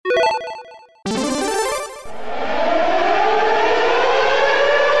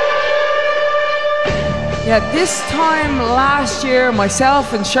Yeah, this time last year,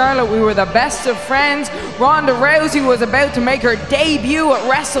 myself and Charlotte, we were the best of friends. Ronda Rousey was about to make her debut at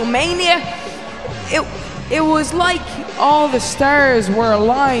WrestleMania. It was like all the stars were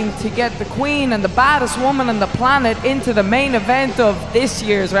aligned to get the queen and the baddest woman on the planet into the main event of this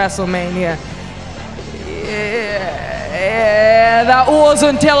year's WrestleMania. Yeah, that was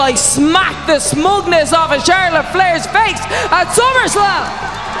until I smacked the smugness off of Charlotte Flair's face at SummerSlam.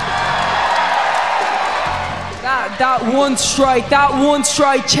 That one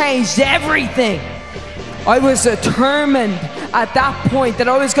strike changed everything. I was determined at that point that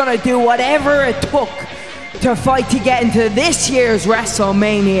I was going to do whatever it took to fight to get into this year's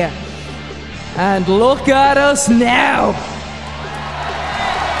WrestleMania. And look at us now.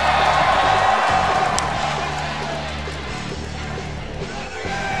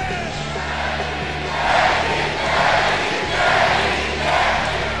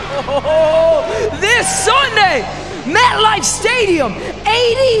 This Sunday, MetLife Stadium,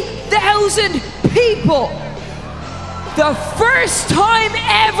 80,000 people. The first time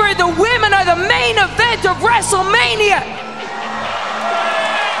ever the women are the main event of WrestleMania.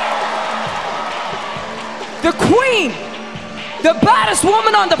 The queen, the baddest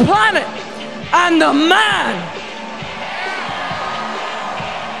woman on the planet, and the man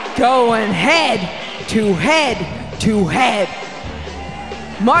going head to head to head.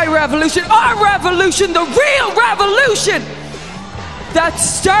 My revolution, our revolution, the real revolution that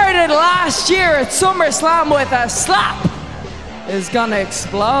started last year at SummerSlam with a slap is gonna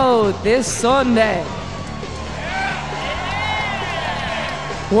explode this Sunday.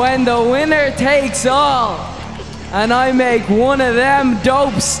 When the winner takes all and I make one of them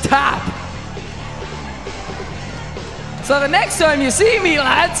dopes tap. So the next time you see me,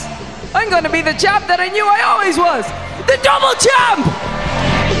 lads, I'm gonna be the champ that I knew I always was, the double champ!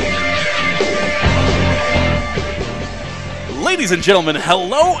 Ladies and gentlemen,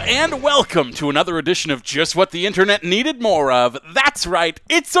 hello and welcome to another edition of Just What the Internet Needed More Of. That's right,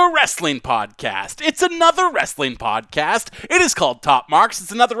 it's a wrestling podcast. It's another wrestling podcast. It is called Top Marks.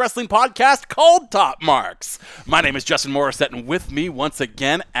 It's another wrestling podcast called Top Marks. My name is Justin Morissette, and with me once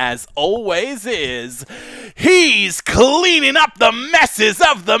again, as always, he's cleaning up the messes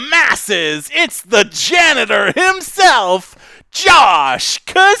of the masses. It's the janitor himself, Josh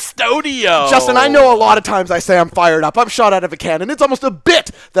Custodio. Justin, I know a lot of times I say I'm fired up. I'm shot out of a cannon. It's almost a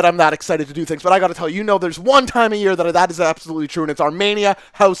bit that I'm that excited to do things. But I got to tell you, there's one time a year that is absolutely true, and it's our Mania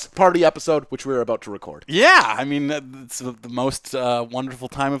House Party episode, which we're about to record. Yeah, I mean, it's the most wonderful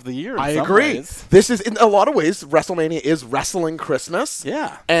time of the year. I agree. Ways. This is, in a lot of ways, WrestleMania is wrestling Christmas.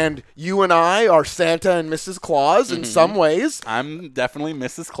 Yeah. And you and I are Santa and Mrs. Claus in some ways. I'm definitely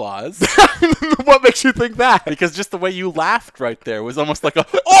Mrs. Claus. What makes you think that? Because just the way you laughed right there was almost like a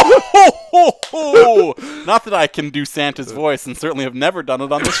oh ho ho ho. Not that I can do Santa's voice, and certainly have never done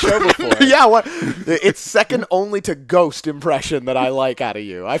it on this show before. Yeah, what? It's second only to Ghost impression that I like out of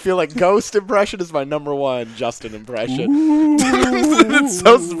you. I feel like Ghost impression is my number one Justin impression. It's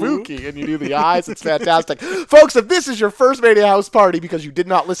so spooky, and you do the eyes. It's fantastic. Folks, if this is your first Mania House Party because you did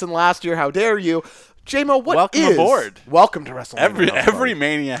not listen last year, how dare you? J-Mo, welcome aboard. Welcome to WrestleMania. Every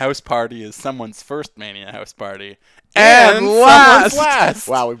Mania House Party is someone's first Mania House Party. And last.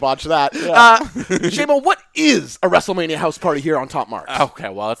 Wow, we botched that. Yeah. J-Mo, what is a WrestleMania house party here on Top Marks? Okay,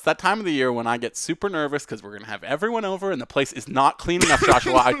 well, it's that time of the year when I get super nervous because we're going to have everyone over and the place is not clean enough,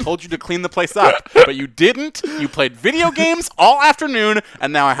 Joshua. I told you to clean the place up, but you didn't. You played video games all afternoon,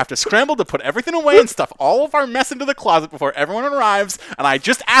 and now I have to scramble to put everything away and stuff all of our mess into the closet before everyone arrives, and I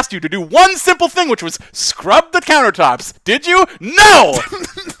just asked you to do one simple thing, which was scrub the countertops. Did you? No!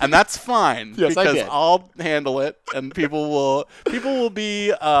 And that's fine, yes, because I'll handle it. And people will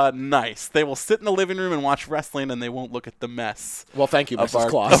be nice. They will sit in the living room and watch wrestling, and they won't look at the mess. Well, thank you, Mrs.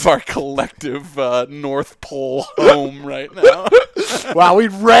 Claus. Of our collective North Pole home right now. Wow, we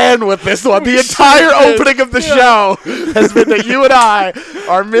ran with this one. The entire opening of the show has been that you and I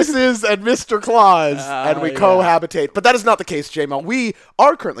are Mrs. and Mr. Claus, and we cohabitate. But that is not the case, J-Mo. We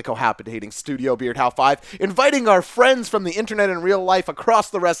are currently cohabitating Studio Beard How 5, inviting our friends from the internet and real life across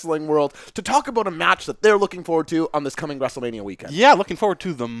the wrestling world to talk about a match that they're looking forward to on this coming WrestleMania weekend. Yeah, looking forward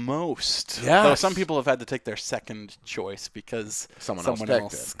to the most. Yes. Though some people have had to take their second choice because someone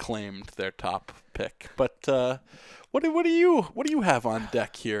else claimed their top pick. But what do you have on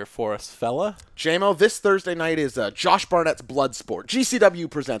deck here for us, fella? J-Mo, this Thursday night is Josh Barnett's Bloodsport. GCW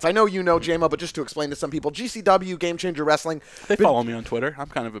presents. I know you know, J-Mo, but just to explain to some people, GCW, Game Changer Wrestling. They follow me on Twitter. I'm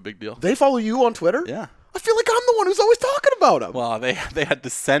kind of a big deal. They follow you on Twitter? Yeah. I feel like I'm the one who's always talking about him. Well, they had to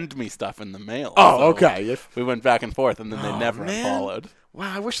send me stuff in the mail. Oh, so okay. We went back and forth, and then they never followed.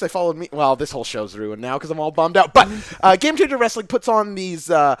 Wow, I wish they followed me. Well, this whole show's ruined now because I'm all bummed out. But Game Changer Wrestling puts on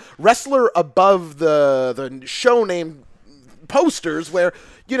these wrestler above the show name posters where,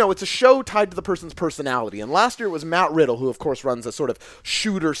 you know, it's a show tied to the person's personality. And last year it was Matt Riddle, who of course runs a sort of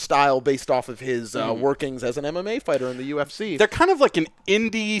shooter style based off of his workings as an MMA fighter in the UFC. They're kind of like an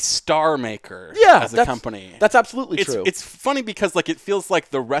indie star maker as a company. That's absolutely true. It's funny because like it feels like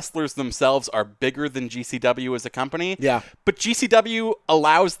the wrestlers themselves are bigger than GCW as a company. Yeah. But GCW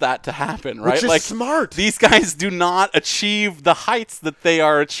allows that to happen, right? Which is like smart. These guys do not achieve the heights that they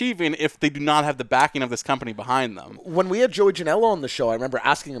are achieving if they do not have the backing of this company behind them. When we had Joey Janela on the show, I remember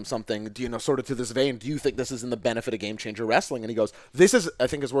asking him something, do you know, sort of to this vein, do you think this is in the benefit of Game Changer Wrestling? And he goes, this is, I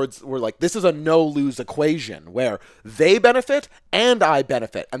think his words were like, this is a no-lose equation where they benefit and I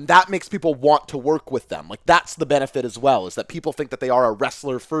benefit. And that makes people want to work with them. Like, that's the benefit as well, is that people think that they are a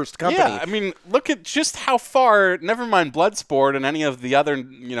wrestler-first company. Yeah, I mean, look at just how far, never mind Bloodsport and any of the other,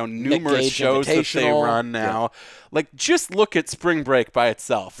 you know, numerous shows that they run now. Yeah. Like, just look at Spring Break by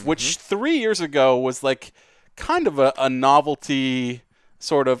itself, which 3 years ago was like kind of a novelty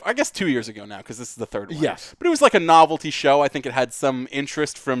sort of, I guess 2 years ago now, because this is the third one. Yes. But it was like a novelty show. I think it had some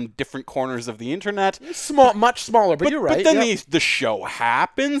interest from different corners of the internet. Small, much smaller, but you're right. But then the show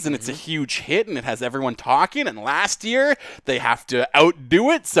happens, and it's a huge hit, and it has everyone talking, and last year they have to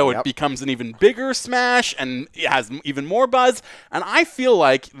outdo it, so it becomes an even bigger smash, and it has even more buzz. And I feel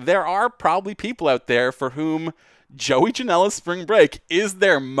like there are probably people out there for whom Joey Janela's Spring Break is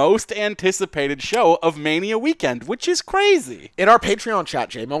their most anticipated show of Mania weekend, which is crazy. In our Patreon chat,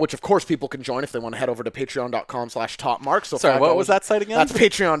 J-Mo, which of course people can join if they want to head over to patreon.com/topmarks. So sorry, what was that site again? That's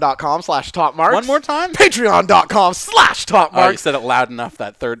patreon.com/topmarks. One more time? Patreon.com/topmarks. Oh, you said it loud enough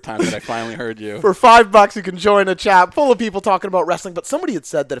that third time that I finally heard you. For $5, you can join a chat full of people talking about wrestling. But somebody had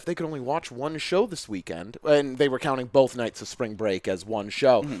said that if they could only watch one show this weekend, and they were counting both nights of Spring Break as one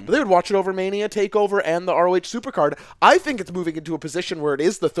show, but they would watch it over Mania, TakeOver, and the ROH Supercard. I think it's moving into a position where it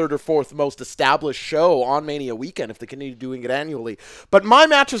is the third or fourth most established show on Mania weekend if they continue doing it annually. But my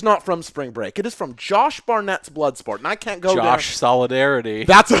match is not from Spring Break. It is from Josh Barnett's Bloodsport, and I can't go Josh Solidarity.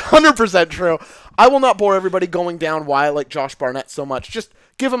 That's 100% true. I will not bore everybody going down why I like Josh Barnett so much. Just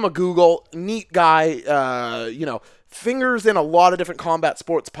give him a Google. Neat guy, you know, fingers in a lot of different combat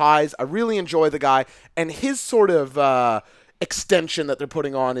sports pies. I really enjoy the guy, and his sort of extension that they're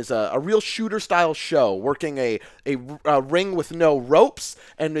putting on is a real shooter-style show, working a ring with no ropes,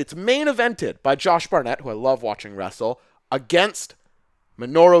 and it's main evented by Josh Barnett, who I love watching wrestle, against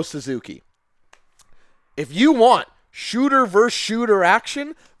Minoru Suzuki. If you want shooter versus shooter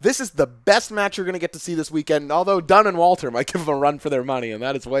action, this is the best match you're going to get to see this weekend, although Dunn and Walter might give them a run for their money, and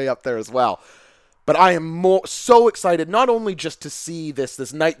that is way up there as well. But I am so excited, not only just to see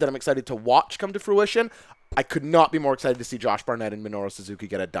this night that I'm excited to watch come to fruition, I could not be more excited to see Josh Barnett and Minoru Suzuki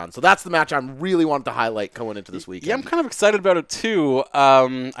get it done. So that's the match I'm really wanting to highlight going into this weekend. Yeah, I'm kind of excited about it too.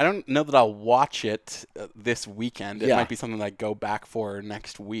 I don't know that I'll watch it this weekend. It might be something that I go back for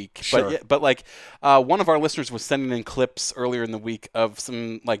next week. Sure. But like one of our listeners was sending in clips earlier in the week of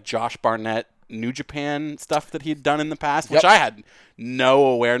some like Josh Barnett New Japan stuff that he'd done in the past, which I had no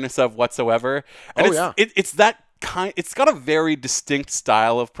awareness of whatsoever. And it's that it's got a very distinct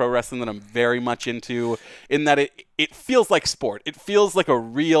style of pro wrestling that I'm very much into, in that it feels like sport. It feels like a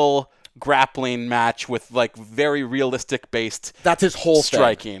real grappling match with like very realistic based that's his whole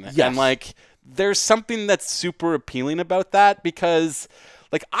striking. Yes. And like there's something that's super appealing about that, because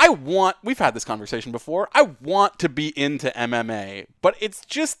like we've had this conversation before, I want to be into MMA, but it's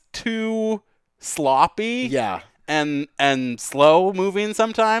just too sloppy. Yeah. And slow moving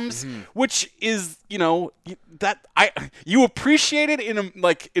sometimes, which is, you know, that you appreciate it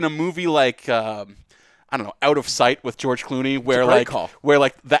in a movie like I don't know, Out of Sight with George Clooney, where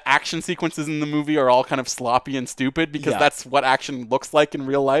the action sequences in the movie are all kind of sloppy and stupid, because that's what action looks like in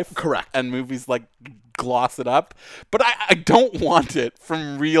real life. Correct. And movies like gloss it up, but I don't want it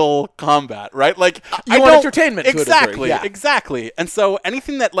from real combat, right? Like you want entertainment to a degree. Exactly. And so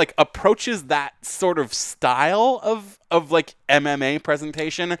anything that like approaches that sort of style of like MMA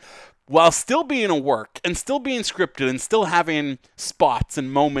presentation, while still being a work and still being scripted and still having spots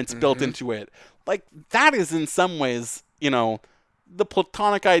and moments built into it, like that is in some ways, you know, the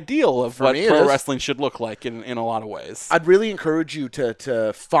platonic ideal of For what me, it pro is. wrestling should look like in a lot of ways. I'd really encourage you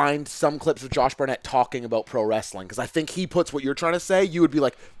to find some clips of Josh Barnett talking about pro wrestling, because I think he puts what you're trying to say. You would be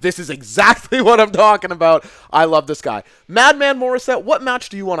like, this is exactly what I'm talking about. I love this guy. Madman Morissette, what match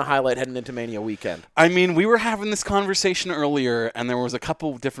do you want to highlight heading into Mania weekend? I mean, we were having this conversation earlier, and there was a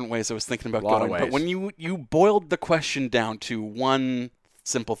couple different ways I was thinking about Lot of going. But ways. when you boiled the question down to one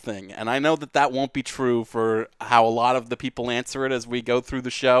simple thing, and I know that won't be true for how a lot of the people answer it as we go through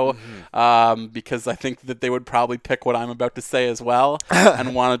the show, because I think that they would probably pick what I'm about to say as well,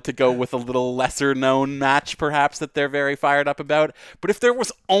 and wanted to go with a little lesser known match perhaps that they're very fired up about. But if there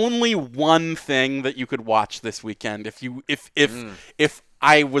was only one thing that you could watch this weekend, if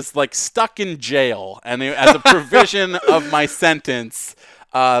I was like stuck in jail and as a provision of my sentence,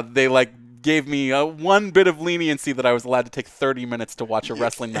 they like gave me one bit of leniency that I was allowed to take 30 minutes to watch a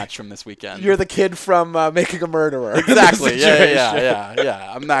wrestling match from this weekend. You're the kid from Making a Murderer. Exactly.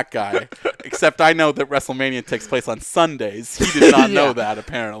 Yeah. I'm that guy. Except I know that WrestleMania takes place on Sundays. He did not know that,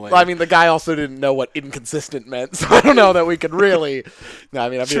 apparently. Well, I mean, the guy also didn't know what inconsistent meant, so I don't know that we could really... No, I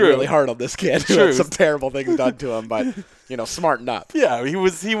mean, I'm being really hard on this kid who had some terrible things done to him, but, smarten up. Yeah, he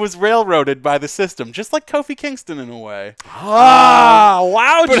was railroaded by the system, just like Kofi Kingston in a way.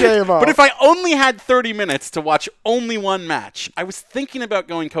 Wow, J-Mo. But if I only had 30 minutes to watch only one match, I was thinking about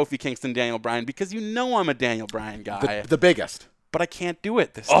going Kofi Kingston, Daniel Bryan, because I'm a Daniel Bryan guy. The biggest. But I can't do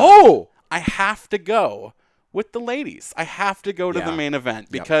it this time. Oh! I have to go with the ladies. I have to go to the main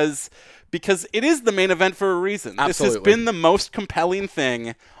event because it is the main event for a reason. Absolutely. This has been the most compelling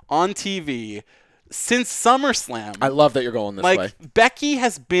thing on TV since SummerSlam. I love that you're going this way. Becky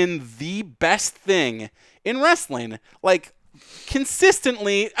has been the best thing in wrestling.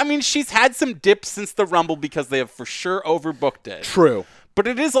 Consistently, I mean, she's had some dips since the Rumble because they have for sure overbooked it. True. But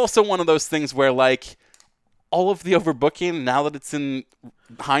it is also one of those things where, all of the overbooking, now that it's in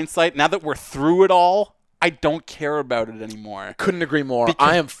hindsight, now that we're through it all, I don't care about it anymore. Couldn't agree more.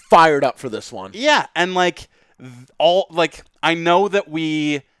 I am fired up for this one. Yeah, and I know that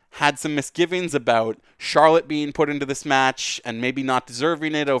we had some misgivings about Charlotte being put into this match and maybe not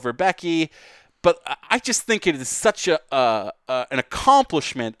deserving it over Becky, but I just think it is such an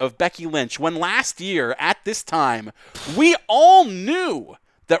accomplishment of Becky Lynch when last year at this time we all knew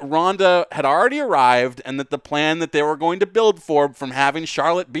that Ronda had already arrived and that the plan that they were going to build from having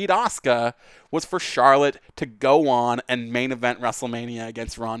Charlotte beat Asuka was for Charlotte to go on and main event WrestleMania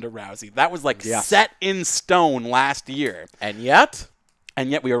against Ronda Rousey. That was set in stone last year. And yet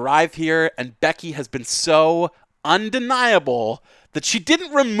we arrive here and Becky has been so undeniable that she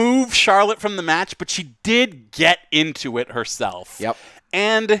didn't remove Charlotte from the match, but she did get into it herself. Yep.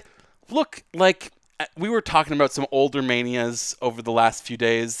 And look, we were talking about some older Manias over the last few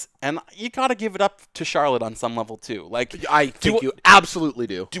days, and you got to give it up to Charlotte on some level, too. I think you absolutely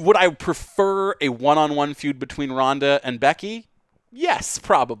do. Would I prefer a one-on-one feud between Ronda and Becky? Yes,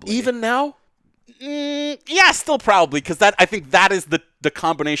 probably. Even now? Yeah, still probably, because I think that is the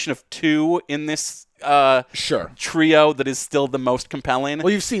combination of two in this trio that is still the most compelling.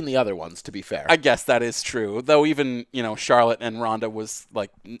 Well, you've seen the other ones, to be fair. I guess that is true. Though even, Charlotte and Ronda was,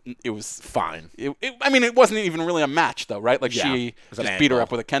 it was fine. It wasn't even really a match, though, right? She just beat her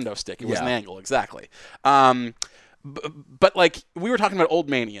up with a kendo stick. It was an angle, exactly. But we were talking about old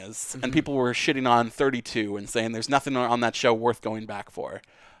Manias, and people were shitting on 32 and saying there's nothing on that show worth going back for.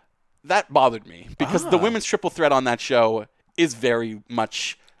 That bothered me, because the women's triple threat on that show is very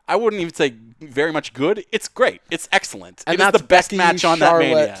much... I wouldn't even say very much good. It's great. It's excellent. And it is the best Becky, match on Charlotte,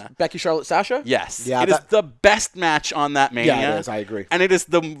 that Mania. Becky, Charlotte, Sasha? Yes. Yeah, it is the best match on that Mania. Yeah, it is. I agree. And it is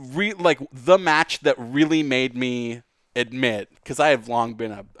the match that really made me admit, because I have long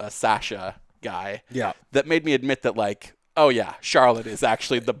been a Sasha guy, that made me admit that, oh yeah, Charlotte is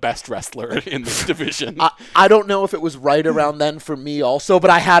actually the best wrestler in this division. I don't know if it was right around then for me also, but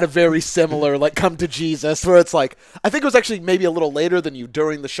I had a very similar, come to Jesus, where it's I think it was actually maybe a little later than you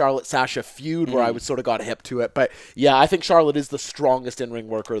during the Charlotte-Sasha feud where I sort of got hip to it. But yeah, I think Charlotte is the strongest in-ring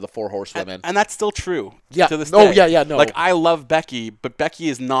worker of the Four Horsewomen. And that's still true to this day. Oh, yeah, no. I love Becky, but Becky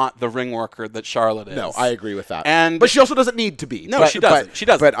is not the ring worker that Charlotte is. No, I agree with that. But she also doesn't need to be. No, she doesn't. She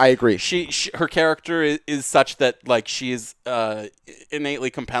doesn't. But I agree. Her character is such that, she is innately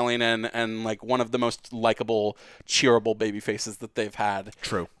compelling and one of the most likable, cheerable baby faces that they've had.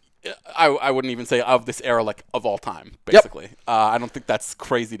 True. I wouldn't even say of this era, of all time, basically. Yep. I don't think that's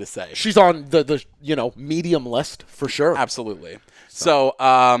crazy to say. She's on the medium list for sure. Absolutely. So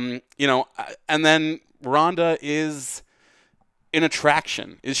and then Ronda is an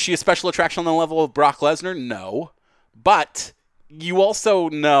attraction. Is she a special attraction on the level of Brock Lesnar? No. But you also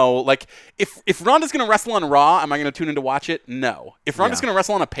know, like, if Ronda's going to wrestle on Raw, am I going to tune in to watch it? No. If Ronda's going to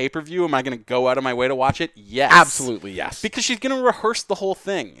wrestle on a pay-per-view, am I going to go out of my way to watch it? Yes. Absolutely, yes. Because she's going to rehearse the whole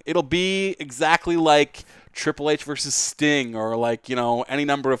thing. It'll be exactly like Triple H versus Sting, or like, any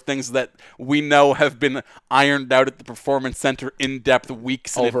number of things that we know have been ironed out at the Performance Center in depth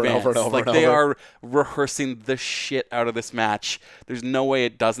weeks in advance. They are rehearsing the shit out of this match. There's no way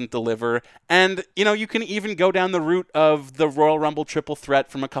it doesn't deliver. And, you can even go down the route of the Royal Rumble triple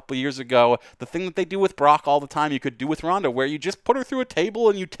threat from a couple years ago. The thing that they do with Brock all the time, you could do with Ronda, where you just put her through a table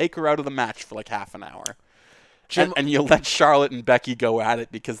and you take her out of the match for like half an hour. And you let Charlotte and Becky go at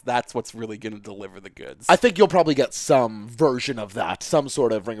it, because that's what's really going to deliver the goods. I think you'll probably get some version of that, some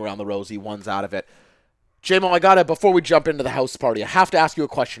sort of ring around the rosy ones out of it. JMO, before we jump into the house party, I have to ask you a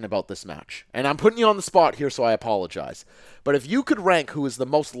question about this match. And I'm putting you on the spot here, so I apologize. But if you could rank who is the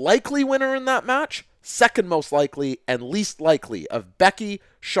most likely winner in that match, second most likely, and least likely of Becky,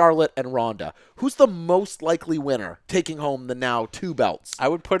 Charlotte, and Ronda, who's the most likely winner taking home the now 2 belts? I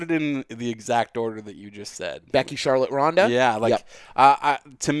would put it in the exact order that you just said. Becky, Charlotte, Ronda? Yeah,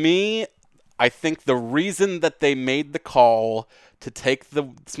 to me, I think the reason that they made the call to take the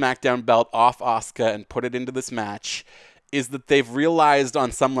SmackDown belt off Asuka and put it into this match is that they've realized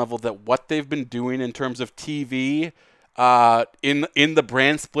on some level that what they've been doing in terms of TV in the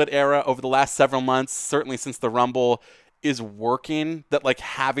brand split era over the last several months, certainly since the Rumble, is working. That like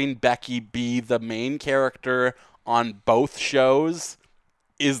having Becky be the main character on both shows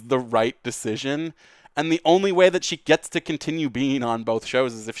is the right decision. And the only way that she gets to continue being on both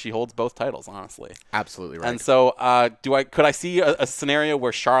shows is if she holds both titles, honestly. Absolutely right. And so could I see a scenario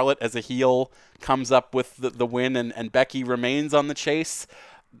where Charlotte as a heel comes up with the win and Becky remains on the chase?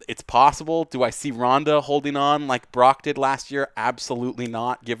 It's possible. Do I see Ronda holding on like Brock did last year? Absolutely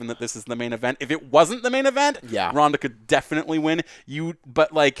not, given that this is the main event. If it wasn't the main event, Ronda could definitely win.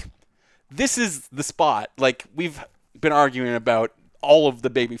 But like, this is the spot. Like, we've been arguing about all of the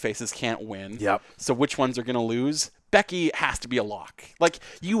baby faces can't win. Yep. So which ones are going to lose? Becky has to be a lock. Like,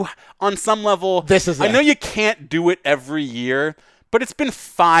 on some level, I know you can't do it every year, but it's been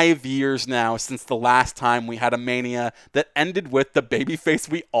 5 years now since the last time we had a Mania that ended with the babyface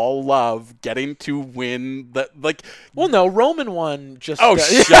we all love getting to win. Well, no, Roman won just... Oh,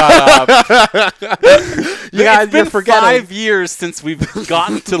 shut up. It's been 5 years since we've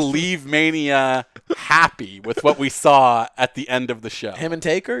gotten to leave Mania happy with what we saw at the end of the show. Him and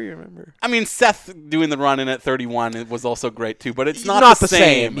Taker, you remember? I mean, Seth doing the run in at 31, it was also great too, but it's not the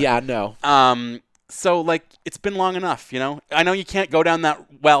same. Yeah, no. So, like, it's been long enough, I know you can't go down that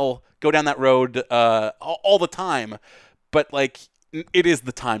road all the time, but, like, it is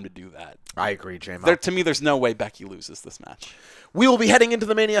the time to do that. I agree, J-Mo. To me, there's no way Becky loses this match. We will be heading into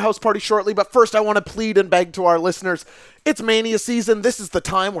the Mania House Party shortly, but first I want to plead and beg to our listeners. It's Mania season. This is the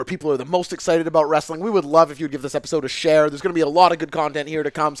time where people are the most excited about wrestling. We would love if you'd give this episode a share. There's going to be a lot of good content here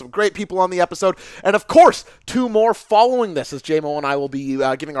to come, some great people on the episode, and of course, 2 more following this, as J-Mo and I will be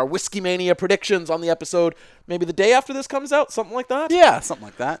giving our Whiskey Mania predictions on the episode, maybe the day after this comes out, something like that? Yeah, something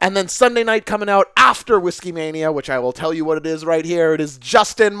like that. And then Sunday night coming out after Whiskey Mania, which I will tell you what it is right here. It is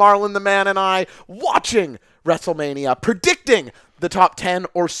Justin, Marlon the Man, and I watching WrestleMania, predicting the top 10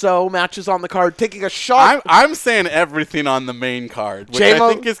 or so matches on the card, taking a shot. I'm saying everything on the main card, which I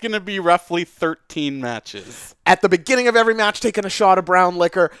think is going to be roughly 13 matches. At the beginning of every match, taking a shot of brown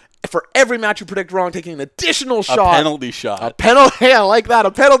liquor. For every match you predict wrong, taking an additional shot. A penalty shot. Yeah, I like that.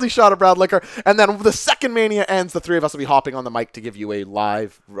 A penalty shot of brown liquor. And then the second Mania ends, the 3 of us will be hopping on the mic to give you a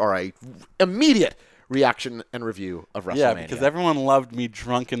live or a immediate reaction and review of WrestleMania. Yeah, because everyone loved me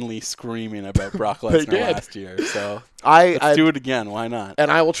drunkenly screaming about Brock Lesnar last year. So let's do it again. Why not?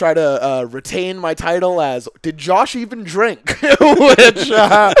 And I will try to retain my title as Did Josh Even Drink? Which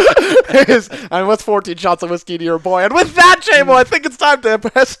is, what's 14 shots of whiskey to your boy? And with that, J-Mo, I think it's time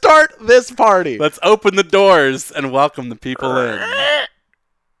to start this party. Let's open the doors and welcome the people in.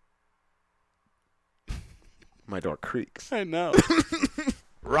 My door creaks. I know.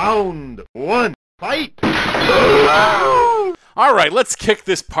 Round 1. Fight! All right, let's kick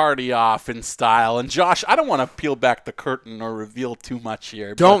this party off in style. And Josh, I don't want to peel back the curtain or reveal too much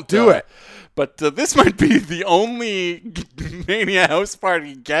here. Don't do it. But this might be the only Mania House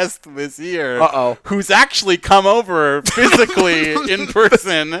Party guest this year who's actually come over physically in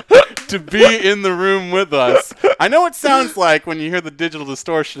person to be in the room with us. I know it sounds like when you hear the digital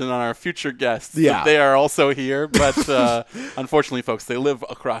distortion on our future guests that they are also here, but unfortunately, folks, they live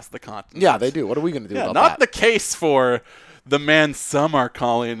across the continent. Yeah, they do. What are we going to do about that? Not the case for the man some are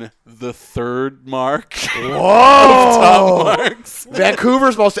calling the third mark. Whoa! Of top marks.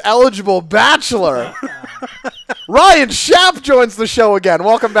 Vancouver's most eligible bachelor. Ryan Schaap joins the show again.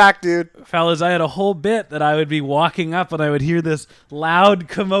 Welcome back, dude. Fellas, I had a whole bit that I would be walking up and I would hear this loud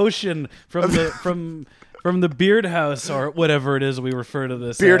commotion from the from the Beard House or whatever it is we refer to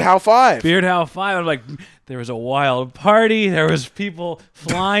this. Beard House 5. Beard House 5. I'm like, there was a wild party. There was people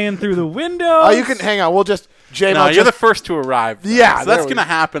flying through the windows. Oh, you can hang on. We'll just... No, you're the first to arrive. Though, yeah, so that's going to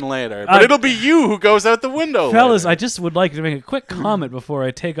happen later. But it'll be you who goes out the window. Fellas, later. I just would like to make a quick comment before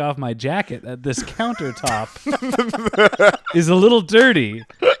I take off my jacket that this countertop is a little dirty.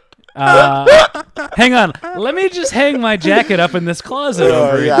 Hang on. Let me just hang my jacket up in this closet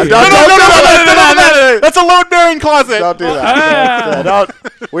over yeah. here. No. That's a load-bearing closet. Don't do that. Don't.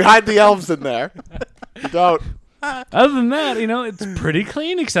 We hide the elves in there. You don't. Other than that, it's pretty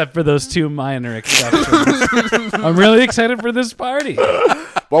clean except for those two minor exceptions. I'm really excited for this party.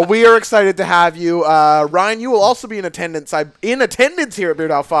 Well, we are excited to have you. Ryan, you will also be in attendance here at Beard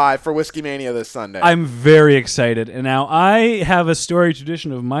House 5 for Whiskey Mania this Sunday. I'm very excited. And now I have a story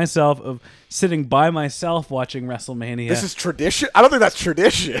tradition of myself of sitting by myself watching WrestleMania. This is tradition? I don't think that's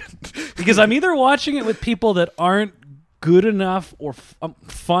tradition. Because I'm either watching it with people that aren't good enough or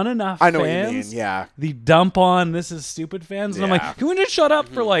fun enough I know fans. what you mean, yeah. The dump on This Is Stupid fans. And I'm like, can we just shut up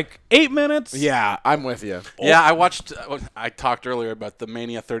for like 8 minutes? Yeah, I'm with you. Yeah, I watched. I talked earlier about the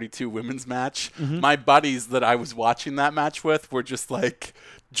Mania 32 women's match. My buddies that I was watching that match with were just like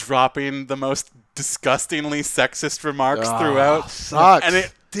dropping the most disgustingly sexist remarks throughout. Sucks. And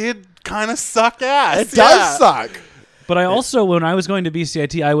it did kind of suck ass. It does suck. But I also, when I was going to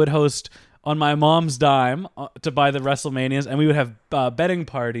BCIT, I would host on my mom's dime to buy the WrestleManias, and we would have betting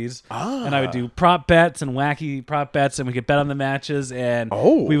parties, and I would do prop bets and wacky prop bets, and we could bet on the matches, and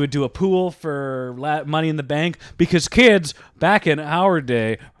we would do a pool for Money in the Bank, because kids, back in our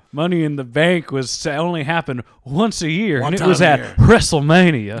day, Money in the Bank was only happened once a year, and it was at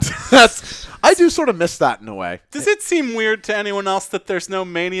WrestleMania. I do sort of miss that in a way. Does it seem weird to anyone else that there's no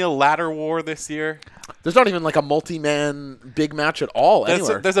Mania ladder war this year? There's not even like a multi-man big match at all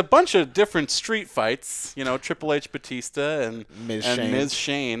anywhere. There's a bunch of different street fights, Triple H, Batista, and Miz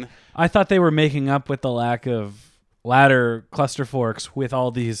Shane. I thought they were making up with the lack of ladder clusterforks with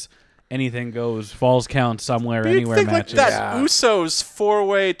all these anything goes, falls count somewhere, anywhere think matches. Like that Usos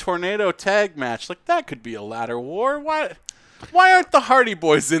 4-way tornado tag match, like that could be a ladder war. Why aren't the Hardy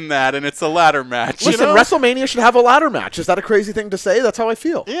Boys in that and it's a ladder match? Listen, WrestleMania should have a ladder match. Is that a crazy thing to say? That's how I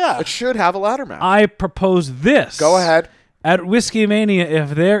feel. Yeah. It should have a ladder match. I propose this. Go ahead. At Whiskey Mania,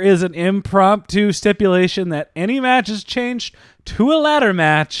 if there is an impromptu stipulation that any match is changed to a ladder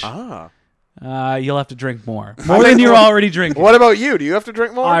match, you'll have to drink more. More than you're already drinking. What about you? Do you have to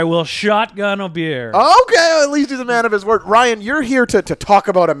drink more? I will shotgun a beer. Okay, at least he's a man of his word. Ryan, you're here to talk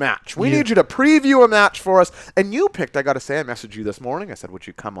about a match. We need you to preview a match for us. And you picked, I got to say, I messaged you this morning. I said, would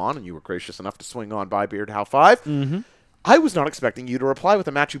you come on? And you were gracious enough to swing on by Beard House 5. Mm-hmm. I was not expecting you to reply with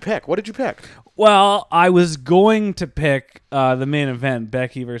a match you pick. What did you pick? Well, I was going to pick the main event,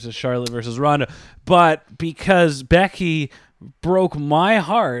 Becky versus Charlotte versus Ronda. But because Becky broke my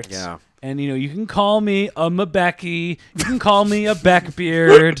heart... Yeah. And, you can call me a Becky, you can call me a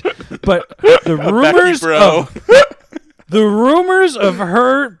Beckbeard, but the rumors of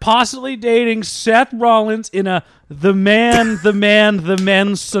her possibly dating Seth Rollins in a the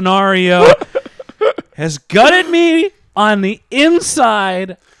men scenario has gutted me on the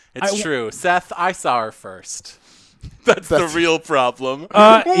inside. It's true. Seth, I saw her first. That's the real problem.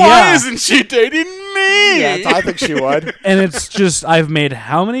 Why isn't she dating me? Yeah, I think she would. And it's just, I've made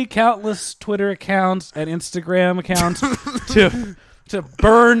how many countless Twitter accounts and Instagram accounts to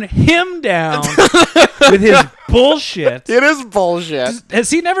burn him down with his bullshit. It is bullshit.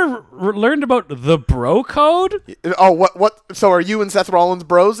 Has he never learned about the bro code? Oh, what? So are you and Seth Rollins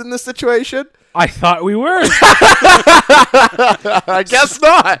bros in this situation? I thought we were. I guess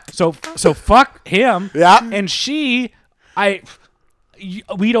not. So fuck him. Yeah. And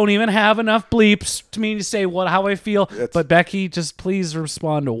we don't even have enough bleeps to me to say how I feel. But Becky, just please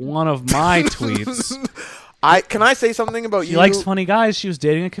respond to one of my tweets. Can I say something about you? She likes funny guys. She was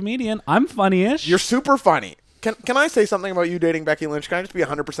dating a comedian. I'm funny-ish. You're super funny. Can I say something about you dating Becky Lynch? Can I just be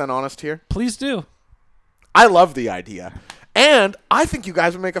 100% honest here? Please do. I love the idea. And I think you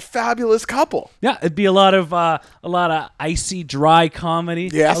guys would make a fabulous couple. Yeah, it'd be a lot of icy, dry comedy.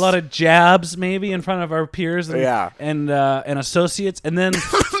 Yes. A lot of jabs, maybe in front of our peers and associates, and then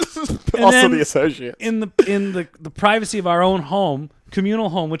the associates in the privacy of our own home, communal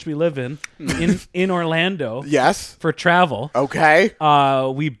home, which we live in Orlando. Yes. For travel. Okay.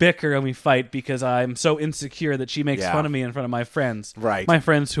 We bicker and we fight because I'm so insecure that she makes fun of me in front of my friends. Right. My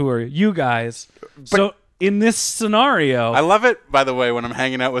friends who are you guys. in this scenario. I love it, by the way, when I'm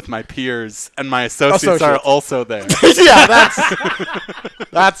hanging out with my peers and my associates are also there. Yeah,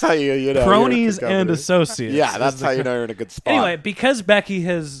 that's how you know. Cronies and associates. Yeah, that's how you know you're in a good spot. Anyway, because Becky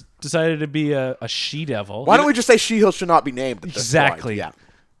has decided to be a she-devil. Why don't we just say She-Hulk should not be named at this Exactly. point? Yeah.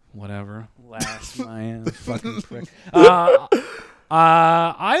 Whatever. Last man. Fucking prick.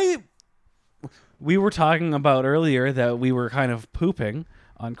 We were talking about earlier that we were kind of pooping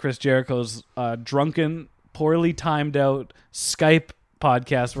on Chris Jericho's drunken, poorly timed out Skype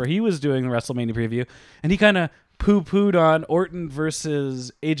podcast where he was doing the WrestleMania preview, and he kind of poo-pooed on Orton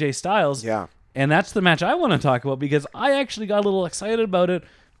versus AJ Styles. Yeah. And that's the match I want to talk about because I actually got a little excited about it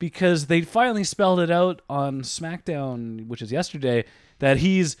because they finally spelled it out on SmackDown, which is yesterday, that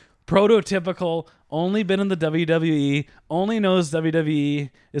he's prototypical, only been in the WWE, only knows WWE,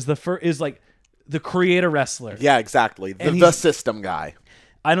 is like the creator wrestler. Yeah, exactly. The system guy.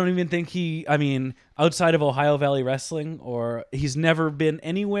 I don't even think outside of Ohio Valley Wrestling, or he's never been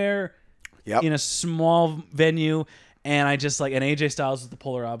anywhere in a small venue, and and AJ Styles is the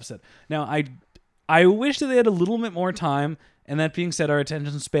polar opposite. Now, I wish that they had a little bit more time, and that being said, our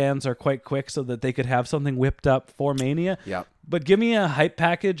attention spans are quite quick so that they could have something whipped up for Mania. Yep. But give me a hype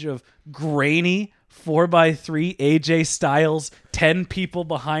package of grainy 4x3 AJ Styles, 10 people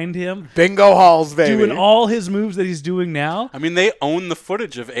behind him. Bingo halls, baby. Doing all his moves that he's doing now. I mean, they own the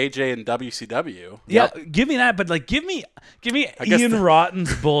footage of AJ in WCW. Yeah, give me that, but give me Ian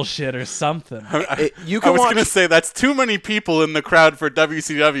Rotten's bullshit or something. I was going to say that's too many people in the crowd for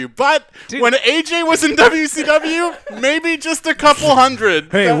WCW, but when AJ was in WCW, maybe just a couple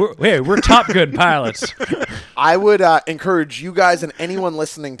hundred. Hey, we're Top Gun pilots. I would encourage you guys and anyone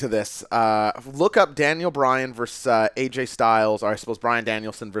listening to this, look up Daniel Bryan versus AJ Styles, or I suppose Bryan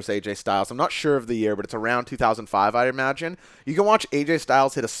Danielson versus AJ Styles. I'm not sure of the year, but it's around 2005, I imagine. You can watch AJ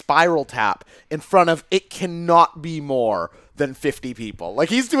Styles hit a spiral tap in front of, it cannot be more than 50 people. Like,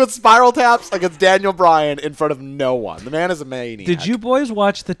 he's doing spiral taps against Daniel Bryan in front of no one. The man is a maniac. Did you boys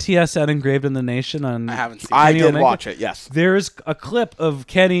watch the TSN Engraved in the Nation on I haven't seen it. I did watch it, yes. There's a clip of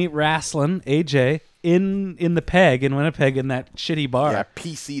Kenny wrestling AJ in the Peg in Winnipeg in that shitty bar. Yeah,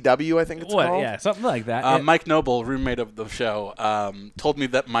 PCW, I think it's called. Yeah, something like that. Mike Noble, roommate of the show, told me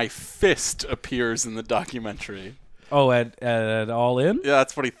that my fist appears in the documentary. Oh, at All In? Yeah,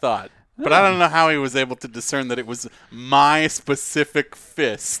 that's what he thought. But I don't know how he was able to discern that it was my specific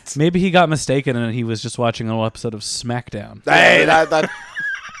fist. Maybe he got mistaken and he was just watching an episode of SmackDown. Hey, that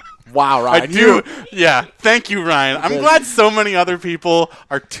wow, Ryan. Yeah, thank you, Ryan. I'm glad so many other people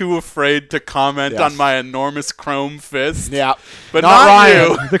are too afraid to comment on my enormous chrome fist. Yeah. But not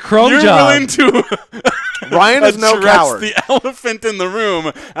Ryan. The chrome You're job. willing to Ryan is no coward. the elephant in the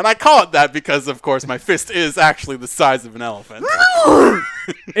room, and I call it that because, of course, my fist is actually the size of an elephant.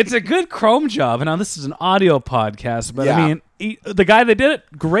 It's a good chrome job. And now this is an audio podcast, but Yeah. I mean, the guy that did it,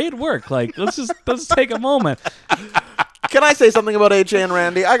 great work. Like, let's take a moment. Can I say something about AJ and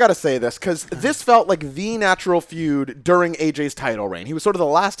Randy? I gotta say this, because this felt like the natural feud during AJ's title reign. He was sort of the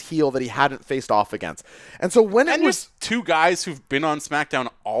last heel that he hadn't faced off against. And so when it was... two guys who've been on SmackDown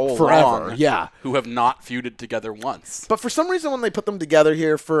all Forever, along, yeah. who have not feuded together once. But for some reason, when they put them together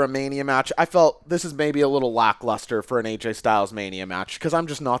here for a Mania match, I felt this is maybe a little lackluster for an AJ Styles Mania match, because I'm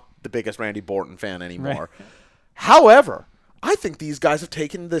just not the biggest Randy Orton fan anymore. Right. However, I think these guys have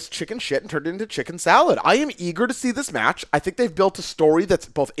taken this chicken shit and turned it into chicken salad. I am eager to see this match. I think they've built a story that's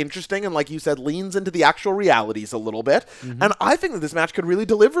both interesting and, like you said, leans into the actual realities a little bit. Mm-hmm. And I think that this match could really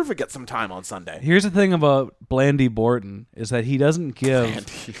deliver if it gets some time on Sunday. Here's the thing about Blandy Borton is that he doesn't give,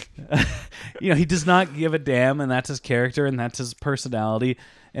 he does not give a damn, and that's his character and that's his personality,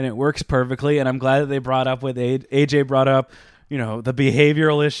 and it works perfectly. And I'm glad that they brought up with AJ brought up, the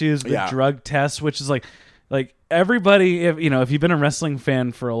behavioral issues, the drug tests, which is like everybody, if you've been a wrestling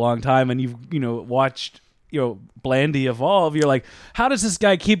fan for a long time and you've watched Blandy evolve, you're like, how does this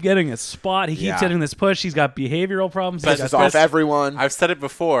guy keep getting a spot? He keeps getting this push. He's got behavioral problems. Pisses off everyone. I've said it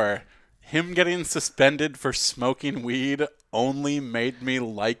before. Him getting suspended for smoking weed only made me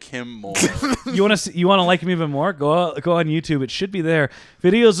like him more. You want to like him even more? Go on YouTube. It should be there.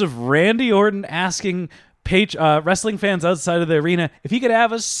 Videos of Randy Orton asking wrestling fans outside of the arena if he could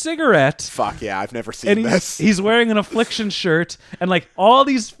have a cigarette. Fuck yeah, I've never seen this. He's wearing an Affliction shirt, and like all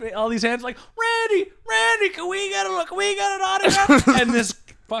these hands like, Randy, can we get an autograph? And this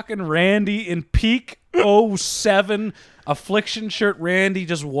fucking Randy in peak 07 Affliction shirt Randy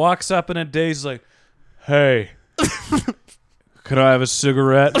just walks up in a daze like, hey, can I have a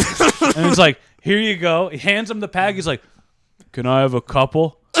cigarette? And he's like, here you go. He hands him the pack. He's like, can I have a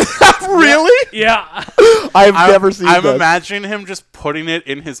couple? Really? Yeah. I've never seen I'm this. imagining him just putting it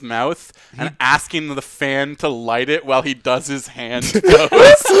in his mouth and asking the fan to light it while he does his hand pose.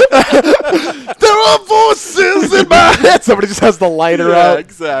 There are voices in my head. Somebody just has the lighter out.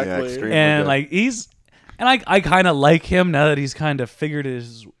 Exactly. extremely And good. like I kind of like him now that he's kind of figured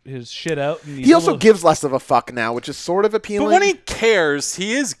his shit out. And He also gives less of a fuck now, which is sort of appealing. But when he cares,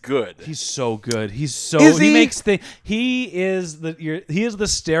 he is good. He's so good. Is He he? makes he is the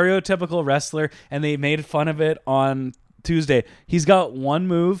stereotypical wrestler, and they made fun of it on Tuesday. He's got one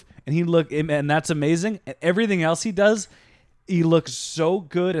move, and that's amazing. And everything else he does, he looks so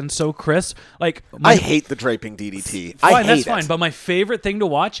good and so crisp. Like I hate the draping DDT. fine, I hate that's it. fine. But my favorite thing to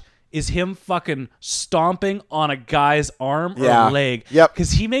watch is him fucking stomping on a guy's arm Yeah. or leg. Yep.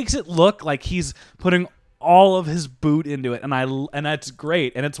 Because he makes it look like he's putting all of his boot into it, and that's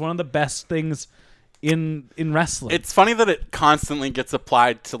great. And it's one of the best things in wrestling. It's funny that it constantly gets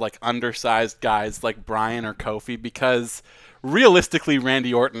applied to like undersized guys like Bryan or Kofi because realistically,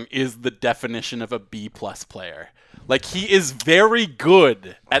 Randy Orton is the definition of a B+ player. Like, he is very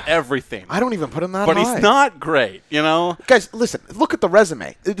good at everything. I don't even put him that but high. he's not great, you know? Guys, listen. Look at the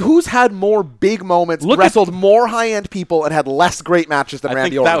resume. Who's had more big moments, Look wrestled more high-end people, and had less great matches than I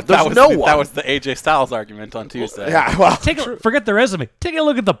Randy think Orton? that There's was no the, one. That was the AJ Styles argument on Tuesday. Yeah, well, Forget the resume. Take a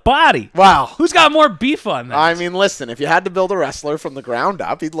look at the body. wow. Who's got more beef on that? I mean, listen, if you had to build a wrestler from the ground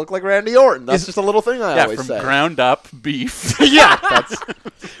up, he'd look like Randy Orton. That's just a little thing I Yeah, always from say. ground up beef. Yeah, that's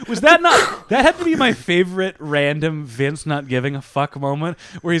Was that not? That had to be my favorite random Vince not giving a fuck moment,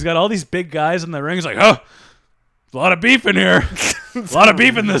 where he's got all these big guys in the ring. He's like, "Oh, a lot of beef in here. A lot of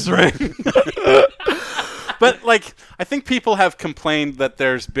beef in this ring." But, like, I think people have complained that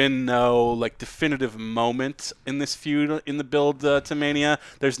there's been no, like, definitive moment in this feud in the build to Mania.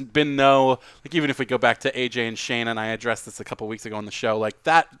 There's been no, like, even if we go back to AJ and Shane, and I addressed this a couple weeks ago on the show, like,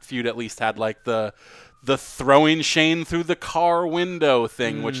 that feud at least had, like, the throwing Shane through the car window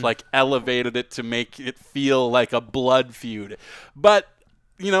thing, which, like, elevated it to make it feel like a blood feud. But,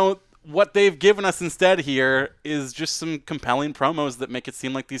 you know, what they've given us instead here is just some compelling promos that make it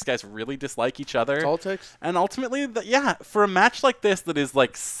seem like these guys really dislike each other. That's all it takes. And ultimately, for a match like this that is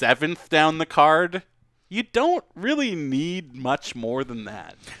like 7th down the card, you don't really need much more than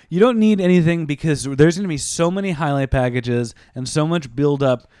that. You don't need anything because there's going to be so many highlight packages and so much build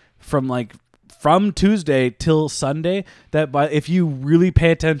up from Tuesday till Sunday that if you really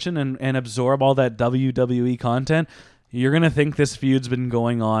pay attention and absorb all that WWE content, you're going to think this feud's been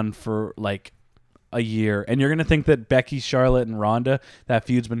going on for like a year. And you're going to think that Becky, Charlotte, and Ronda, that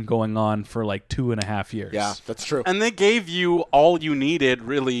feud's been going on for like 2.5 years. yeah, that's true. And they gave you all you needed,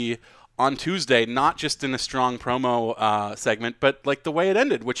 really, on Tuesday, not just in a strong promo segment, but like the way it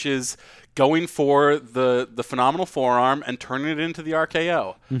ended, which is going for the phenomenal forearm and turning it into the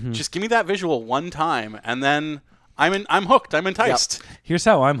RKO. Mm-hmm. Just give me that visual one time, and then I'm hooked. I'm enticed. Here's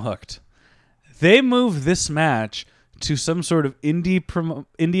how I'm hooked. They move this match to some sort of indie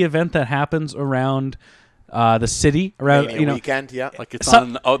event that happens around the city, around Mania weekend, yeah. Like it's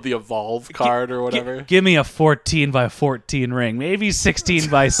on the Evolve card or whatever. Give me a 14x14 ring, maybe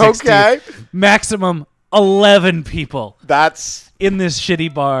 16x16. Okay. Maximum 11 people That's in this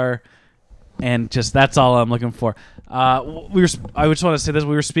shitty bar, and just that's all I'm looking for. I just want to say this: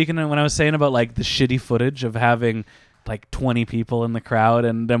 we were speaking when I was saying about like the shitty footage of having like 20 people in the crowd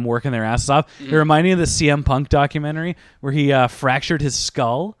and them working their asses off. It reminded me of the CM Punk documentary where he fractured his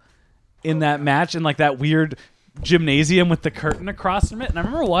skull in that match in like that weird gymnasium with the curtain across from it. And I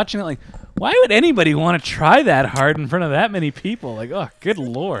remember watching it like, why would anybody want to try that hard in front of that many people? Like, oh, good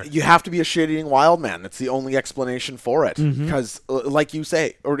Lord. you have to be a shit-eating wild man. That's the only explanation for it. Because, like you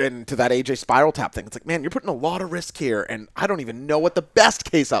say, and to that AJ Spiral Tap thing, it's like, man, you're putting a lot of risk here, and I don't even know what the best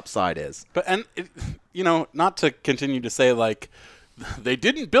case upside is. But not to continue to say like they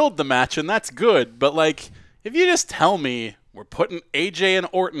didn't build the match and that's good, but like if you just tell me we're putting AJ and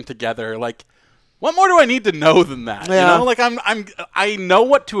Orton together, like what more do I need to know than that? Yeah. You know, like I know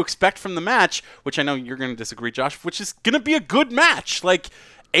what to expect from the match, which I know you're going to disagree, Josh, which is going to be a good match. Like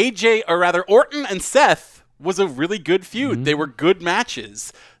Orton and Seth was a really good feud. They were good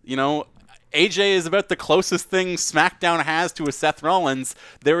matches. You know, AJ is about the closest thing SmackDown has to a Seth Rollins.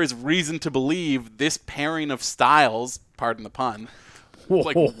 There is reason to believe this pairing of styles, pardon the pun,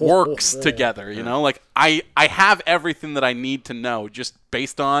 like works together, you know? Like I have everything that I need to know just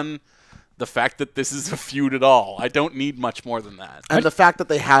based on the fact that this is a feud at all. I don't need much more than that. And the fact that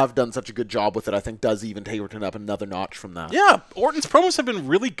they have done such a good job with it, I think, does even take Orton up another notch from that. Yeah, Orton's promos have been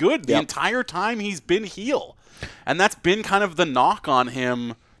really good the Yep. entire time he's been heel. And that's been kind of the knock on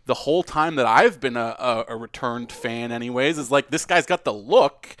him the whole time that I've been a returned fan anyways, is like this guy's got the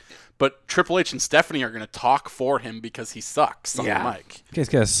look, but Triple H and Stephanie are going to talk for him because he sucks on the mic. He's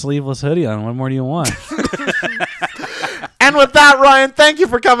got a sleeveless hoodie on. What more do you want? And with that, Ryan, thank you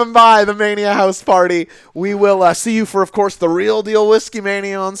for coming by the Mania House Party. We will see you for, of course, the Real Deal Whiskey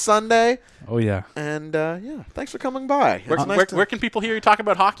Mania on Sunday. Oh, yeah. And, thanks for coming by. Where can people hear you talk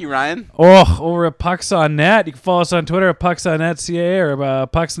about hockey, Ryan? Oh, over at Pucks on Net. You can follow us on Twitter at Pucks on Net CA or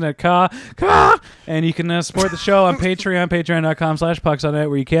Pucks on Net Ka. And you can support the show on Patreon, patreon.com/Pucks on Net,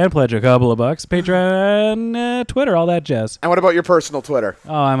 where you can pledge a couple of bucks. Patreon, Twitter, all that jazz. And what about your personal Twitter?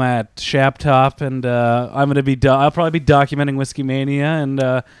 Oh, I'm at Schaap Top, and I'm going to be, I'll probably be documenting Whiskey Mania, and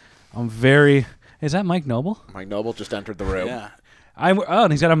I'm very, is that Mike Noble? Mike Noble just entered the room. Yeah.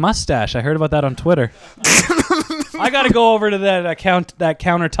 And he's got a mustache. I heard about that on Twitter. I got to go over to that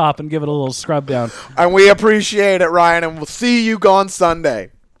countertop and give it a little scrub down. And we appreciate it, Ryan, and we'll see you on Sunday.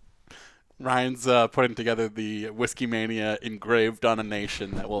 Ryan's putting together the Whiskey Mania engraved on a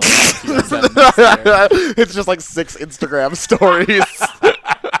nation that will have TSN next year. It's just like 6 Instagram stories.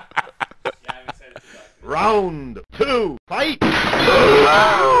 Round 2, fight!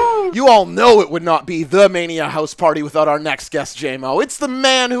 You all know it would not be the Mania House Party without our next guest, J-Mo. It's the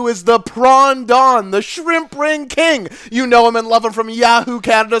man who is the Prawn Don, the Shrimp Ring King. You know him and love him from Yahoo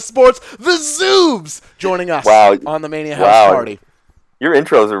Canada Sports, the Zoobs, joining us on the Mania House Party. Your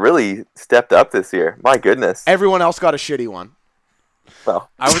intros are really stepped up this year. My goodness. Everyone else got a shitty one. Well,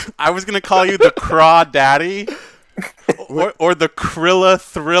 I was gonna call you the Craw Daddy, or the Krilla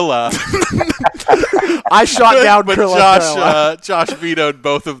Thrilla. I shot down but Krilla. Josh vetoed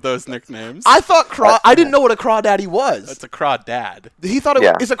both of those nicknames. I thought I didn't know what a crawdaddy was. It's a Crawdad, He thought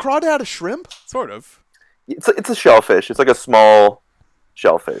is a crawdad a shrimp? sort of. it's a shellfish. It's like a small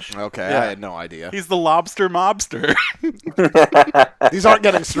shellfish. Okay, Yeah. I had no idea. He's the lobster mobster. These aren't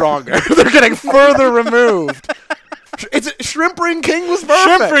getting stronger. They're getting further removed. Shrimp Ring King was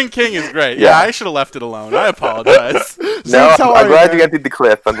perfect. Shrimp Ring King is great. Yeah, I should have left it alone. I apologize. No, how I'm are glad you, you entered the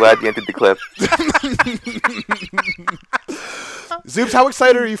cliff. Zoobs, how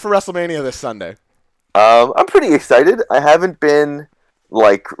excited are you for WrestleMania this Sunday? I'm pretty excited. I haven't been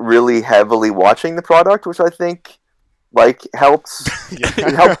really heavily watching the product, which I think helps.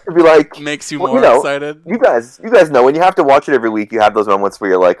 It helps to be Makes you well, more excited. You guys know when you have to watch it every week, you have those moments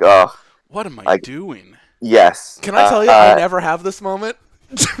where you're like, oh, What am I doing? yes. Can I tell you, I never have this moment.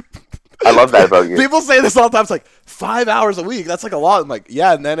 I love that about you. People say this all the time. It's like 5 hours a week. That's like a lot. I'm like,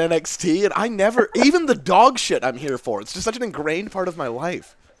 yeah, and then NXT, and I never, even the dog shit I'm here for. It's just such an ingrained part of my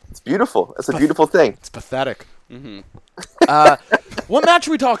life. It's beautiful. It's a beautiful thing. It's pathetic. What match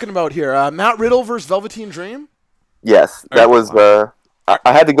are we talking about here? Matt Riddle versus Velveteen Dream? Yes, that was.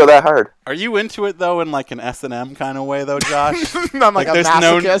 I had to go that hard. Are you into it though, in like an S&M kind of way though, Josh? I'm like a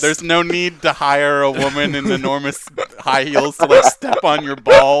masochist. There's no need to hire a woman in enormous high heels to step on your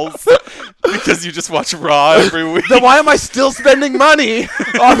balls because you just watch Raw every week. Then why am I still spending money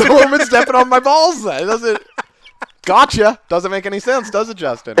on the woman stepping on my balls then? It doesn't. Gotcha. Doesn't make any sense, does it,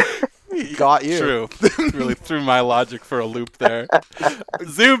 Justin? Got you. True. Really threw my logic for a loop there.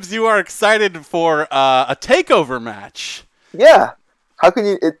 Zoobs, you are excited for a takeover match. Yeah. How can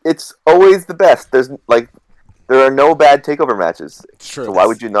you? It's always the best. There are no bad takeover matches. It's true. So why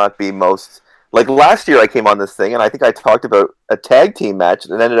would you not be most? Last year, I came on this thing, and I think I talked about a tag team match,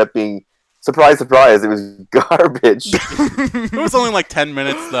 and it ended up being surprise, surprise. It was garbage. It was only 10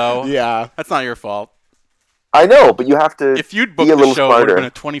 minutes though. Yeah. That's not your fault. I know, but you have to. If you'd be booked a little the show, it would smarter.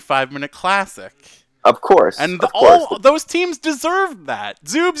 have been a 25-minute classic. Of course. And of all course. those teams deserved that.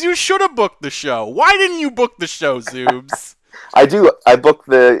 Zoobs, you should have booked the show. Why didn't you book the show, Zoobs? I do. I booked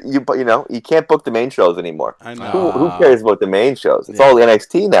you can't book the main shows anymore. I know. Who cares about the main shows? It's all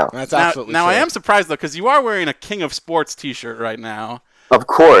NXT now. That's Now, absolutely now true. I am surprised though, because you are wearing a King of Sports T-shirt right now, Of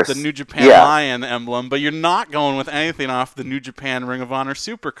course. the New Japan Lion emblem, but you're not going with anything off the New Japan Ring of Honor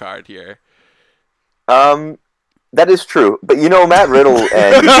Supercard here. That is true, but Matt Riddle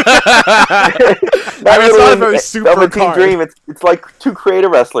and it's not a very super Velveteen card. Dream. It's like two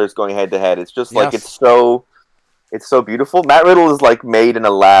creative wrestlers going head to head. It's just Yes. it's so beautiful. Matt Riddle is made in a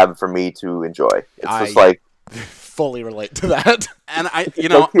lab for me to enjoy. It's just fully relate to that. And I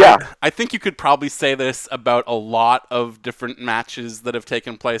think you could probably say this about a lot of different matches that have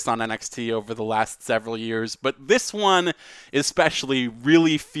taken place on NXT over the last several years, but this one especially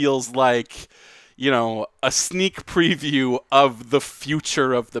really feels like, a sneak preview of the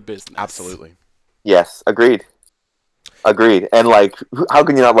future of the business. Absolutely. yes, agreed. And how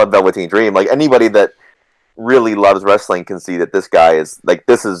can you not love Velveteen Dream? Anybody that really loves wrestling can see that this guy is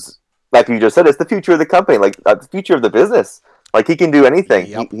this is like you just said. It's the future of the company, the future of the business. He can do anything.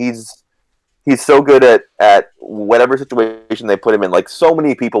 Yep. he's so good at whatever situation they put him in. Like, so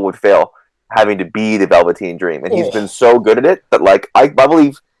many people would fail having to be the Velveteen Dream, and he's been so good at it that, like, I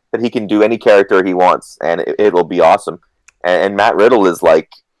believe that he can do any character he wants, and it'll be awesome. And Matt Riddle is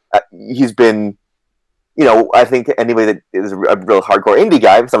like, he's been, you know, I think anybody that is a real hardcore indie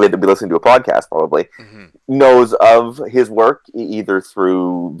guy, somebody that would be listening to a podcast probably, knows of his work either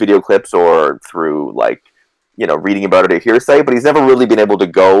through video clips or through, like, you know, reading about it at hearsay, but he's never really been able to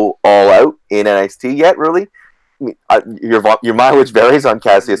go all out in NXT yet, really. I mean, your mileage varies on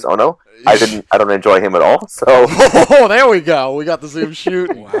Cassius Ohno. I don't enjoy him at all. So there we go. We got the Zoom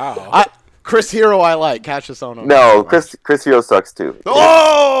shoot. Wow. Chris Hero, I like. Cassius Ohno. No, Chris Hero sucks too.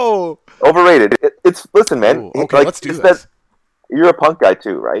 Oh, overrated. It's listen, man. Ooh, okay, like, let's do this. You're a Punk guy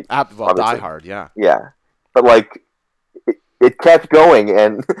too, right? Well, Die Hard, yeah. Yeah, but like, it kept going,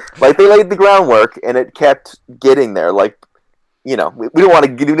 and like they laid the groundwork, and it kept getting there. Like, you know, we don't want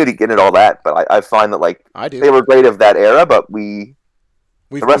to get into all that, but I find that, like, they were great of that era, but the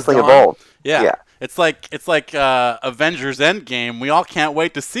wrestling evolved. Yeah. It's like Avengers Endgame. We all can't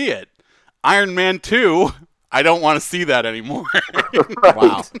wait to see it. Iron Man 2, I don't want to see that anymore. Right.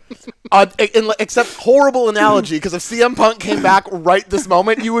 Wow. Except horrible analogy, because if CM Punk came back right this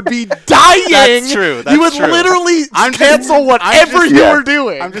moment, you would be dying. That's true. You would literally cancel whatever you were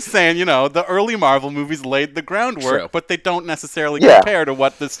doing. I'm just saying, you know, the early Marvel movies laid the groundwork, but they don't necessarily compare to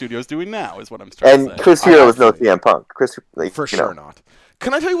what the studio's doing now, is what I'm trying to say. And Chris Hero is no CM Punk. For sure not.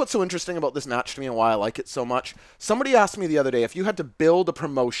 Can I tell you what's so interesting about this match to me and why I like it so much? Somebody asked me the other day, if you had to build a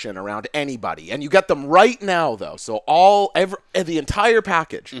promotion around anybody, and you get them right now, though, so the entire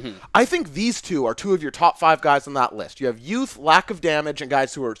package, I think these two are two of your top 5 guys on that list. You have youth, lack of damage, and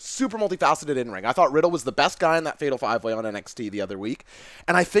guys who are super multifaceted in ring. I thought Riddle was the best guy in that Fatal 5-Way on NXT the other week,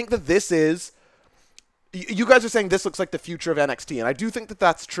 and I think that this is... You guys are saying this looks like the future of NXT, and I do think that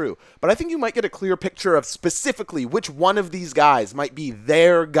that's true. But I think you might get a clear picture of specifically which one of these guys might be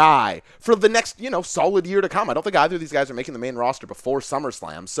their guy for the next, you know, solid year to come. I don't think either of these guys are making the main roster before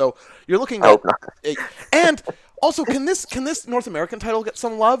SummerSlam. So you're looking at... And also, can this North American title get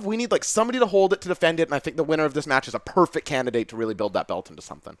some love? We need, like, somebody to hold it, to defend it, and I think the winner of this match is a perfect candidate to really build that belt into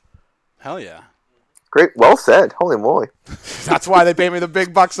something. Hell yeah. Great, well said. Holy moly! That's why they pay me the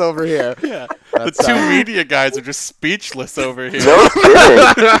big bucks over here. Yeah, the two media guys are just speechless over here. No kidding.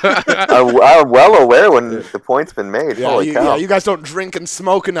 I'm well aware when the point's been made. Yeah, Holy cow! Yeah, you guys don't drink and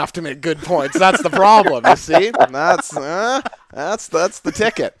smoke enough to make good points. That's the problem. You see, that's the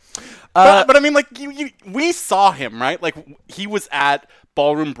ticket. But I mean, like, we saw him, right? Like, he was at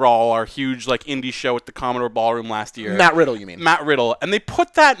Ballroom Brawl, our huge, like, indie show at the Commodore Ballroom last year. Matt Riddle, you mean? Matt Riddle. And they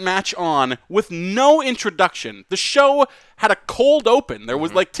put that match on with no introduction. The show had a cold open. There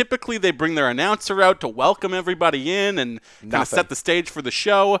was, like, typically they bring their announcer out to welcome everybody in and kind of set the stage for the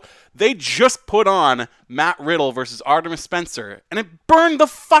show. They just put on Matt Riddle versus Artemis Spencer, and it burned the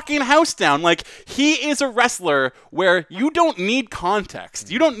fucking house down. Like, he is a wrestler where you don't need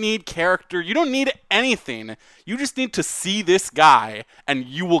context. You don't need character. You don't need anything. You just need to see this guy, and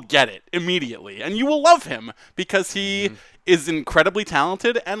you will get it immediately. And you will love him because he is incredibly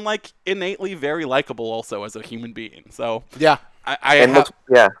talented and, like, innately very likable also as a human being. So yeah,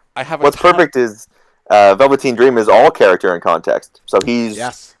 What's perfect is Velveteen Dream is all character and context. So he's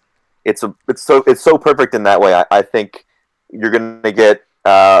it's so perfect in that way. I think you're gonna get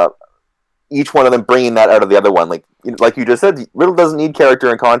each one of them bringing that out of the other one. Like you just said, Riddle doesn't need character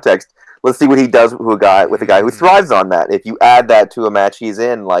and context. Let's see what he does with a guy who thrives on that. If you add that to a match he's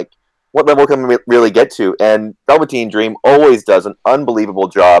in, like, what level can we really get to? And Velveteen Dream always does an unbelievable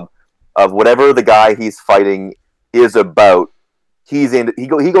job of whatever the guy he's fighting is about. He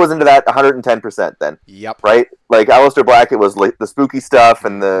goes into that 110% then. Yep. Right? Like Aleister Black, it was like the spooky stuff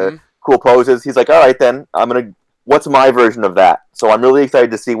and the cool poses. He's like, all right then, what's my version of that? So I'm really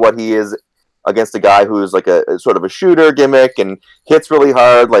excited to see what he is against a guy who's like a sort of a shooter gimmick and hits really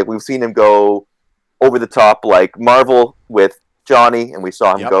hard. Like, we've seen him go over the top like Marvel with Johnny, and we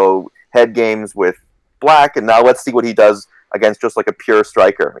saw him go head games with Black, and now let's see what he does against just like a pure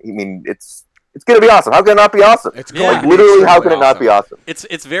striker. I mean, it's going to be awesome. How can it not be awesome? It's like, literally, how can it not be awesome?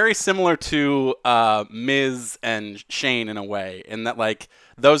 It's very similar to Miz and Shane in a way, in that, like,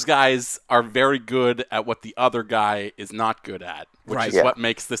 those guys are very good at what the other guy is not good at, which is what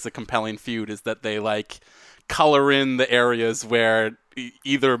makes this a compelling feud, is that they, like, color in the areas where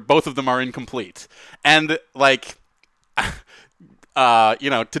either both of them are incomplete. And, like,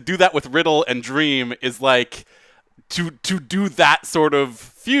 to do that with Riddle and Dream is like to do that sort of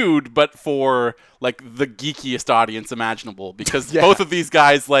feud, but for like the geekiest audience imaginable, because both of these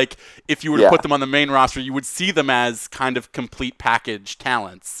guys, like, if you were to put them on the main roster, you would see them as kind of complete package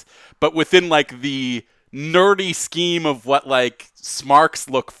talents, but within like the nerdy scheme of what like Smarks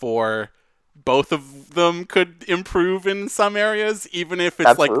look for, both of them could improve in some areas, even if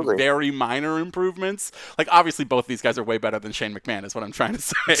it's like very minor improvements. Like, obviously, both of these guys are way better than Shane McMahon, is what I'm trying to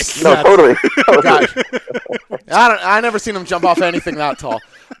say. No, totally. Gosh. I never seen him jump off anything that tall.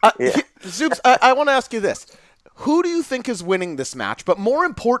 Zoops, I want to ask you this. Who do you think is winning this match? But more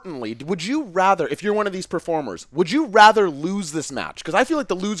importantly, would you rather, if you're one of these performers, would you rather lose this match? Because I feel like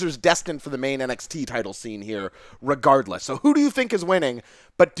the loser's destined for the main NXT title scene here regardless. So who do you think is winning?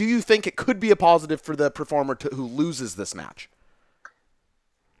 But do you think it could be a positive for the performer who loses this match?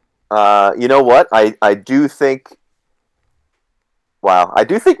 You know what? I do think... Wow. I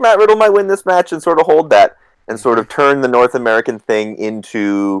do think Matt Riddle might win this match and sort of hold that and sort of turn the North American thing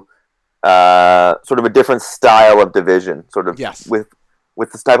into... sort of a different style of division, sort of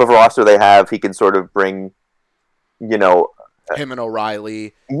with this type of roster they have, he can sort of bring, you know, him and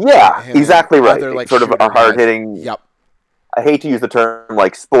O'Reilly. Yeah, exactly right. Like sort of a hard hitting. Yep. I hate to use the term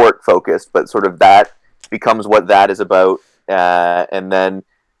like sport focused, but sort of that becomes what that is about, and then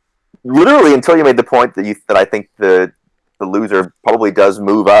literally until you made the point that I think the loser probably does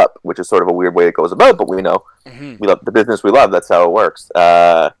move up, which is sort of a weird way it goes about, but we know we love the business we love. That's how it works.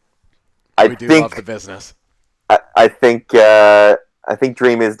 I do think, love the business. I think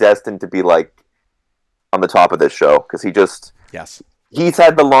Dream is destined to be like on the top of this show because he's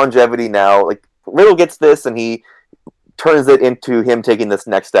had the longevity now. Like Riddle gets this and he turns it into him taking this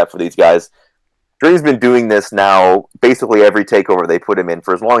next step for these guys. Dream's been doing this now basically every takeover they put him in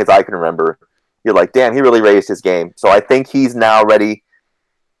for as long as I can remember. You're like, damn, he really raised his game. So I think he's now ready,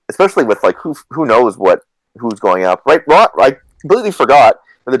 especially with like who knows who's going up. Right, Raw. I completely forgot.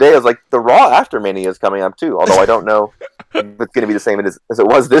 The other day, I was like, the Raw after Mania is coming up too. Although I don't know if it's going to be the same as it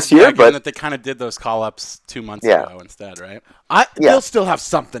was this year. But that they kind of did those call-ups 2 months ago instead, right? They'll still have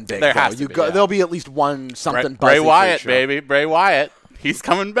something big. There has to be, There'll be at least one something. Bray Wyatt, baby, Bray Wyatt. He's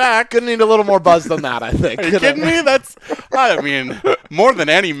coming back. Gonna need a little more buzz than that, I think. Are you kidding me? I mean, more than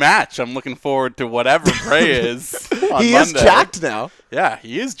any match, I'm looking forward to whatever Bray is. He is jacked now. Yeah,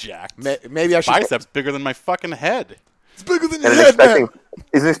 he is jacked. Maybe I should. Biceps bigger than my fucking head. It's bigger than your head, man.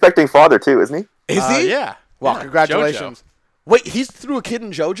 He's an expecting father too, isn't he? Is he? Yeah. Well, congratulations. JoJo. Wait, he threw a kid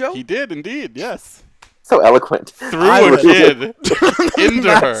in JoJo? He did indeed. Yes. So eloquent. Threw a kid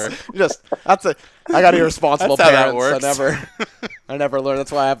into her. I got irresponsible that's parents. How that works. I never learned.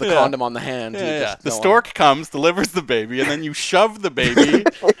 That's why I have the condom on the hand. Yeah. The stork comes, delivers the baby, and then you shove the baby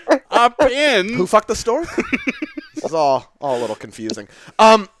up in. Who fucked the stork? It's all a little confusing.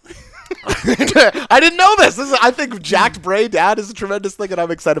 I didn't know this. I think jacked Bray dad is a tremendous thing, and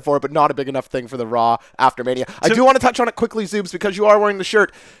I'm excited for it, but not a big enough thing for the Raw after Mania. I do want to touch on it quickly, Zoobs, because you are wearing the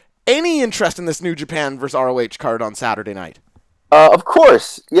shirt. Any interest in this New Japan versus ROH card on Saturday night? Of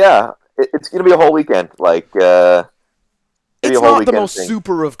course, yeah. It's going to be a whole weekend. It's not the most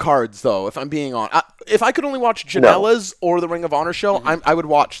super of cards, though, if I'm being honest. If I could only watch Janela's or the Ring of Honor show, I would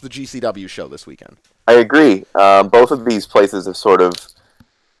watch the GCW show this weekend. I agree. Both of these places have sort of,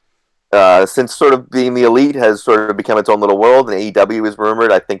 since sort of being the elite has sort of become its own little world, and AEW is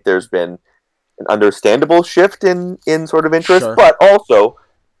rumored, I think there's been an understandable shift in sort of interest, but also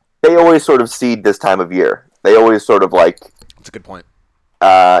they always sort of seed this time of year. They always sort of like... That's a good point.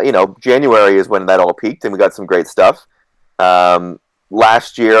 January is when that all peaked, and we got some great stuff.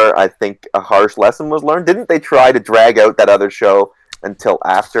 Last year, I think a harsh lesson was learned. Didn't they try to drag out that other show until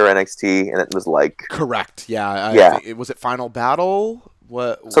after NXT, and it was like... Correct, yeah. Was it Final Battle?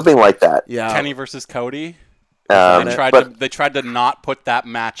 Something like that. Yeah. Kenny versus Cody. They tried to not put that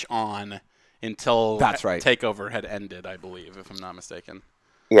match on until TakeOver had ended, I believe, if I'm not mistaken.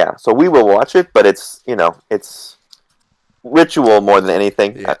 Yeah, so we will watch it, but it's ritual more than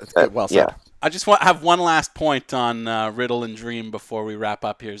anything. Yeah, well said. Yeah. I just have one last point on Riddle and Dream before we wrap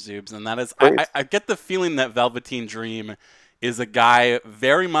up here, Zoobs, and that is I get the feeling that Velveteen Dream is a guy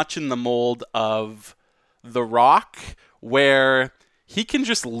very much in the mold of The Rock, where he can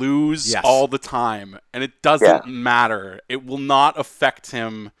just lose all the time, and it doesn't matter. It will not affect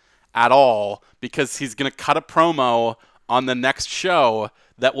him at all because he's going to cut a promo on the next show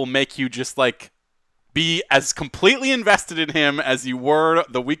that will make you just be as completely invested in him as you were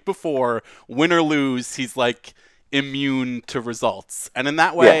the week before. Win or lose, he's immune to results. And in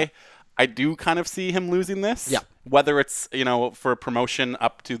that way, I do kind of see him losing this. Yeah. Whether it's, for a promotion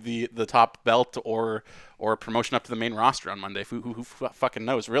up to the top belt or a promotion up to the main roster on Monday. Who fucking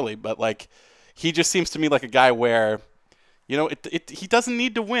knows, really? But, he just seems to me like a guy where, he doesn't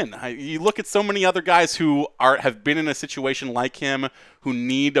need to win. You look at so many other guys who have been in a situation like him, who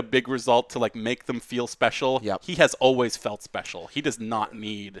need a big result to like make them feel special. Yep. He has always felt special. He does not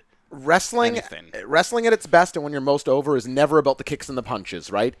need wrestling anything. at its best and when you're most over is never about the kicks and the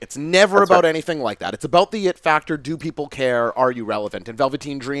punches, right? It's never about anything like that. It's about the it factor. Do people care? Are you relevant? And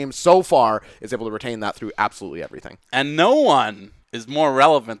Velveteen Dream so far is able to retain that through absolutely everything. And no one is more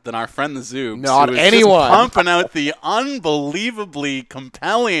relevant than our friend the Zoobs. Not who is anyone. Just pumping out the unbelievably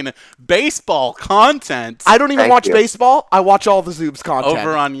compelling baseball content. I don't even Thank watch you. baseball. I watch all the Zoobs content.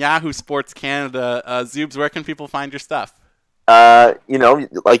 Over on Yahoo Sports Canada. Zoobs, where can people find your stuff?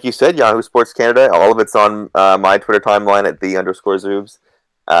 Like you said, Yahoo Sports Canada. All of it's on my Twitter timeline at @the_Zoobs.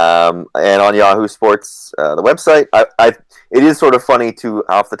 And on Yahoo Sports, the website. It is sort of funny to,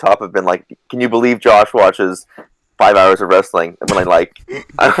 off the top, have been like, can you believe Josh watches 5 hours of wrestling? And when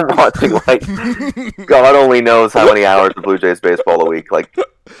I'm watching God only knows how many hours of Blue Jays baseball a week. Like,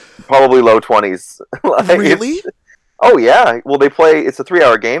 probably low 20s. Really? Oh yeah. Well, they play. It's a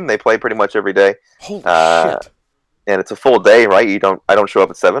 3-hour game. They play pretty much every day. Holy shit. And it's a full day, right? I don't show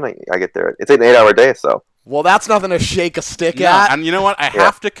up at 7. I get there. It's an 8-hour day, so. Well, that's nothing to shake a stick No, at. and you know what? I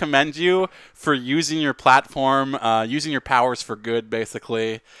have to commend you for using your platform, using your powers for good,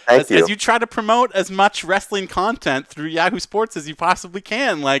 basically. Thank you. As you try to promote as much wrestling content through Yahoo Sports as you possibly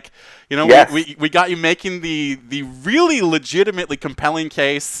can. Like, Yes. we got you making the really legitimately compelling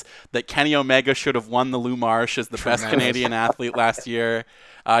case that Kenny Omega should have won the Lou Marsh as the best Canadian athlete last year.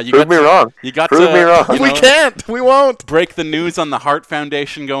 Prove me wrong. You got Prove me wrong. We can't. We won't. break the news on the Hart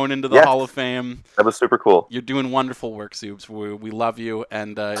Foundation going into the Hall of Fame. That was super cool. You're doing wonderful work, Zoobs. We love you,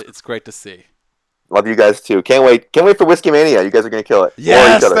 and it's great to see. Love you guys too. Can't wait for Whiskey Mania. You guys are gonna kill it.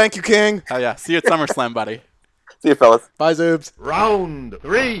 Yes, thank you, King. Oh yeah, see you at SummerSlam, buddy. See you, fellas. Bye, Zoobs. Round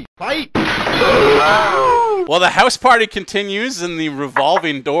 3, fight! Well, the house party continues, and the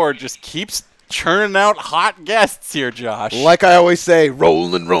revolving door just keeps churning out hot guests here, Josh. Like I always say,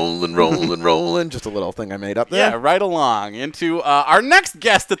 rolling, rolling, rolling, rolling. Just a little thing I made up there. Yeah, right along into our next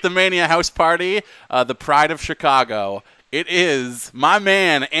guest at the Mania House Party, the pride of Chicago. It is my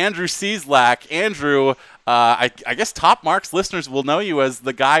man, Andrew Cieslak. Andrew, I guess Top Marks listeners will know you as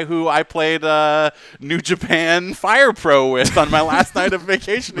the guy who I played New Japan Fire Pro with on my last night of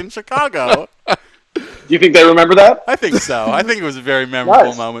vacation in Chicago. Do you think they remember that? I think so. I think it was a very memorable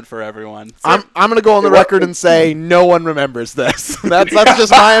Nice. moment for everyone. So, I'm going to go on the record and say no one remembers this. That's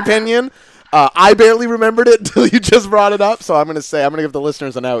just my opinion. I barely remembered it until you just brought it up, so I'm going to give the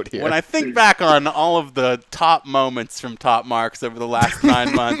listeners an out here. when I think back on all of the top moments from Top Marks over the last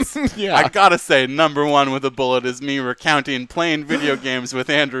 9 months, Yeah. I gotta say, number one with a bullet is me recounting playing video games with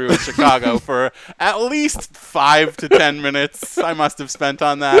Andrew in Chicago for at least 5 to 10 minutes I must have spent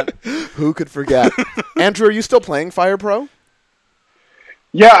on that. Who could forget? Andrew, are you still playing Fire Pro?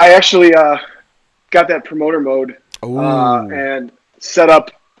 Yeah, I actually got that promoter mode and set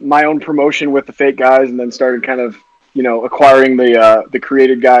up my own promotion with the fake guys, and then started kind of, acquiring the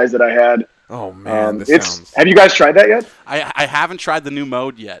created guys that I had. Oh man, this sounds. Have you guys tried that yet? I haven't tried the new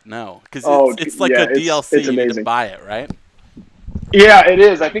mode yet, no. Because it's like yeah, a DLC, it's you need to amazing. buy it, right? Yeah, it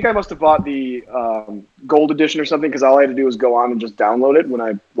is. I think I must have bought the gold edition or something, because all I had to do was go on and just download it when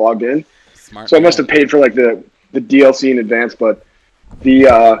I logged in. Smart. So I man. must have paid for like the DLC in advance, but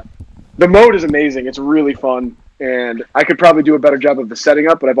the mode is amazing. It's really fun, and I could probably do a better job of the setting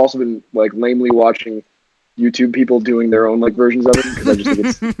up. But I've also been like lamely watching YouTube people doing their own like versions of it, because I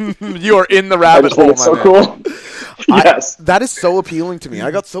just think it's You are in the I rabbit just think hole, it's so my man. cool. Yes. That is so appealing to me. I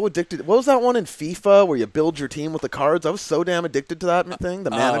got so addicted. What was that one in FIFA where you build your team with the cards? I was so damn addicted to that thing,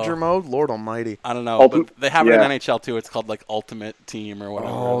 the manager mode. Lord almighty. I don't know, Ultim- but they have it yeah. in NHL too. It's called like Ultimate Team or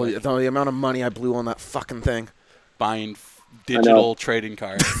whatever. Oh, like, the amount of money I blew on that fucking thing. buying digital trading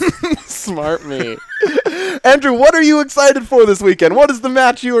cards. Smart me. Andrew, what are you excited for this weekend? What is the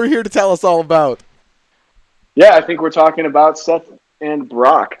match you are here to tell us all about? Yeah, I think we're talking about Seth and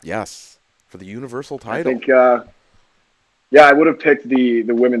Brock. Yes, for the Universal I title. think, I would have picked the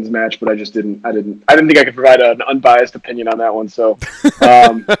women's match, but I just didn't. I didn't think I could provide an unbiased opinion on that one. So,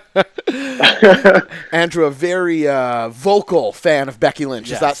 Andrew, a very vocal fan of Becky Lynch.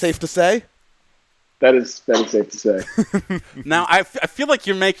 Is that Yes. safe to say? that is safe to say. Now, I feel like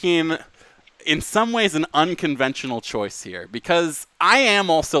you're making, in some ways, an unconventional choice here, because I am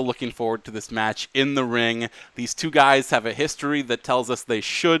also looking forward to this match in the ring. These two guys have a history that tells us they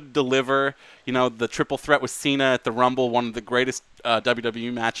should deliver. The triple threat with Cena at the Rumble, one of the greatest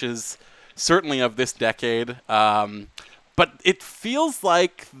WWE matches, certainly of this decade. But it feels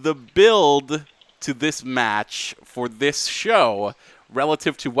like the build to this match for this show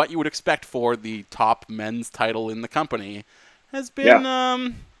relative to what you would expect for the top men's title in the company, has been,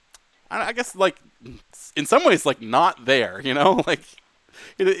 I guess, like, in some ways, like, not there, you know? Like,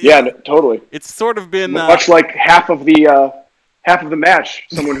 totally. It's sort of been... much like half of the match,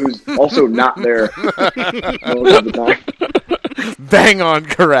 someone who's also not there most of the time. Bang on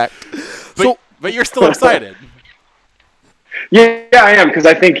correct. But you're still excited. Yeah, I am, because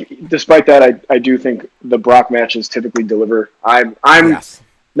I think, despite that, I do think the Brock matches typically deliver. I'm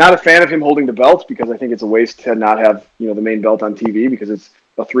not a fan of him holding the belt, because I think it's a waste to not have the main belt on TV, because it's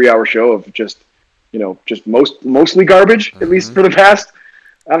a 3-hour show of just mostly garbage, at least for the past,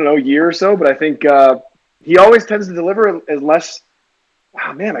 I don't know, year or so. But I think he always tends to deliver unless,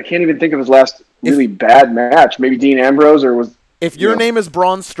 I can't even think of his last really bad match. Maybe Dean Ambrose, or was... If your name is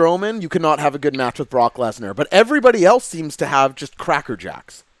Braun Strowman, you cannot have a good match with Brock Lesnar. But everybody else seems to have just Cracker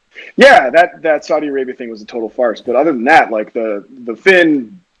Jacks. Yeah, that Saudi Arabia thing was a total farce. But other than that, like the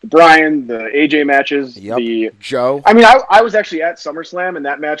Finn, the Bryan, the AJ matches, the Joe. I mean, I was actually at SummerSlam, and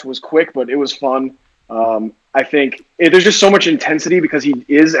that match was quick, but it was fun. I think there's just so much intensity because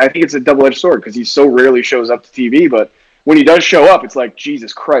I think it's a double-edged sword, because he so rarely shows up to TV. But when he does show up, it's like,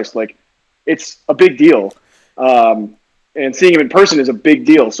 Jesus Christ, like, it's a big deal. And seeing him in person is a big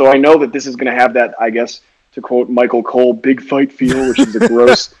deal. So I know that this is going to have that, I guess, to quote Michael Cole, big fight feel, which is a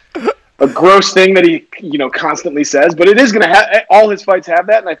gross thing that he, constantly says. But it is going to have, all his fights have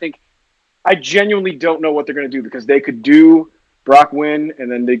that. And I genuinely don't know what they're going to do, because they could do Brock win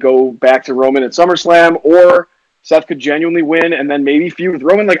and then they go back to Roman at SummerSlam, or Seth could genuinely win and then maybe feud with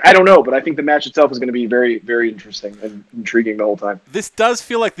Roman. Like, I don't know, but I think the match itself is going to be very, very interesting and intriguing the whole time. This does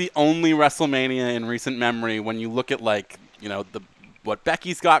feel like the only WrestleMania in recent memory when you look at, like, what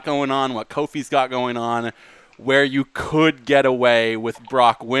Becky's got going on, what Kofi's got going on, where you could get away with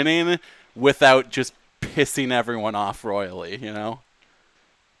Brock winning without just pissing everyone off royally,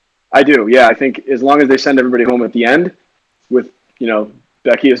 I do, yeah. I think as long as they send everybody home at the end with,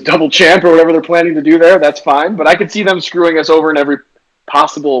 Becky as double champ or whatever they're planning to do there, that's fine. But I could see them screwing us over in every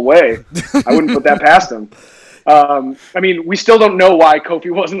possible way. I wouldn't put that past them. We still don't know why Kofi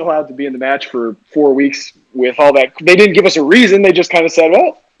wasn't allowed to be in the match for 4 weeks with all that. They didn't give us a reason. They just kind of said,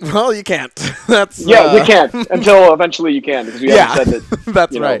 well, you can't. You can't until eventually you can, because we haven't said that.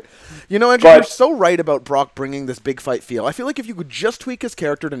 That's right. Andrew, you're so right about Brock bringing this big fight feel. I feel like if you could just tweak his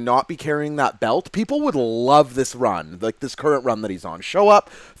character to not be carrying that belt, people would love this run, like this current run that he's on. Show up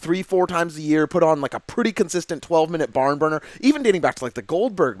 3-4 times a year, put on like a pretty consistent 12-minute barn burner, even dating back to like the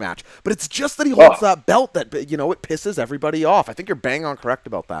Goldberg match. But it's just that he holds that belt that, it pisses everybody off. I think you're bang on correct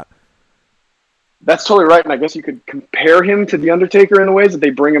about that. That's totally right, and I guess you could compare him to The Undertaker in the ways that they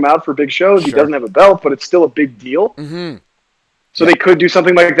bring him out for big shows. Sure. He doesn't have a belt, but it's still a big deal. Mm-hmm. So they could do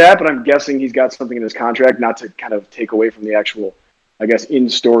something like that, but I'm guessing he's got something in his contract not to kind of take away from the actual, I guess,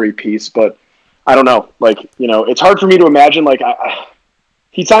 in-story piece. But I don't know. Like, it's hard for me to imagine. Like,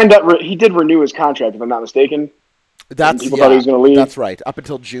 he signed up. He did renew his contract, if I'm not mistaken. People thought he was going to leave. That's right. Up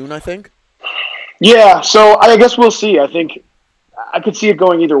until June, I think. Yeah. So I guess we'll see. I think I could see it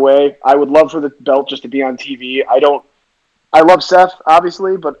going either way. I would love for the belt just to be on TV. I love Seth,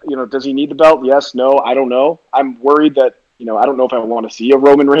 obviously, but does he need the belt? Yes. No. I don't know. I'm worried that. I don't know if I want to see a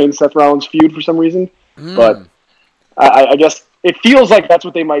Roman Reigns Seth Rollins feud for some reason, but I guess it feels like that's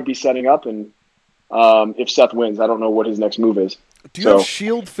what they might be setting up. And if Seth wins, I don't know what his next move is. Do you have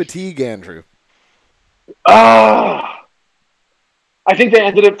Shield fatigue, Andrew? I think they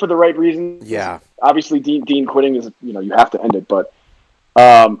ended it for the right reason. Yeah. Obviously, Dean quitting is, you have to end it, but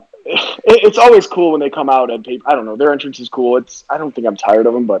it's always cool when they come out and I don't know, their entrance is cool. I don't think I'm tired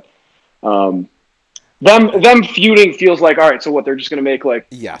of them, but them feuding feels like, all right, so what, they're just going to make, like,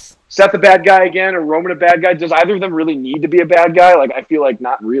 Seth a bad guy again or Roman a bad guy? Does either of them really need to be a bad guy? Like, I feel like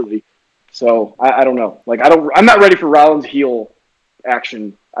not really. So, I don't know. Like, I'm not ready for Rollins heel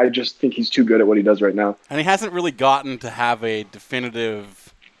action. I just think he's too good at what he does right now. And he hasn't really gotten to have a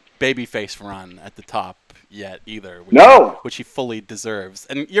definitive babyface run at the top yet either. Which he fully deserves.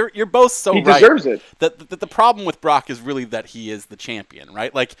 And you're both so right. He deserves it. The problem with Brock is really that he is the champion,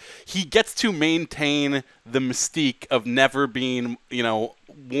 right? Like, he gets to maintain the mystique of never being,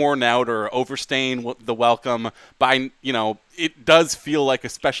 worn out or overstaying the welcome by, it does feel like a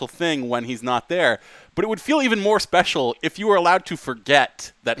special thing when he's not there. But it would feel even more special if you were allowed to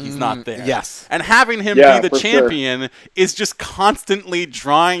forget that he's not there. Yes. And having him be the champion is just constantly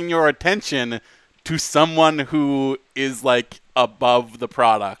drawing your attention to someone who is, like, above the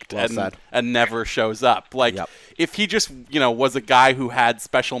product and never shows up. Like, if he just, was a guy who had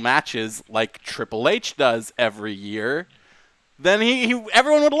special matches like Triple H does every year, then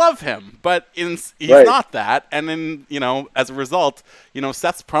everyone would love him. But he's Right. not that. And then, as a result,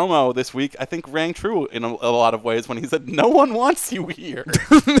 Seth's promo this week, I think, rang true in a lot of ways when he said, "No one wants you here."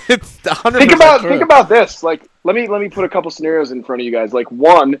 It's 100% Think about this. Like, let me put a couple scenarios in front of you guys. Like,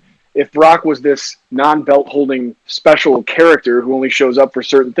 one, if Brock was this non-belt holding special character who only shows up for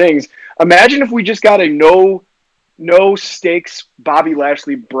certain things, imagine if we just got a no stakes Bobby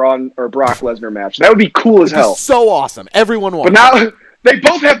Lashley Brock Lesnar match. That would be cool as hell. So awesome. Everyone wants. But now they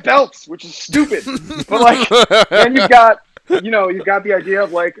both have belts, which is stupid. But like, then you've got the idea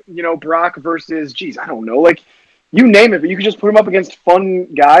of like, Brock versus, I don't know, like, you name it, but you could just put him up against fun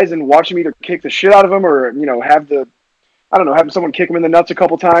guys and watch him either kick the shit out of him or, have someone kick him in the nuts a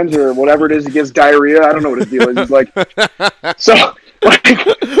couple times or whatever it is. He gets diarrhea. I don't know what his deal is. He's like, so like,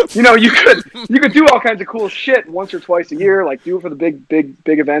 you could do all kinds of cool shit once or twice a year. Like do it for the big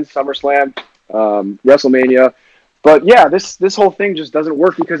events, SummerSlam, WrestleMania. But yeah, this whole thing just doesn't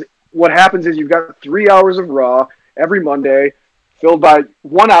work because what happens is you've got 3 hours of Raw every Monday, filled by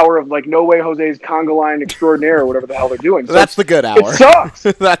 1 hour of like No Way Jose's Conga Line Extraordinaire or whatever the hell they're doing. So that's the good hour. It sucks.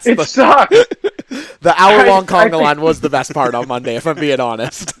 Sucks. The hour-long Conga Line was the best part on Monday, if I'm being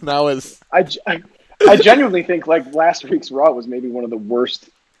honest. That was. I genuinely think like last week's Raw was maybe one of the worst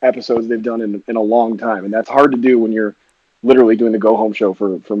episodes they've done in a long time, and that's hard to do when you're literally doing the go-home show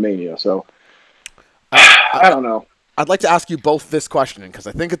for Mania. So I don't know. I'd like to ask you both this question because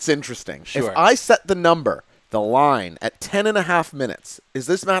I think it's interesting. Sure. If I set the line at 10.5 minutes, is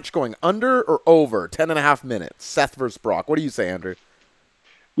this match going under or over 10.5 minutes? Seth versus Brock. What do you say, Andrew?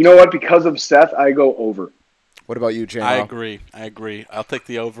 You know what? Because of Seth, I go over. What about you, Jay? I agree. I'll take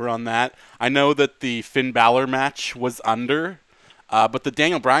the over on that. I know that the Finn Balor match was under, but the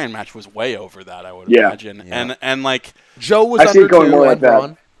Daniel Bryan match was way over that, I would imagine. Yeah. And like Joe was I see under it going too, more like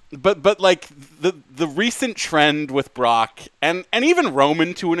that. But like the recent trend with Brock and even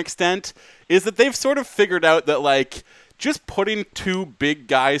Roman to an extent is that they've sort of figured out that like just putting two big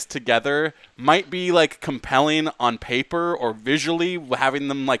guys together might be like compelling on paper or visually, having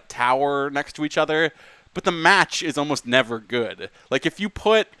them like tower next to each other, but the match is almost never good. Like if you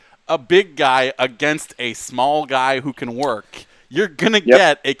put a big guy against a small guy who can work, you're going to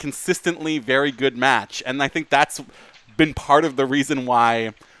get a consistently very good match. And I think that's been part of the reason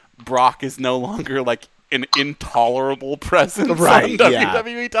why Brock is no longer like an intolerable presence on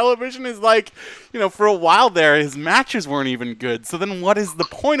WWE television. Is like, for a while there, his matches weren't even good. So then what is the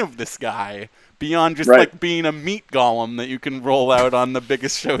point of this guy beyond just like being a meat golem that you can roll out on the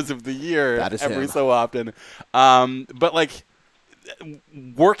biggest shows of the year every so often? But like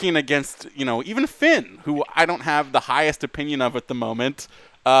working against, even Finn, who I don't have the highest opinion of at the moment,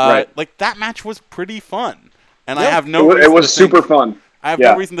 like that match was pretty fun. And I have no reason it was super fun. I have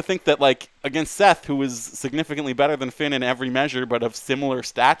no reason to think that, like, against Seth, who is significantly better than Finn in every measure, but of similar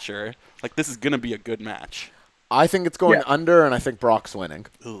stature, like, this is going to be a good match. I think it's going under, and I think Brock's winning.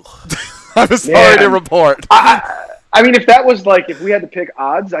 I'm sorry to report. I mean, if that was, like, if we had to pick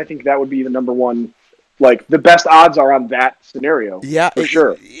odds, I think that would be the number one. Like, the best odds are on that scenario. Yeah, for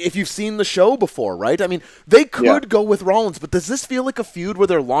sure. If you've seen the show before, right? I mean, they could go with Rollins, but does this feel like a feud where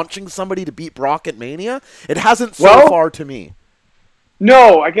they're launching somebody to beat Brock at Mania? It hasn't so far to me.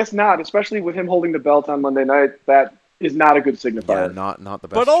 No, I guess not. Especially with him holding the belt on Monday night, that is not a good signifier. Yeah, not the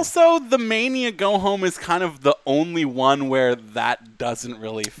best. But also, the Mania Go Home is kind of the only one where that doesn't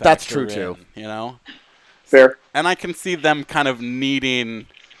really factor That's true, in, too. Fair. And I can see them kind of needing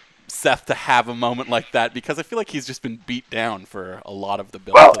Seth to have a moment like that because I feel like he's just been beat down for a lot of the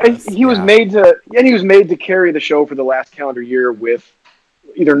build. Well, and he was made to carry the show for the last calendar year with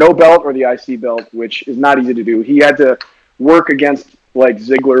either no belt or the IC belt, which is not easy to do. He had to work against like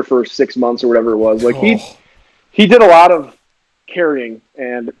Ziggler for 6 months or whatever it was. Like he did a lot of carrying,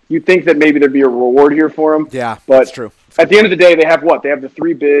 and you'd think that maybe there'd be a reward here for him. Yeah, but that's true. At the end of the day, they have what? They have the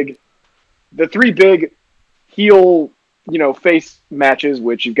three big heel, face matches,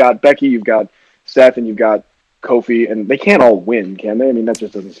 which you've got Becky, you've got Seth, and you've got Kofi, and they can't all win, can they? I mean, that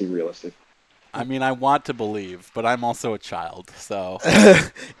just doesn't seem realistic. I mean, I want to believe, but I'm also a child, so.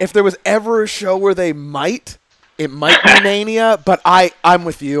 If there was ever a show where they might, it might be Mania, but I'm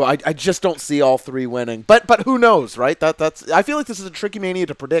with you. I just don't see all three winning. But who knows, right? That's I feel like this is a tricky Mania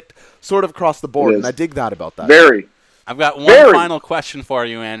to predict sort of across the board, and I dig that about that. Very. I've got one final question for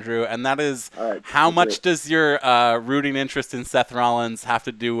you, Andrew, and that is how much does your rooting interest in Seth Rollins have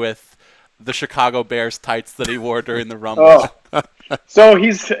to do with the Chicago Bears tights that he wore during the Rumble? So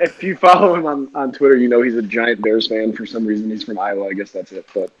if you follow him on Twitter, he's a giant Bears fan for some reason. He's from Iowa. I guess that's it.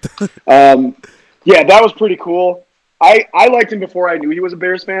 But yeah, that was pretty cool. I liked him before I knew he was a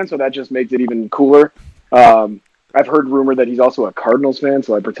Bears fan, so that just makes it even cooler. I've heard rumor that he's also a Cardinals fan,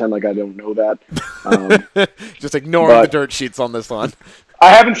 so I pretend like I don't know that. Just ignoring the dirt sheets on this one. I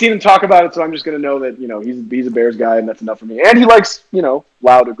haven't seen him talk about it, so I'm just going to know that, he's a Bears guy, and that's enough for me. And he likes,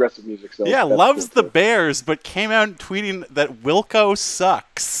 loud, aggressive music. So yeah, loves cool the Bears, but came out tweeting that Wilco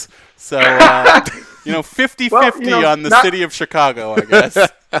sucks. So, 50-50 on the city of Chicago, I guess.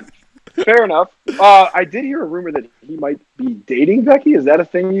 Fair enough. I did hear a rumor that he might be dating Becky. Is that a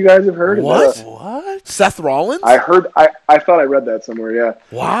thing you guys have heard? What? Seth Rollins? I heard. I thought I read that somewhere. Yeah.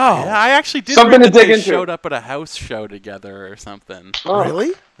 Wow. Yeah, I actually did Something read to that dig they into. showed up at a house show together or something. Oh.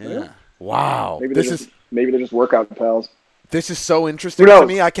 Really? Yeah. Wow. Maybe they're just workout pals. This is so interesting to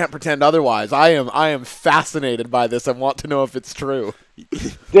me. I can't pretend otherwise. I am fascinated by this and want to know if it's true.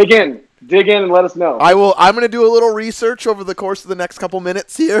 Dig in and let us know. I'm going to do a little research over the course of the next couple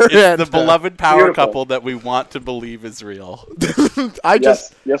minutes here. It's the beloved power beautiful. couple that we want to believe is real.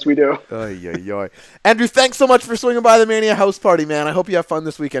 Yes, we do. Andrew, thanks so much for swinging by the Mania House Party, man. I hope you have fun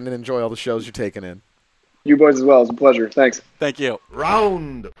this weekend and enjoy all the shows you're taking in. You boys as well. It's a pleasure. Thanks. Thank you.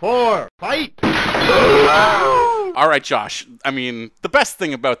 Round 4, fight! All right, Josh. I mean, the best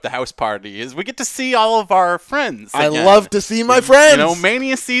thing about the house party is we get to see all of our friends again. I love to see my friends.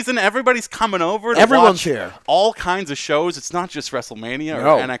 Mania season, everybody's coming over to Everyone's watch here. all kinds of shows. It's not just WrestleMania or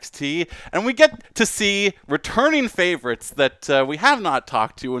No. NXT. And we get to see returning favorites that we have not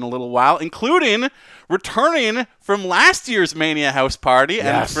talked to in a little while, including returning from last year's Mania House Party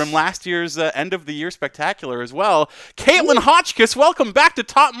and from last year's End of the Year Spectacular as well. Caitlin Hotchkiss, welcome back to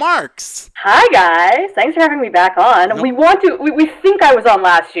Top Marks. Hi guys, thanks for having me back on. Nope. We think I was on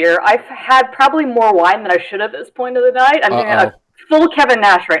last year. I've had probably more wine than I should have at this point of the night. I'm doing a full Kevin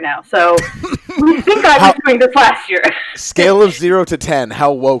Nash right now, so we think I was doing this last year. Scale of 0 to 10,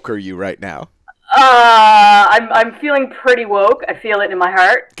 how woke are you right now? I'm feeling pretty woke. I feel it in my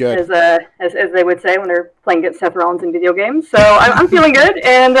heart, Good. as they would say when they're playing against Seth Rollins in video games. So I'm feeling good,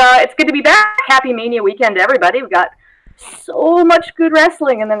 and it's good to be back. Happy Mania weekend to everybody. We've got so much good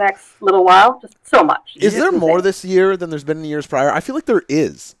wrestling in the next little while, just so much. Is there more this year than there's been in years prior? I feel like there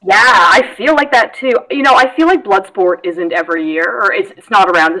is. Yeah, I feel like that too. I feel like Bloodsport isn't every year, or it's not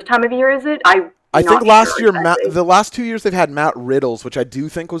around this time of year, is it? I think last year, the last 2 years they've had Matt Riddle's, which I do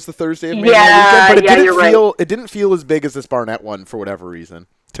think was the Thursday of Mania weekend, but it didn't feel as big as this Barnett one for whatever reason.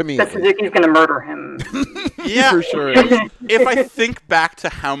 To me, Suzuki's going to murder him. Yeah, for sure. If I think back to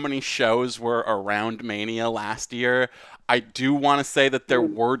how many shows were around Mania last year, I do want to say that there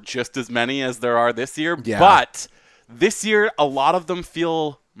were just as many as there are this year. Yeah. But this year, a lot of them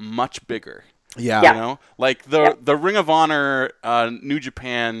feel much bigger. Yeah. Like the Ring of Honor New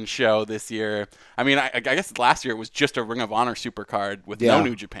Japan show this year. I mean, I guess last year it was just a Ring of Honor supercard with no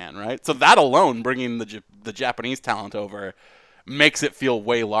New Japan, right? So that alone, bringing the Japanese talent over, makes it feel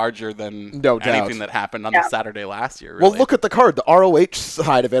way larger than anything that happened on the Saturday last year. Really. Well, look at the card. The ROH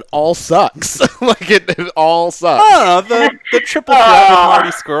side of it all sucks. Like it all sucks. Oh, the triple threat with Marty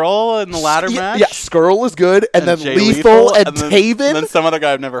Scurll in the ladder match. Yeah, Skrull is good, and then Jay Lethal and then, Taven. And then some other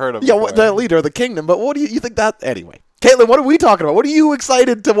guy I've never heard of. Yeah, before. the leader of the kingdom. But what do you think that? Anyway, Caitlin, what are we talking about? What are you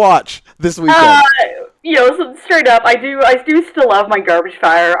excited to watch this weekend? So straight up, I do still love my garbage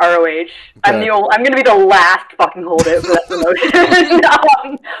fire ROH. Okay. I'm going to be the last fucking holdout for that promotion.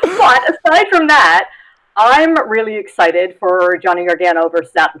 But aside from that, I'm really excited for Johnny Gargano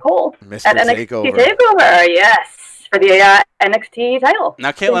versus Adam Cole Mr. at NXT Takeover. Yes, for the NXT title.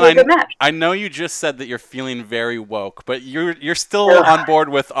 Now, Caitlin, I know you just said that you're feeling very woke, but you're still on board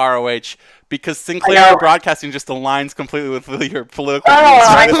with ROH because Sinclair Broadcasting just aligns completely with your political views,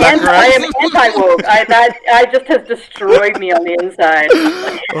 right? Is that correct? I am anti-woke. That just has destroyed me on the inside.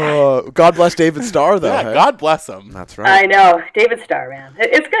 God bless David Starr, though. Yeah, hey? God bless him. That's right. I know, David Starr, man.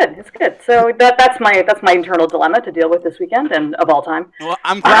 It's good. It's good. So that's my internal dilemma to deal with this weekend and of all time. Well,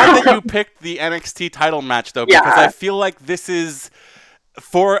 I'm glad that you picked the NXT title match, though, because I feel like this is,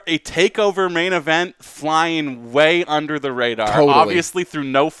 for a takeover main event, flying way under the radar. Totally. Obviously, through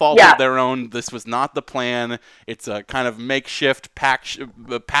no fault of their own, this was not the plan. It's a kind of makeshift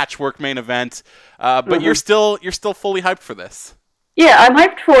patchwork main event, but you're still fully hyped for this. Yeah, I'm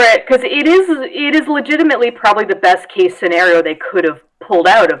hyped for it because it is legitimately probably the best case scenario they could have pulled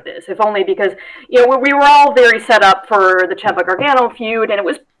out of this, if only because we were all very set up for the Ciampa Gargano feud, and it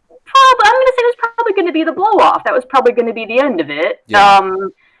was I'm going to say it was probably going to be the blow-off. That was probably going to be the end of it. Yeah.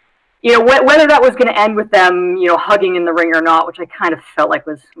 Whether that was going to end with them, hugging in the ring or not, which I kind of felt like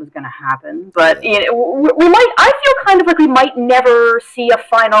was going to happen. But I feel kind of like we might never see a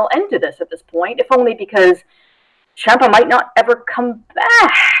final end to this at this point, if only because Ciampa might not ever come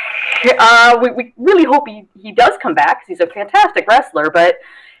back. We really hope he does come back because he's a fantastic wrestler, but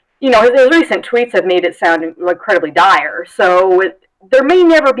his recent tweets have made it sound incredibly dire. So there may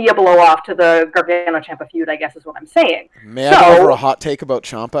never be a blow off to the Gargano-Ciampa feud, I guess is what I'm saying. May I go over a hot take about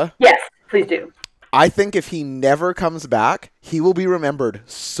Ciampa? Yes, please do. I think if he never comes back, he will be remembered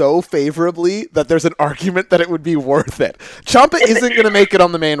so favorably that there's an argument that it would be worth it. Ciampa isn't going to make it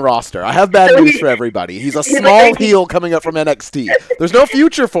on the main roster. I have bad news for everybody. He's a small heel coming up from NXT. There's no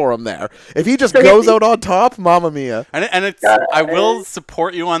future for him there. If he just goes out on top, mamma mia. And it's I will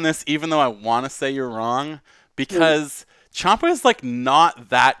support you on this, even though I want to say you're wrong, because Ciampa is not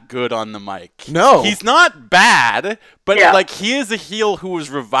that good on the mic. No. He's not bad, but he is a heel who was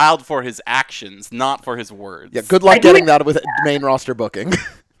reviled for his actions, not for his words. Yeah, good luck getting that with main roster booking.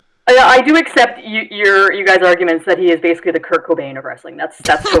 I do accept you guys' arguments that he is basically the Kurt Cobain of wrestling. That's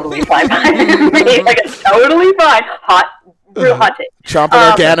totally fine. It's totally fine. Real hot take. Ciampa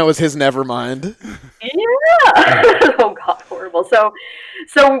Gargano is his Nevermind. Yeah. Oh God, horrible. So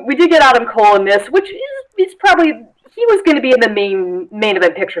we did get Adam Cole in this, which is probably. He was going to be in the main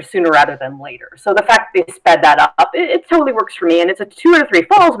event picture sooner rather than later. So the fact that they sped that up, it totally works for me. And it's a 2 out of 3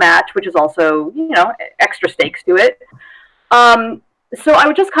 falls match, which is also, extra stakes to it. So I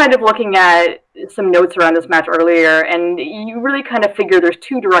was just kind of looking at some notes around this match earlier, and you really kind of figure there's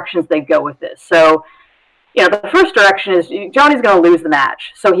 2 directions they go with this. So, the first direction is Johnny's going to lose the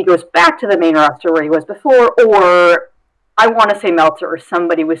match. So he goes back to the main roster where he was before, or I want to say Meltzer or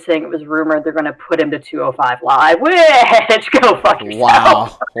somebody was saying it was rumored they're going to put him to 205 Live, which go fuck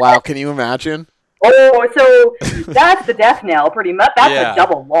yourself. Wow, can you imagine? Oh, so that's the death knell, pretty much. That's a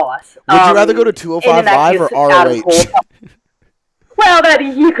double loss. Would you rather go to 205 Live or ROH? Well,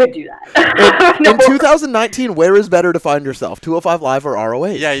 he could do that. In 2019, where is better to find yourself, 205 Live or ROH?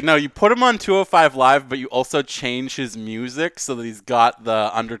 Yeah, you put him on 205 Live, but you also change his music so that he's got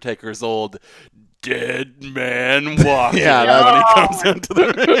the Undertaker's old dead man walking when he comes into the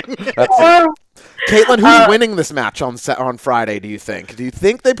ring. Caitlin, who's winning this match on Friday, do you think? Do you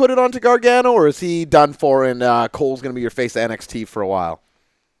think they put it on to Gargano, or is he done for and Cole's going to be your face of NXT for a while?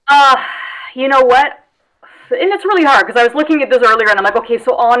 You know what? And it's really hard, because I was looking at this earlier, and I'm like, okay,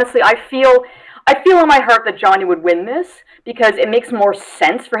 so honestly, I feel in my heart that Johnny would win this, because it makes more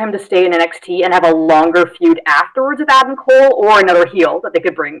sense for him to stay in NXT and have a longer feud afterwards with Adam Cole, or another heel that they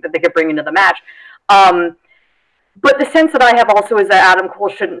could bring into the match. But the sense that I have also is that Adam Cole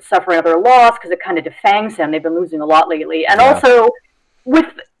shouldn't suffer another loss, because it kind of defangs him. They've been losing a lot lately. And also, with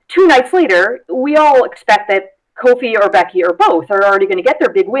 2 nights later, we all expect that Kofi or Becky or both are already going to get their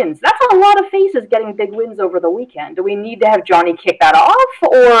big wins. That's a lot of faces getting big wins over the weekend. Do we need to have Johnny kick that off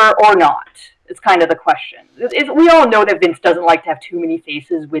or not? It's kind of the question. We all know that Vince doesn't like to have too many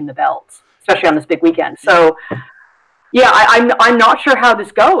faces win the belts, especially on this big weekend. So, yeah, I'm not sure how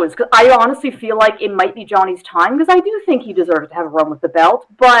this goes. Cause I honestly feel like it might be Johnny's time, because I do think he deserves to have a run with the belt,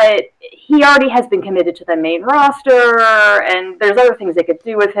 but he already has been committed to the main roster, and there's other things they could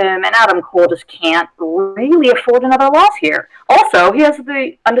do with him, and Adam Cole just can't really afford another loss here. Also, he has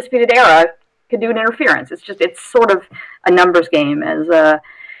the Undisputed Era, could do an interference. It's sort of a numbers game, as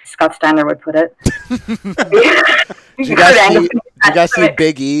Scott Steiner would put it. Did you guys see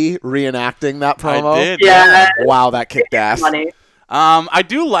Big E reenacting that promo? I did. Yeah. Wow, that kicked ass. Funny. I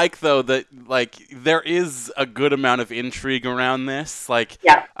do like, though, that there is a good amount of intrigue around this.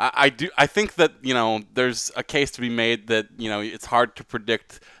 I think that there's a case to be made that it's hard to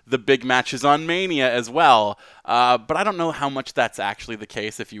predict the big matches on Mania as well. But I don't know how much that's actually the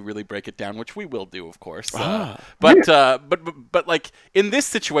case if you really break it down, which we will do, of course. But in this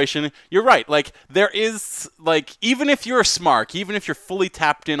situation, you're right. There is even if you're smart, even if you're fully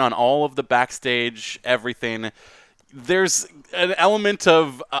tapped in on all of the backstage everything, there's an element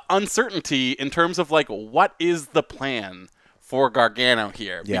of uncertainty in terms of what is the plan for Gargano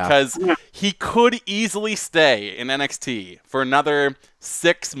here, because he could easily stay in NXT for another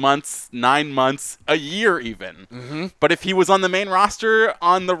 6 months, 9 months, a year even. Mm-hmm. But if he was on the main roster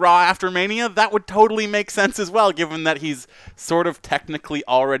on the Raw after Mania, that would totally make sense as well, given that he's sort of technically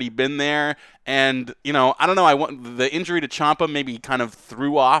already been there. And, I don't know, the injury to Ciampa maybe kind of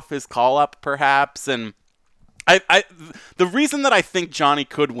threw off his call-up, perhaps, and the reason that I think Johnny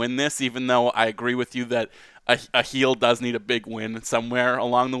could win this, even though I agree with you that a heel does need a big win somewhere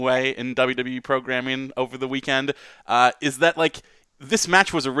along the way in WWE programming over the weekend, is that this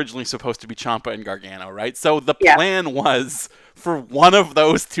match was originally supposed to be Ciampa and Gargano, right? So the plan was for one of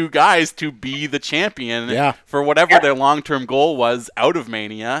those 2 guys to be the champion for whatever their long-term goal was out of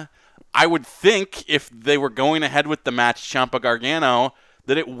Mania. I would think if they were going ahead with the match Ciampa-Gargano,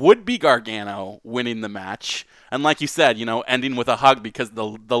 that it would be Gargano winning the match. And like you said, ending with a hug, because the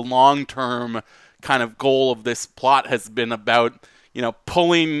long-term kind of goal of this plot has been about,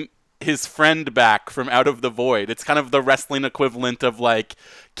 pulling his friend back from out of the void. It's kind of the wrestling equivalent of like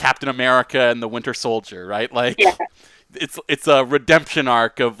Captain America and the Winter Soldier, right? Like, it's a redemption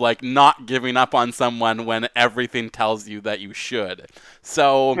arc of like not giving up on someone when everything tells you that you should.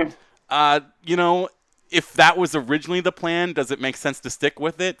 So, if that was originally the plan, does it make sense to stick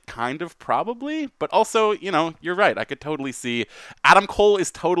with it? Kind of, probably. But also, you're right. I could totally see Adam Cole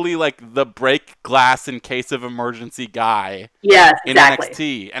is totally like the break glass in case of emergency guy in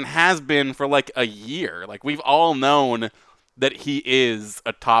NXT, and has been for like a year. Like, we've all known that he is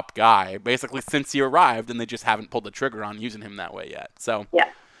a top guy basically since he arrived, and they just haven't pulled the trigger on using him that way yet. So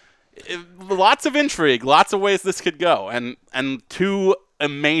lots of intrigue, lots of ways this could go, and two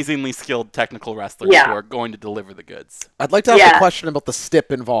amazingly skilled technical wrestlers who are going to deliver the goods. I'd like to ask a question about the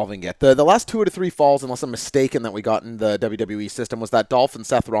stip involving it. The last 2 out of 3 falls, unless I'm mistaken, that we got in the WWE system was that Dolph and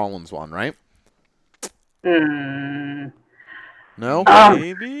Seth Rollins one, right? No?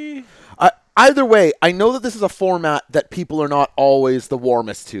 Maybe? Either way, I know that this is a format that people are not always the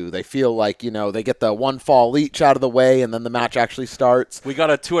warmest to. They feel like, they get the 1 fall each out of the way, and then the match actually starts. We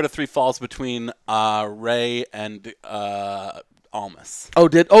got a 2 out of 3 falls between Ray and Almas. Oh,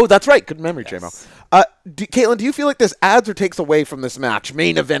 that's right. Good memory, Yes. JMO. Caitlin, do you feel like this adds or takes away from this match,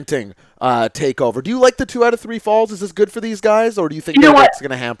 main eventing takeover? Do you like the 2 out of 3 falls? Is this good for these guys, or do you think it's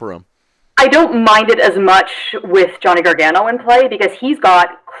going to hamper them? I don't mind it as much with Johnny Gargano in play because he's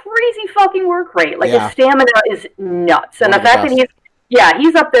got crazy fucking work rate. Like his stamina is nuts, and the fact that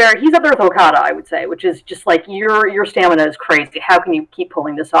he's up there with Okada, I would say, which is just like your stamina is crazy. How can you keep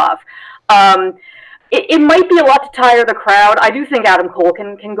pulling this off? It might be a lot to tire the crowd. I do think Adam Cole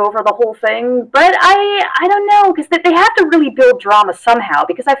can go for the whole thing, but I don't know, because they have to really build drama somehow,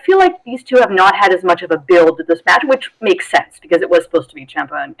 because I feel like these two have not had as much of a build to this match, which makes sense, because it was supposed to be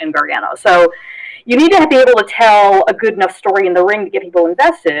Ciampa and Gargano. So you need to be able to tell a good enough story in the ring to get people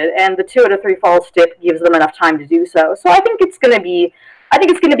invested, and the 2 out of 3 falls stip gives them enough time to do so. So I think it's going to be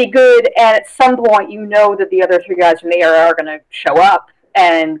good, and at some point that the other 3 guys from the era are going to show up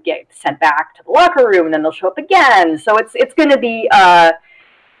and get sent back to the locker room, and then they'll show up again. So it's going to be,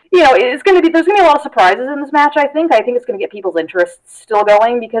 there's going to be a lot of surprises in this match. I think it's going to get people's interests still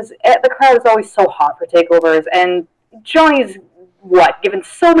going, because the crowd is always so hot for takeovers, and Johnny's given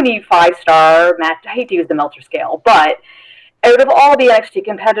so many 5-star match. I hate to use the Meltzer scale, but out of all the NXT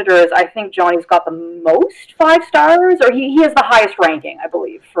competitors, I think Johnny's got the most 5 stars, or he has the highest ranking, I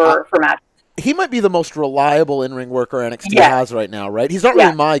believe, for matches. He might be the most reliable in-ring worker NXT has right now, right? He's not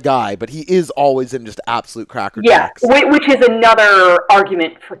really my guy, but he is always in just absolute cracker jacks. Which is another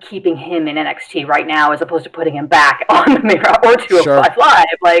argument for keeping him in NXT right now, as opposed to putting him back on the main or 205 Live.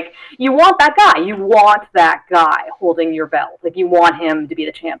 Like, you want that guy. You want that guy holding your belt. Like, you want him to be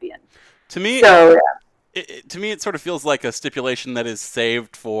the champion. To me, it sort of feels like a stipulation that is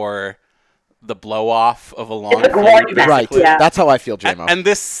saved for the blow-off of a long feud. Right, that's how I feel, JMO. And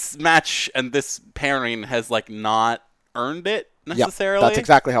this match and this pairing has, not earned it, necessarily. That's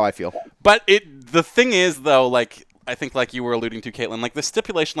exactly how I feel. But the thing is, though, I think like you were alluding to, Caitlin, the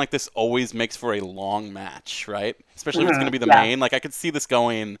stipulation like this always makes for a long match, right? Especially if it's going to be the main. Like, I could see this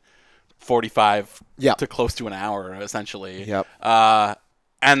going 45 to close to an hour, essentially. Yep.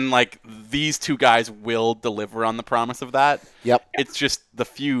 And, these 2 guys will deliver on the promise of that. Yep. It's just the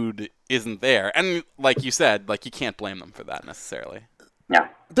feud isn't there. And, like you said, you can't blame them for that, necessarily. Yeah.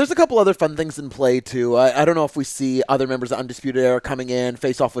 There's a couple other fun things in play, too. I don't know if we see other members of Undisputed Era coming in,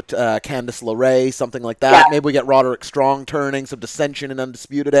 face off with Candice LeRae, something like that. Maybe we get Roderick Strong turning, some dissension in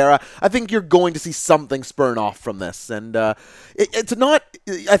Undisputed Era. I think you're going to see something spurn off from this. And it's not,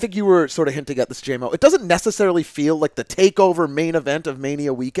 I think you were sort of hinting at this, JMO. It doesn't necessarily feel like the takeover main event of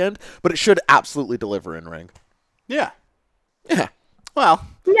Mania weekend, but it should absolutely deliver in ring. Yeah. Yeah. Well.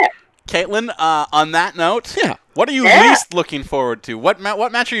 Yeah. Caitlin, on that note, what are you least looking forward to? What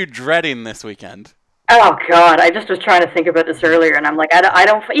match are you dreading this weekend? Oh, God. I just was trying to think about this earlier, and I'm like, I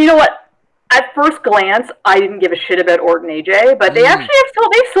don't... You know what? At first glance, I didn't give a shit about Orton AJ, but they actually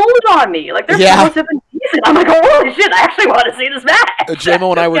they sold it on me. Like, their promos have been decent. I'm like, oh, holy shit, I actually want to see this match.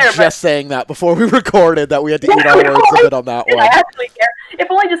 JMO and I were just saying that before we recorded, that we had to eat our words a bit on that one. I actually care. If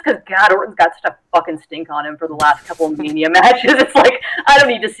only just because, God, Orton's got such a fucking stink on him for the last couple of Mania matches. It's like, I don't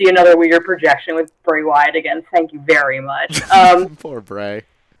need to see another weird projection with Bray Wyatt again. Thank you very much. Poor Bray.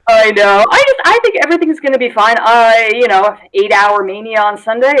 I know. I think everything's going to be fine. 8-hour Mania on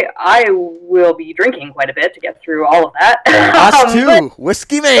Sunday. I will be drinking quite a bit to get through all of that. Us too.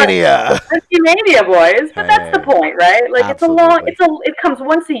 Whiskey Mania. Whiskey Mania, boys. But that's the point, right? Like Absolutely. it comes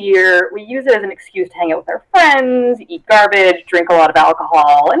once a year. We use it as an excuse to hang out with our friends, eat garbage, drink a lot of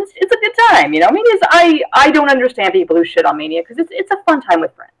alcohol, and it's a good time. Mania's. I don't understand people who shit on Mania because it's a fun time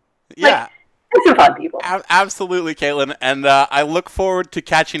with friends. Yeah. There's some fun people. Absolutely, Caitlin, and I look forward to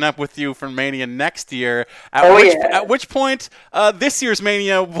catching up with you for Mania next year. At which point, this year's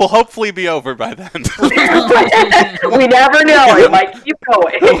Mania will hopefully be over by then. We never know. It might keep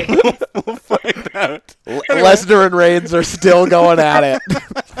going. We'll find out. Lesnar and Reigns are still going at it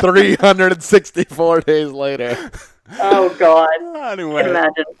 364 days later. Oh, God. Anyway,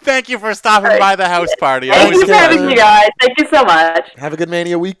 Imagine. thank you for stopping by the house party. Thank you for having me, guys. Thank you so much. Have a good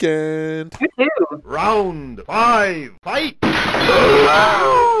Mania weekend. You too. Round 5, fight!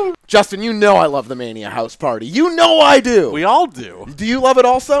 Justin, you know I love the Mania House Party. You know I do. We all do. Do you love it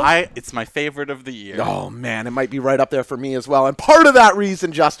also? It's my favorite of the year. Oh, man, it might be right up there for me as well. And part of that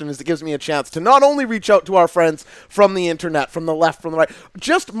reason, Justin, is it gives me a chance to not only reach out to our friends from the internet, from the left, from the right,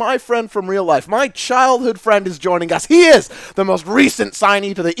 just my friend from real life. My childhood friend is joining us. He is the most recent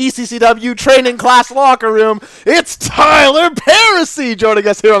signee to the ECCW training class locker room. It's Tyler Parisi joining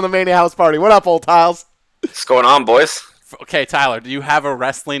us here on the Mania House Party. What up, old Tiles? What's going on, boys? Okay, Tyler, do you have a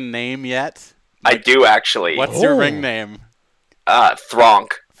wrestling name yet? I do, actually. What's your ring name?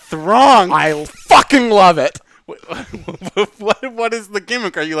 Thronk. Thronk. I fucking love it. What is the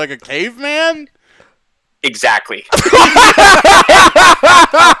gimmick? Are you like a caveman? Exactly.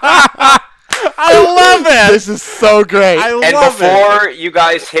 I love it. This is so great. I love And it. before you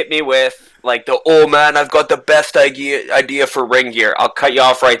guys hit me with, like, man, I've got the best idea for ring gear, I'll cut you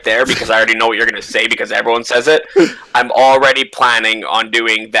off right there because I already know what you're going to say because everyone says it. I'm already planning on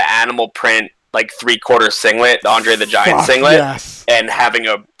doing the animal print, like, 3/4 singlet, the Andre the Giant singlet, yes. and having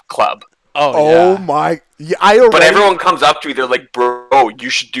a club. Oh, yeah. my. Yeah, I already... But everyone comes up to me, they're like, bro, you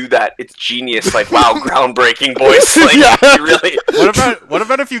should do that. It's genius. Like, wow, groundbreaking, boys. Like, you really... What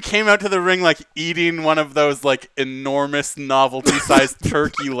about if you came out to the ring like eating one of those like enormous novelty-sized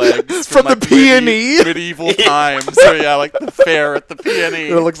turkey legs From the like, P&E? medieval times? So yeah, like the fair at the P&E.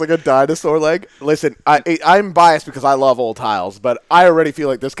 It looks like a dinosaur leg. Listen, I'm biased because I love old Tiles, but I already feel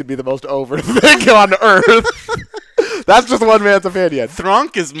like this could be the most over thing on earth. That's just one man's opinion.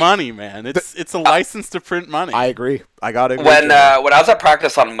 Thronk is money, man. It's a license to print money. I agree. I got it. When I was at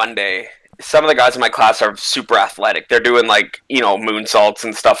practice on Monday, some of the guys in my class are super athletic. They're doing like, moonsaults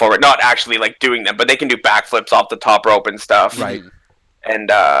and stuff over. Not actually like doing them, but they can do backflips off the top rope and stuff. Right. And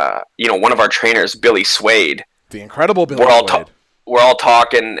one of our trainers, Billy Swade. The incredible Billy Swade. We're all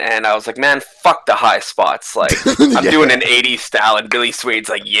talking, and I was like, man, fuck the high spots. Like, I'm doing an 80s style, and Billy Swade's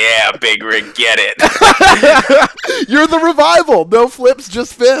like, yeah, big rig, get it. You're the revival. No flips,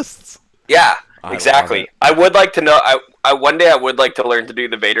 just fists. Yeah, exactly. I would like to know, one day I would like to learn to do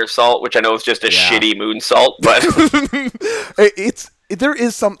the Vader salt, which I know is just a shitty moonsault, but... There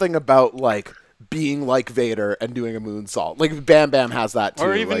is something about, like, being like Vader and doing a moonsault. Like, Bam Bam has that, too.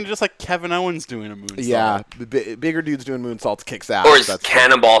 Or even just like Kevin Owens doing a moonsault. Yeah, bigger dudes doing moonsaults kicks ass. Or his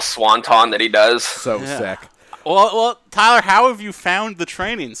cannonball swanton that he does. So sick. Well, Tyler, how have you found the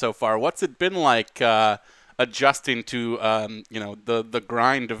training so far? What's it been like adjusting to, the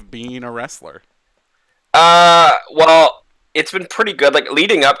grind of being a wrestler? Well, it's been pretty good. Like,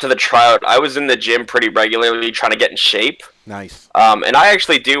 leading up to the tryout, I was in the gym pretty regularly trying to get in shape. Nice. And I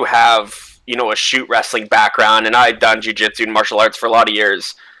actually do have... a shoot wrestling background, and I had done jiu-jitsu and martial arts for a lot of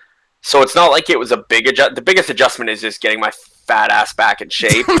years. So it's not like it was a big the biggest adjustment is just getting my fat ass back in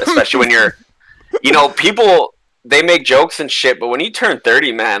shape, especially when you're, people, they make jokes and shit, but when you turn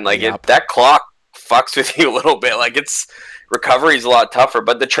 30, man, like that clock fucks with you a little bit. Like recovery is a lot tougher,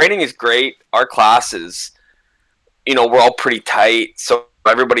 but the training is great. Our classes, we're all pretty tight. So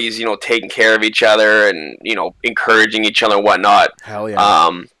everybody's, taking care of each other and, encouraging each other and whatnot. Hell yeah.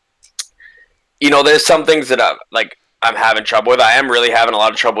 There's some things that I'm having trouble with. I am really having a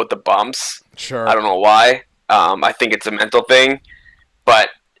lot of trouble with the bumps. Sure. I don't know why. I think it's a mental thing. But,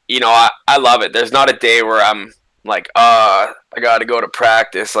 I love it. There's not a day where I'm like, I got to go to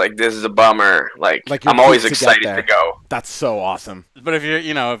practice. Like, this is a bummer. Like I'm always excited to go. That's so awesome. But if you're,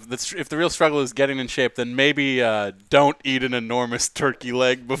 if the real struggle is getting in shape, then maybe don't eat an enormous turkey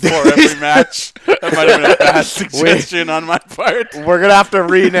leg before every match. That might have been a bad suggestion on my part. We're going to have to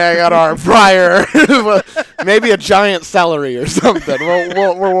renege on our prior, maybe a giant celery or something.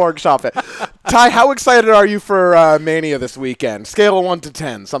 We'll workshop it. Ty, how excited are you for Mania this weekend? Scale of 1 to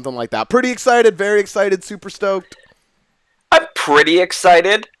 10, something like that. Pretty excited, very excited, super stoked? I'm pretty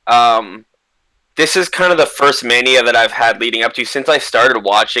excited. This is kind of the first Mania that I've had leading up to since I started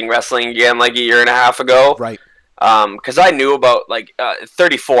watching wrestling again like a year and a half ago. Right. Because I knew about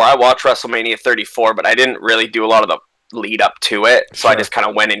 34. I watched WrestleMania 34, but I didn't really do a lot of the lead up to it. So I just kind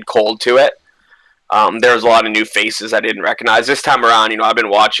of went in cold to it. There was a lot of new faces I didn't recognize. This time around, I've been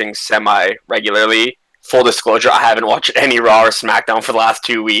watching semi-regularly. Full disclosure, I haven't watched any Raw or SmackDown for the last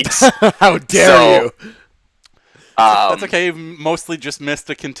 2 weeks. How dare you? That's okay. You've mostly just missed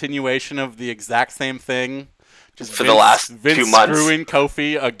a continuation of the exact same thing. Just for the last Vince 2 months. Screwing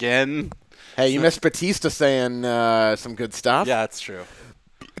Kofi again. Hey, you missed Batista saying some good stuff. Yeah, that's true.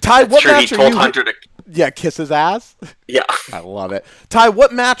 Ty, what Sure, he match are told you? Hunter to... Yeah, kiss his ass. Yeah. I love it. Ty,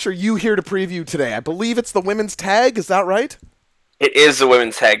 what match are you here to preview today? I believe it's the women's tag. Is that right? It is the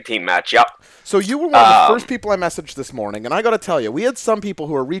women's tag team match, yep. So you were one of the first people I messaged this morning, and I got to tell you, we had some people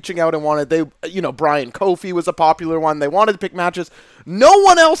who were reaching out and wanted, Brian Kofi was a popular one. They wanted to pick matches. No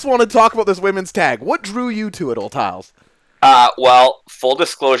one else wanted to talk about this women's tag. What drew you to it, Old Tiles? Well, full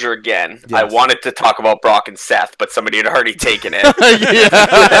disclosure again, Yes. I wanted to talk about Brock and Seth, but somebody had already taken it.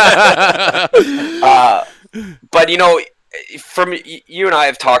 But, from you and I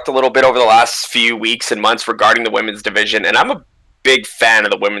have talked a little bit over the last few weeks and months regarding the women's division, and I'm a big fan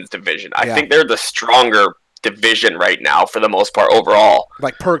of the women's division. I think they're the stronger division right now for the most part overall.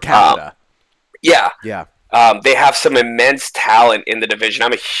 Like per capita. Yeah. Yeah. They have some immense talent in the division.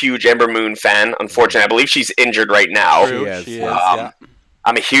 I'm a huge Ember Moon fan. Unfortunately, I believe she's injured right now. True, She is, yeah.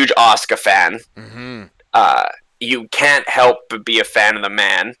 I'm a huge Asuka fan. Mm-hmm. You can't help but be a fan of the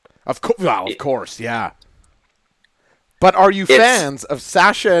man. Of course, yeah. But are you fans of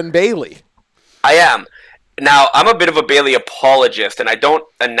Sasha and Bayley? I am. Now, I'm a bit of a Bayley apologist, and I don't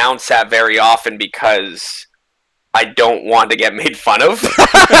announce that very often because I don't want to get made fun of. But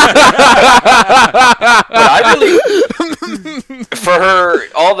I really, for her,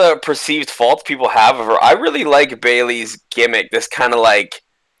 all the perceived faults people have of her, I really like Bayley's gimmick. This kind of like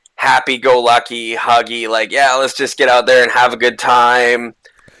happy-go-lucky, huggy, like, yeah, let's just get out there and have a good time.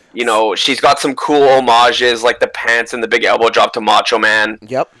 She's got some cool homages, like the pants and the big elbow drop to Macho Man.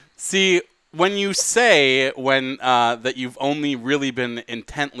 Yep. See, when you say that you've only really been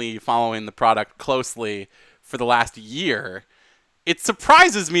intently following the product closely for the last year, it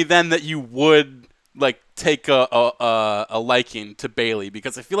surprises me then that you would take a liking to Bayley,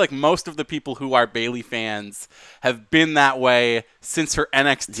 because I feel like most of the people who are Bayley fans have been that way since her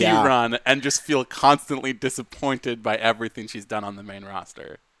NXT run and just feel constantly disappointed by everything she's done on the main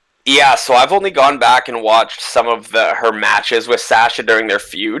roster. Yeah, so I've only gone back and watched some of her matches with Sasha during their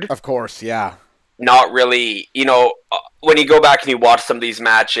feud. Of course, yeah. Not really, when you go back and you watch some of these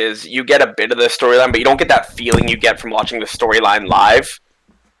matches, you get a bit of the storyline, but you don't get that feeling you get from watching the storyline live.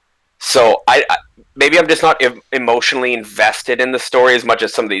 So maybe I'm just not emotionally invested in the story as much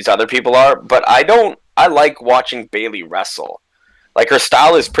as some of these other people are, but I like watching Bayley wrestle. Like, her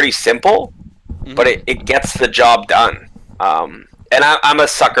style is pretty simple, but it gets the job done. And I'm a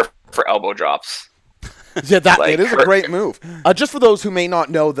sucker for elbow drops. Yeah, it is a great move. Just for those who may not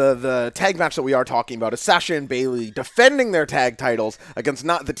know, the tag match that we are talking about is Sasha and Bayley defending their tag titles against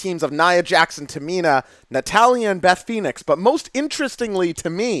the teams of Nia Jax and Tamina, Natalya and Beth Phoenix. But most interestingly to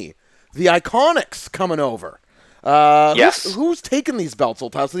me, the Iconics coming over. Yes. Who's taking these belts,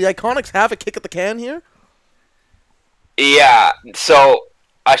 Old Tiles? Do the Iconics have a kick at the can here? Yeah, so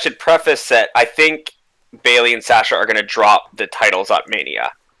I should preface that I think Bayley and Sasha are going to drop the titles at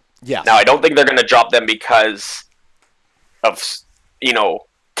Mania. Yeah. Now, I don't think they're going to drop them because of,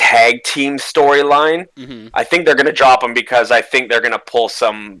 tag team storyline. Mm-hmm. I think they're going to drop them because I think they're going to pull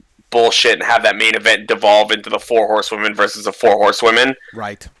some bullshit and have that main event devolve into the 4 horsewomen versus the 4 horsewomen.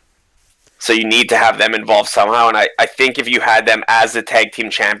 Right. So you need to have them involved somehow, and I think if you had them as the tag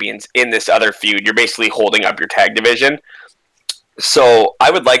team champions in this other feud, you're basically holding up your tag division. So I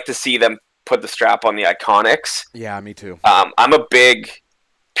would like to see them put the strap on the Iconics. Yeah, me too. I'm a big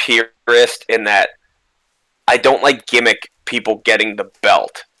purist in that I don't like gimmick people getting the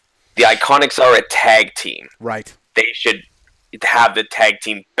belt. The Iconics are a tag team. Right. They should have the tag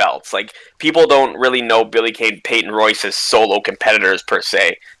team belts. Like, people don't really know Billie Kay and Peyton Royce as solo competitors per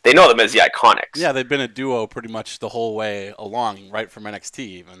se. They know them as the Iconics. Yeah, they've been a duo pretty much the whole way along, right from NXT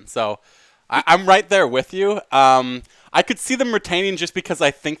even. So I'm right there with you. I could see them retaining just because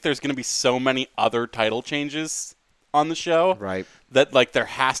I think there's going to be so many other title changes on the show. Right. That, there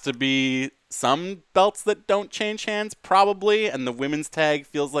has to be some belts that don't change hands, probably, and the women's tag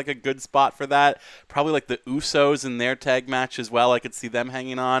feels like a good spot for that. Probably the Usos in their tag match as well. I could see them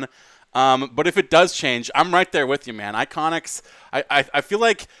hanging on. But if it does change, I'm right there with you, man. Iconics, I feel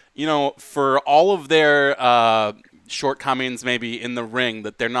like, for all of their shortcomings maybe in the ring,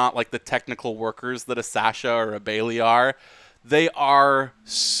 that they're not like the technical workers that a Sasha or a Bailey are. They are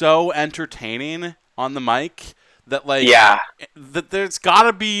so entertaining on the mic that like that there's got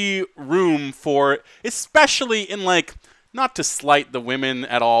to be room for, especially in like, not to slight the women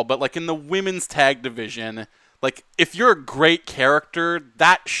at all, but like in the women's tag division, like if you're a great character,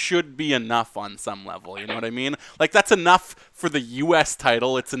 that should be enough on some level, you know what I mean? Like that's enough for the US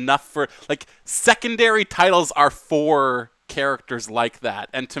title, it's enough for like secondary titles are for characters like that.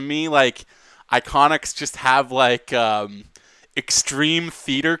 And to me, like Iconics just have like extreme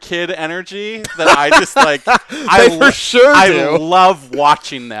theater kid energy that I just like. I love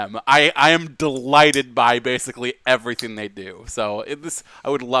watching them. I am delighted by basically everything they do. So I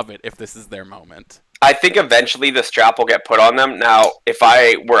would love it if this is their moment. I think eventually the strap will get put on them. Now, if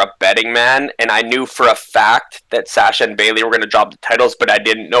I were a betting man and I knew for a fact that Sasha and Bailey were going to drop the titles, but I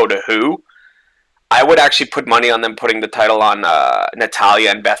didn't know to who, I would actually put money on them putting the title on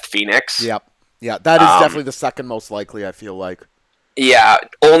Natalya and Beth Phoenix. Yep. Yeah, that is definitely the second most likely, I feel like. Yeah,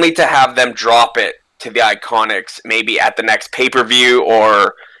 only to have them drop it to the Iconics maybe at the next pay-per-view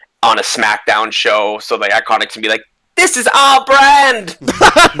or on a SmackDown show, so the Iconics can be like, this is our brand!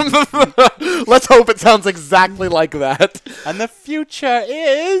 Let's hope it sounds exactly like that. And the future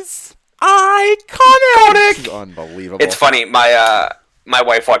is iconic! Unbelievable. It's funny, my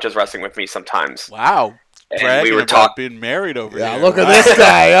wife watches wrestling with me sometimes. Wow. And we were about being married over here. Yeah, look at this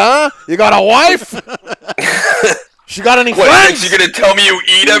guy, huh? You got a wife? She got any friends? You gonna tell me you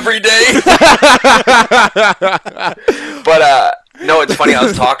eat every day? But no, it's funny. I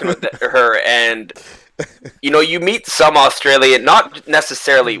was talking with her, and you meet some Australian, not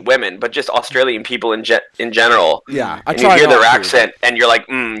necessarily women, but just Australian people in general. Yeah, and you hear their accent, and you're like,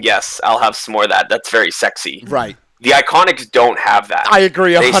 yes, I'll have some more of that. That's very sexy. Right. The Iconics don't have that. I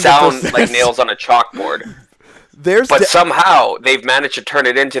agree. 100%. They sound like nails on a chalkboard. But somehow they've managed to turn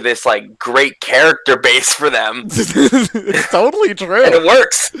it into this like great character base for them. It's totally true. And it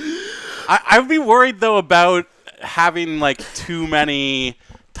works. I'd be worried though about having like too many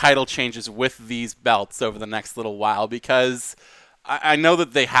title changes with these belts over the next little while, because I know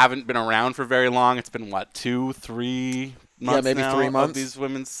that they haven't been around for very long. It's been what, 2-3 months maybe now 3 months. of these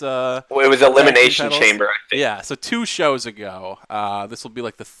women's it was Elimination Chamber, I think. Yeah, so 2 shows ago. This will be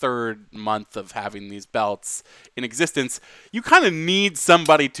like the 3rd month of having these belts in existence. You kind of need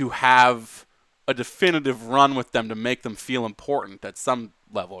somebody to have a definitive run with them to make them feel important at some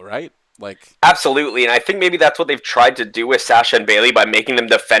level, right? Like, absolutely, and I think maybe that's what they've tried to do with Sasha and Bailey by making them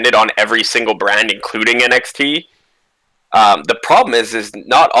defended on every single brand, including NXT. The problem is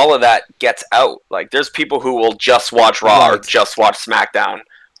not all of that gets out. Like, there's people who will just watch Raw or just watch SmackDown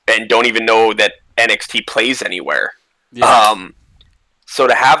and don't even know that NXT plays anywhere. Yeah. So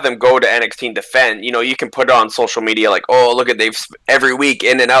to have them go to NXT and defend, you can put it on social media like, oh, look at they've every week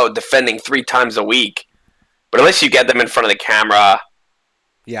in and out defending 3 times a week. But unless you get them in front of the camera,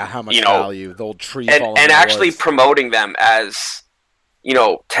 yeah, how much value the old tree and actually promoting them as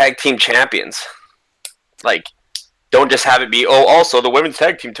tag team champions, like. Don't just have it be, also the women's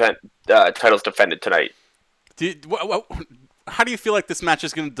tag team titles defended tonight. How do you feel like this match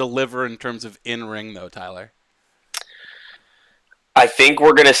is going to deliver in terms of in-ring, though, Tyler? I think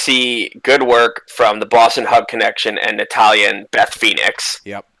we're going to see good work from the Boston Hug Connection and Natalya and Beth Phoenix.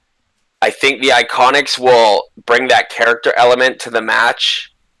 Yep. I think the Iconics will bring that character element to the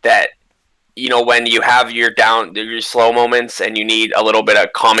match that, when you have your slow moments and you need a little bit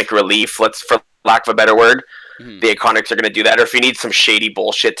of comic relief, for lack of a better word, the Iconics are going to do that. Or if you need some shady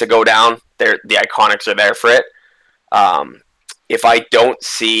bullshit to go down, the Iconics are there for it. If I don't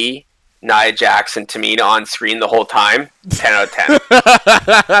see Nia Jax and Tamina on screen the whole time, 10 out of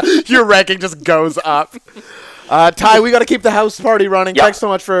 10. Your ranking just goes up. Ty, we got to keep the house party running. Yep. Thanks so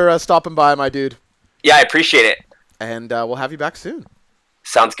much for stopping by, my dude. Yeah, I appreciate it. And we'll have you back soon.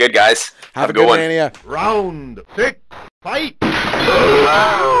 Sounds good, guys. Have a good one. Mania. Round 6, fight!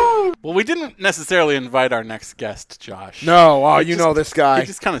 Well, we didn't necessarily invite our next guest, Josh. No, you know this guy. He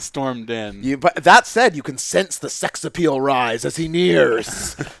just kind of stormed in. But that said, you can sense the sex appeal rise as he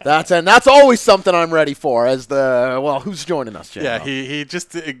nears. That's always something I'm ready for. Who's joining us, Jay? Yeah, he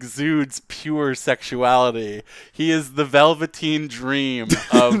just exudes pure sexuality. He is the velveteen dream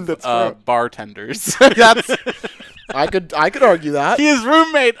of bartenders. I could argue that. He is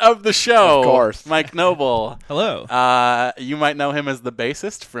roommate of the show. Of course. Mike Noble. Hello. You might know him as the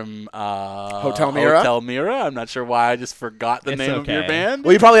bassist from Hotel Mira. Hotel Mira. I'm not sure why I just forgot the name of your band.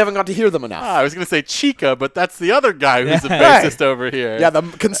 Well, you probably haven't got to hear them enough. I was going to say Chica, but that's the other guy who's a bassist over here. Yeah, the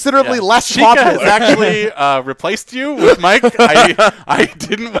considerably less Chica popular. has actually replaced you with Mike. I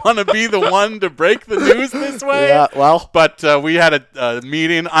didn't want to be the one to break the news this way. Yeah, well. But we had a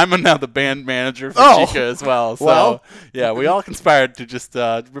meeting. I'm now the band manager for Chica as well. So, yeah, we all conspired to just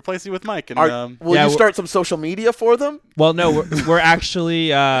replace you with Mike. And will you start some social media for them? Well, no, we're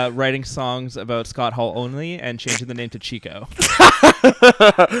actually writing songs about Scott Hall only and changing the name to Chico.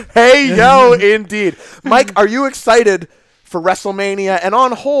 Hey, yo, indeed. Mike, are you excited for WrestleMania and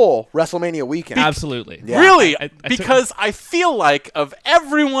on whole WrestleMania weekend? Absolutely. Yeah. Really? Because I feel like of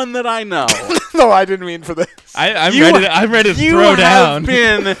everyone that I know, No, I didn't mean for this. I'm ready to throw you down. have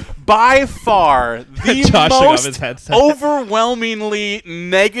been by far the Josh took off his most headset. overwhelmingly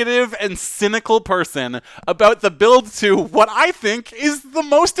negative and cynical person about the build to what I think is the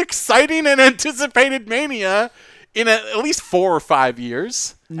most exciting and anticipated Mania in at least 4 or 5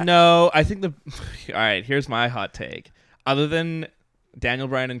 years. No, I think all right, here's my hot take. Other than Daniel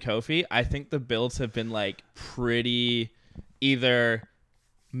Bryan and Kofi, I think the builds have been like pretty either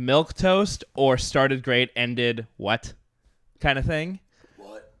milquetoast or started great, ended what kind of thing.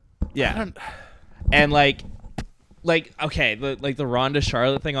 What? Yeah. And like okay, the Ronda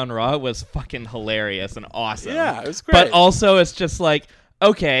Charlotte thing on Raw was fucking hilarious and awesome. Yeah, it was great. But also it's just like,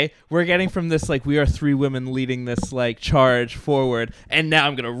 okay, we're getting from this, like, we are 3 women leading this, like, charge forward, and now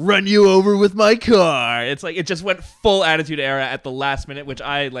I'm going to run you over with my car. It's like, it just went full Attitude Era at the last minute, which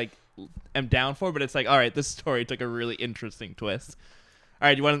I, like, am down for, but it's like, all right, this story took a really interesting twist. All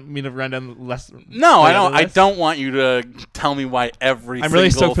right, you want me to run down the list? No, I don't. I don't want you to tell me why every. I'm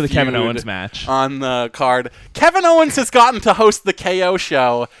really stoked for the Kevin feud Owens match on the card. Kevin Owens has gotten to host the KO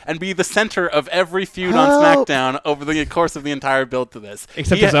show and be the center of every feud on SmackDown over the course of the entire build to this.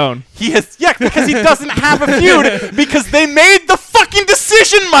 Except his own. He has, because he doesn't have a feud because they made the fucking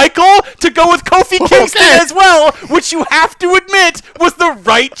decision, Michael, to go with Kofi Kingston as well, which you have to admit was the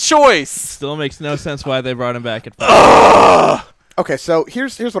right choice. Still makes no sense why they brought him back at. Okay, so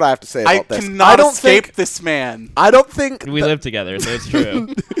here's what I have to say about this. I cannot escape this man. I don't think we live together, so it's true.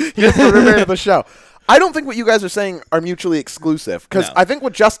 He's the roommate of the show. I don't think what you guys are saying are mutually exclusive, because I think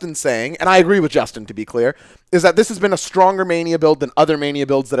what Justin's saying, and I agree with Justin to be clear, is that this has been a stronger Mania build than other Mania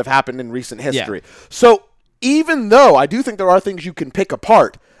builds that have happened in recent history. Yeah. So even though I do think there are things you can pick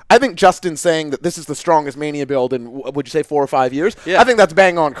apart, I think Justin's saying that this is the strongest Mania build in, would you say, 4 or 5 years? Yeah. I think that's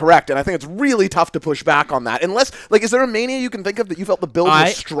bang on correct, and I think it's really tough to push back on that. Unless, like, is there a Mania you can think of that you felt the build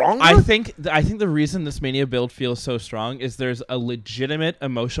was stronger? I think the reason this Mania build feels so strong is there's a legitimate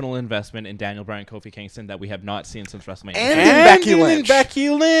emotional investment in Daniel Bryan, Kofi Kingston that we have not seen since WrestleMania. And in Becky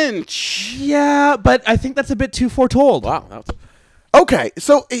Lynch. Yeah, but I think that's a bit too foretold. Wow, that's... Okay,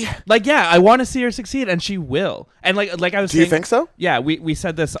 so like, yeah, I want to see her succeed, and she will. And like I was saying, do you think so? Yeah, we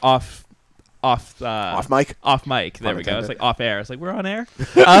said this off mic. Off mic. There we go. It's like off air. It's like we're on air.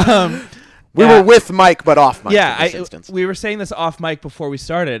 We were with Mike, but off mic. Yeah, we were saying this off mic before we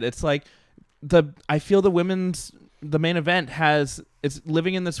started. It's like I feel the main event it's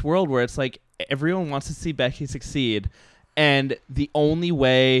living in this world where it's like everyone wants to see Becky succeed, and the only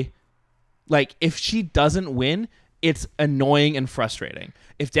way, like, if she doesn't win, it's annoying and frustrating.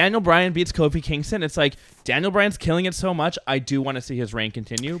 If Daniel Bryan beats Kofi Kingston, it's like, Daniel Bryan's killing it so much, I do want to see his reign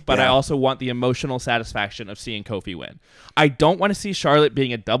continue, but I also want the emotional satisfaction of seeing Kofi win. I don't want to see Charlotte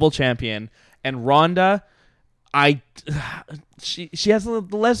being a double champion, and Ronda, she has the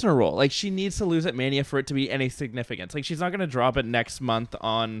Lesnar role. Like, she needs to lose at Mania for it to be any significance. Like, she's not going to drop it next month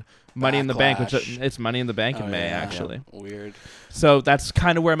on Money in the Bank, which it's Money in the Bank in May, actually. Yeah. Weird. So that's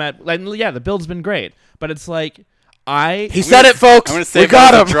kind of where I'm at. Like, yeah, the build's been great, but it's like, he said it, folks. I'm gonna say we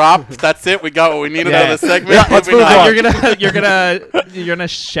got him. Drop. That's it. We got what we needed out of the segment. Yeah, let's move on. You're gonna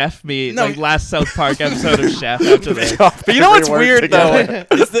chef me like last South Park episode of Chef after this. But you know what's weird though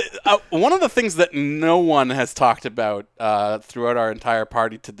is that one of the things that no one has talked about throughout our entire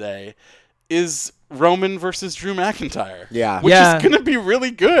party today is Roman versus Drew McIntyre. Yeah. Which is going to be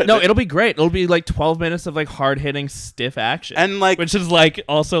really good. No, it'll be great. It'll be like 12 minutes of like hard-hitting stiff action. And like, which is like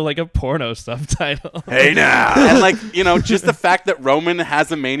also like a porno subtitle. Hey now. And like, you know, just the fact that Roman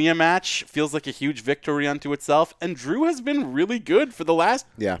has a Mania match feels like a huge victory unto itself, and Drew has been really good for the last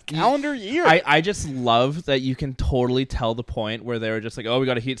calendar year. I just love that you can totally tell the point where they were just like, oh, we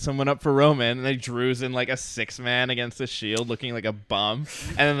got to heat someone up for Roman, and then Drew's in like a 6-man against the Shield looking like a bum,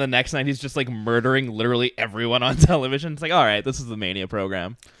 and then the next night he's just like murdering literally everyone on television. It's like, all right, this is the Mania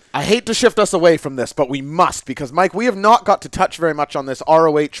program. I hate to shift us away from this, but we must, because, Mike, we have not got to touch very much on this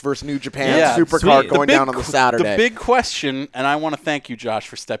ROH versus New Japan Supercard going down on the Saturday. The big question, and I want to thank you, Josh,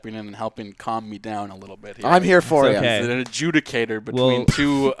 for stepping in and helping calm me down a little bit here. I'm here for you. It's an adjudicator between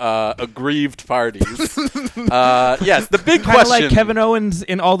two aggrieved parties. Yes, the big question. Like Kevin Owens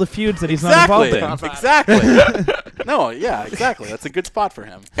in all the feuds that he's not involved in. Exactly. No, yeah, exactly. That's a good spot for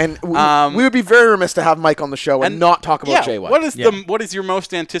him. And we would be very remiss to have Mike on the show and not talk about Jay White. What is your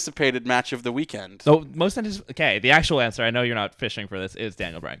most anticipated match of the weekend? So the actual answer, I know you're not fishing for this, is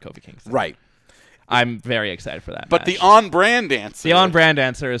Daniel Bryan, Kofi Kingston. Right. I'm very excited for that But match. the on-brand answer. The on-brand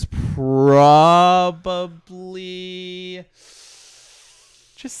answer is probably...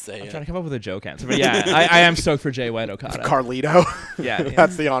 Just say I'm it. trying to come up with a joke answer. But yeah, I am stoked for Jay White Okada. Carlito. Yeah.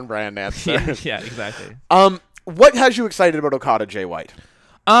 That's the on-brand answer. Yeah, exactly. What has you excited about Okada, Jay White?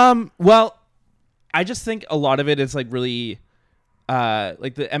 Well, I just think a lot of it is like really...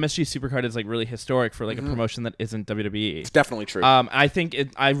 like the MSG Supercard is like really historic for like a promotion that isn't WWE. It's definitely true. I think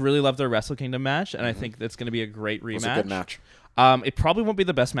I really love their Wrestle Kingdom match, and I think it's going to be a great rematch. It's a good match. It probably won't be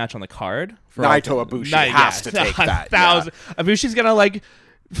the best match on the card. Naito Ibushi has to take that. Ibushi's gonna like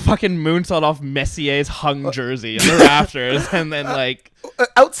fucking moonsault off Messier's hung jersey in the rafters, and then like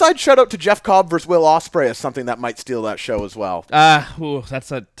outside shout out to Jeff Cobb versus Will Ospreay is something that might steal that show as well.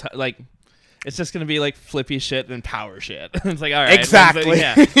 That's like. It's just gonna be like flippy shit and power shit. It's like, all right, exactly.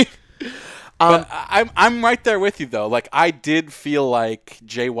 Yeah. But I'm right there with you though. Like I did feel like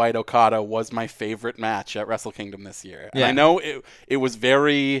Jay White Okada was my favorite match at Wrestle Kingdom this year. And I know it was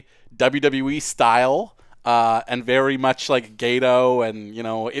very WWE style. And very much like Gato, and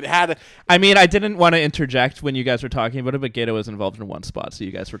it had. I mean, I didn't want to interject when you guys were talking about it, but Gato was involved in one spot, so you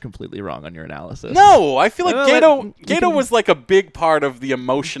guys were completely wrong on your analysis. No, I feel like Gato was like a big part of the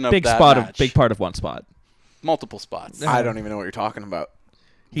emotion of that match. Big part of one spot. Multiple spots. I don't even know what you're talking about.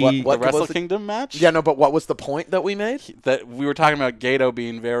 The Wrestle Kingdom match? Yeah, no, but what was the point that we made? That we were talking about Gato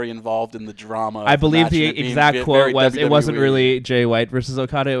being very involved in the drama. I believe the exact quote was, WWE. it wasn't really Jay White versus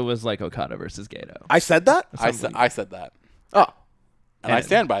Okada, it was like Okada versus Gato. I said that? I said that. Oh. And I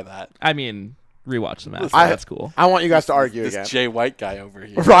stand by that. I mean, rewatch the match. That's cool. I want you guys to argue again. This Jay White guy over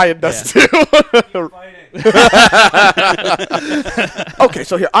here. Ryan does too. Okay,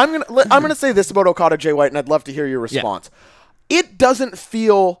 so here I'm gonna say this about Okada, Jay White, and I'd love to hear your response. Yeah. It doesn't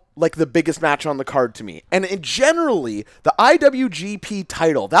feel like the biggest match on the card to me. And generally, the IWGP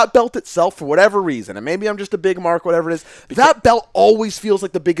title, that belt itself, for whatever reason, and maybe I'm just a big mark, whatever it is, that belt always feels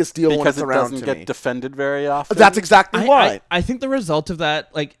like the biggest deal when it's around to me. Because it doesn't get defended very often? That's exactly why. I think the result of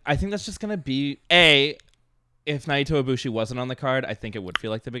that, like, I think that's just going to be, if Naito Ibushi wasn't on the card, I think it would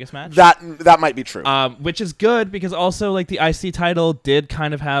feel like the biggest match. That might be true. Which is good, because also, like, the IC title did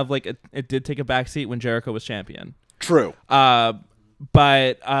kind of have, like, it did take a backseat when Jericho was champion. True.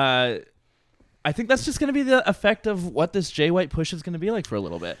 But I think that's just going to be the effect of what this Jay White push is going to be like for a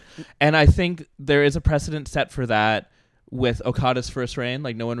little bit. And I think there is a precedent set for that with Okada's first reign.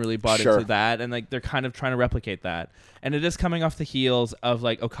 Like, no one really bought into that. And, like, they're kind of trying to replicate that. And it is coming off the heels of,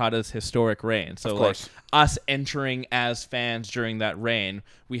 like, Okada's historic reign. So, like, us entering as fans during that reign,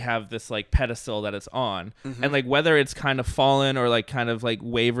 we have this, like, pedestal that it's on. Mm-hmm. And, like, whether it's kind of fallen or, like, kind of, like,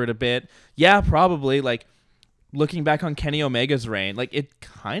 wavered a bit, yeah, probably, like, looking back on Kenny Omega's reign, like, it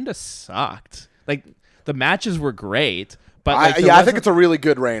kind of sucked. Like, the matches were great, but like, I think it's a really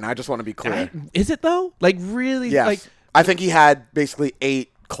good reign. I just want to be clear. Is it though? Like, really? Yes. Like, I think he had basically 8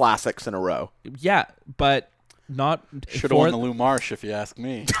 classics in a row. Yeah, but not. Should have won the Lou Marsh, if you ask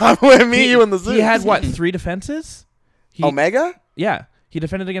me. You and the Zeus. He had what, 3 defenses? Omega? Yeah, he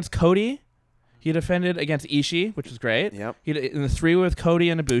defended against Cody. He defended against Ishii, which was great. Yep. In the 3 with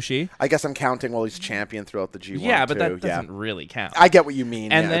Cody and Ibushi. I guess I'm counting while he's champion throughout the G1. Yeah, but that doesn't really count. I get what you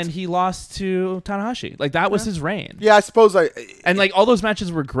mean. And then he lost to Tanahashi. Like, that was his reign. Yeah, I suppose And, like, all those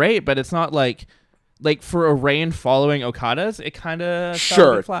matches were great, but it's not like for a reign following Okada's, it kind of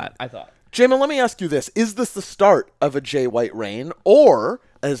fell a bit flat, I thought. Jamin, let me ask you this. Is this the start of a Jay White reign, or...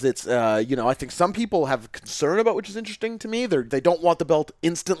 as it's, I think some people have concern about, which is interesting to me. They don't want the belt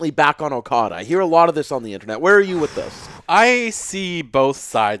instantly back on Okada. I hear a lot of this on the internet. Where are you with this? I see both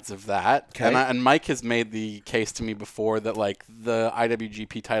sides of that. Okay. And Mike has made the case to me before that, like, the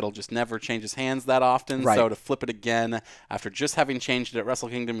IWGP title just never changes hands that often. Right. So to flip it again after just having changed it at Wrestle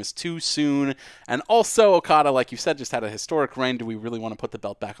Kingdom is too soon. And also, Okada, like you said, just had a historic reign. Do we really want to put the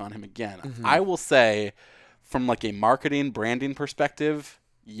belt back on him again? Mm-hmm. I will say, from, like, a marketing, branding perspective,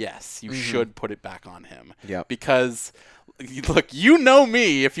 yes, you should put it back on him. Yep. Because, look, you know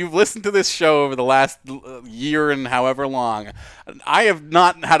me. If you've listened to this show over the last year and however long, I have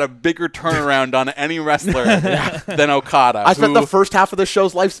not had a bigger turnaround on any wrestler than Okada. I spent the first half of the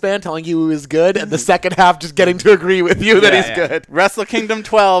show's lifespan telling you he was good, and the second half just getting to agree with you that he's good. Wrestle Kingdom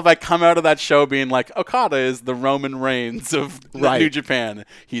 12, I come out of that show being like, Okada is the Roman Reigns of New Japan.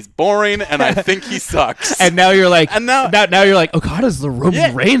 He's boring, and I think he sucks. And now you're like, now you're like, Okada's the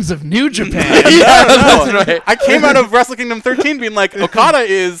Roman Reigns of New Japan. That's right. I came out of Wrestle Kingdom 13 being like, Okada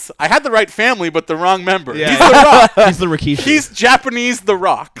is, I had the right family, but the wrong member. Yeah. He's The Rock. He's the Rikishi. He's Japanese The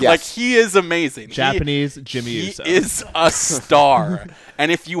Rock. Yes. Like, he is amazing. Japanese Jimmy Uso. He is a star.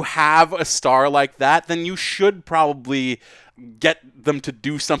 And if you have a star like that, then you should probably get them to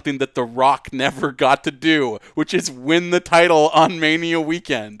do something that The Rock never got to do, which is win the title on Mania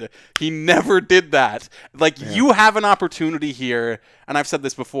weekend. He never did that. Like, you have an opportunity here, and I've said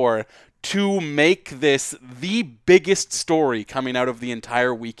this before, to make this the biggest story coming out of the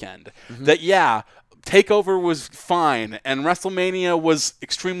entire weekend. That, TakeOver was fine, and WrestleMania was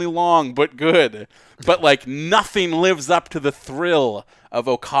extremely long but good. But, like, nothing lives up to the thrill of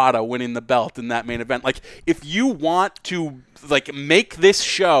Okada winning the belt in that main event. Like, if you want to, like, make this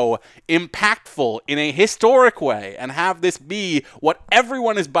show impactful in a historic way and have this be what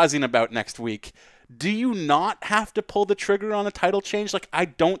everyone is buzzing about next week, do you not have to pull the trigger on a title change? Like, I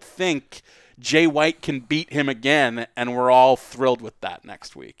don't think Jay White can beat him again, and we're all thrilled with that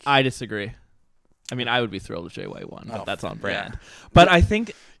next week. I disagree. I mean, I would be thrilled if Jay White won, but that's on brand. But I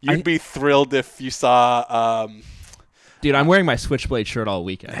think you'd be thrilled if you saw. Dude, I'm wearing my Switchblade shirt all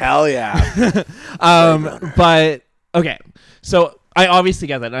weekend. Hell yeah. But okay, so I obviously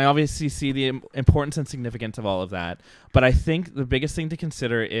get that, and I obviously see the importance and significance of all of that. But I think the biggest thing to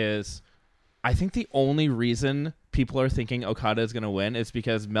consider is, I think the only reason people are thinking Okada is going to win is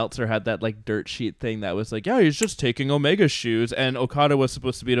because Meltzer had that like dirt sheet thing that was like, yeah, he's just taking Omega's shoes, and Okada was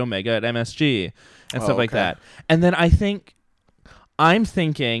supposed to beat Omega at MSG and stuff like that. And then I'm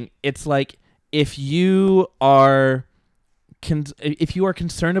thinking it's like, if you are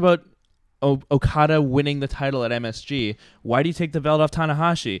concerned about Okada winning the title at MSG, why do you take the belt off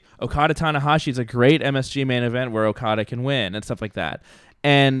Tanahashi? Okada-Tanahashi is a great MSG main event where Okada can win and stuff like that.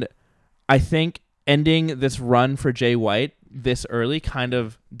 And I think ending this run for Jay White this early kind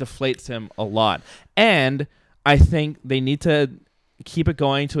of deflates him a lot. And I think they need to keep it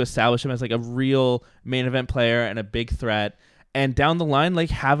going to establish him as like a real main event player and a big threat. And down the line, like,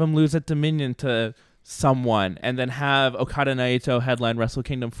 have him lose at Dominion to someone, and then have Okada Naito headline Wrestle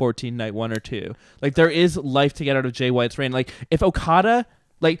Kingdom 14 night 1 or 2. Like, there is life to get out of Jay White's reign. Like, if Okada,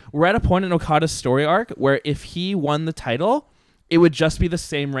 like, we're at a point in Okada's story arc where if he won the title, it would just be the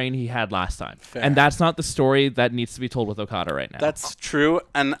same reign he had last time. Fair. And that's not the story that needs to be told with Okada right now. That's true.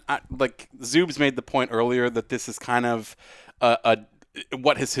 And like Zoobs made the point earlier that this is kind of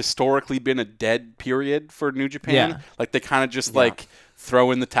what has historically been a dead period for New Japan. Yeah. Like, they kind of just like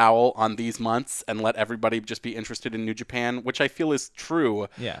throw in the towel on these months and let everybody just be interested in New Japan, which I feel is true.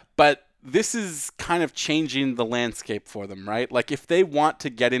 Yeah. But this is kind of changing the landscape for them, right? Like, if they want to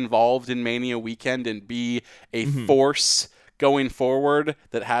get involved in Mania weekend and be a force going forward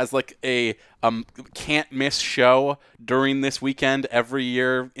that has like a can't miss show during this weekend every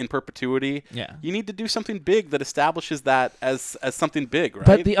year in perpetuity, you need to do something big that establishes that as something big, right?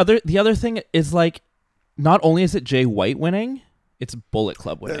 But the other thing is, like, not only is it Jay White winning, it's Bullet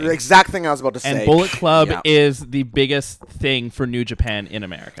Club winning. The exact thing I was about to say. And Bullet Club is the biggest thing for New Japan in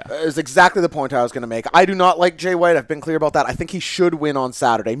America. Is exactly the point I was going to make. I do not like Jay White. I've been clear about that. I think he should win on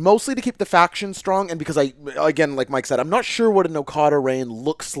Saturday, mostly to keep the faction strong, and because again, like Mike said, I'm not sure what an Okada reign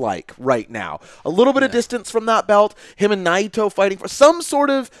looks like right now. A little bit of distance from that belt, him and Naito fighting for some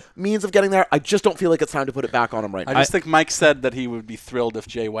sort of means of getting there. I just don't feel like it's time to put it back on him right now. I just think Mike said that he would be thrilled if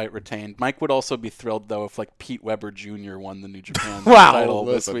Jay White retained. Mike would also be thrilled, though, if like Pete Weber Jr. won the New Japan title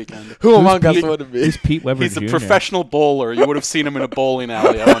this weekend. Who among us would it be? Who's Pete Weber He's Jr.? a professional bowler. You would have seen him in a bowling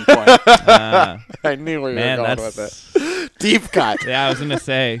alley at one point. I knew where you were going with it. Deep cut. Yeah, I was going to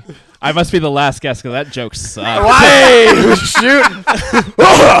say, I must be the last guest because that joke sucked. Why? Who's shooting?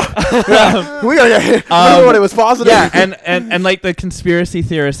 We gotta get remember when it was positive. Yeah, and like the conspiracy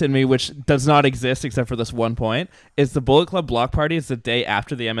theorist in me, which does not exist except for this one point, is the Bullet Club block party is the day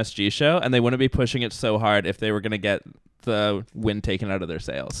after the MSG show, and they wouldn't be pushing it so hard if they were going to get the win taken out of their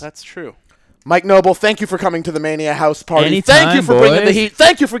sales. That's true. Mike Noble, thank you for coming to the Mania House Party. Anytime, thank you for bringing the boys. heat.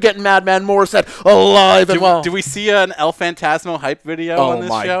 Thank you for getting Madman Morissette alive and well. Do we see an El Phantasmo hype video on this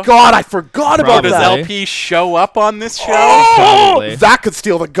show? Oh my God, I forgot about Or does that. LP show up on this show? Probably. That could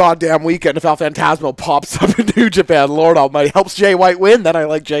steal the goddamn weekend if El Phantasmo pops up in New Japan. Lord Almighty, helps Jay White win. Then I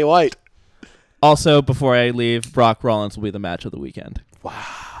like Jay White. Also, before I leave, Brock Rollins will be the match of the weekend.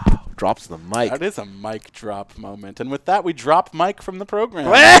 Drops the mic. That is a mic drop moment. And with that, we drop Mike from the program.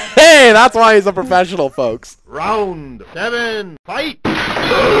 Hey, that's why he's a professional, folks. Round 7, fight!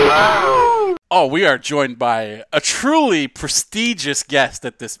 Oh, we are joined by a truly prestigious guest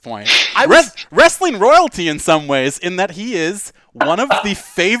at this point. was- Wrestling royalty in some ways, in that he is one of the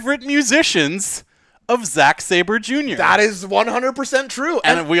favorite musicians of Zack Sabre Jr. That is 100% true.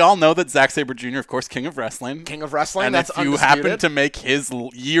 And we all know that Zack Sabre Jr., of course, King of Wrestling. King of Wrestling, And that's if you undisputed. happen to make his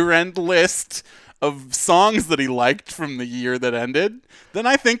year-end list of songs that he liked from the year that ended, then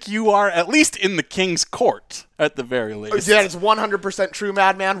I think you are at least in the King's court, at the very least. Yeah, it's 100% true,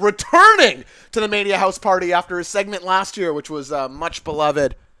 Madman. Returning to the Mania House Party after his segment last year, which was much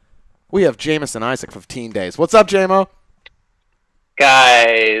beloved. We have Jameson Isaac of Teen Daze. What's up, JMO?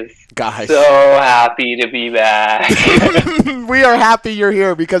 Guys, Guys. so happy to be back. We are happy you're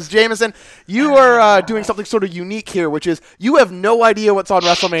here because, Jameson, you are doing something sort of unique here, which is you have no idea what's on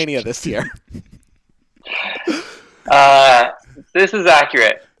WrestleMania this year. This is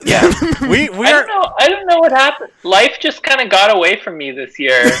accurate. Yeah. I don't know what happened. Life just kind of got away from me this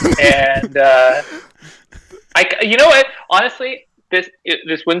year, and you know what? Honestly, this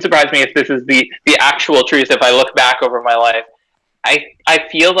wouldn't surprise me if this is the actual truth. If I look back over my life, I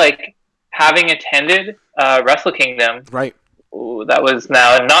feel like having attended Wrestle Kingdom, right? Ooh, that was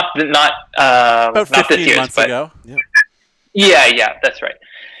now not about 15 not this year's, months but ago. Yeah, that's right.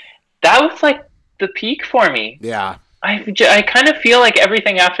 That was like the peak for me. Yeah. I kind of feel like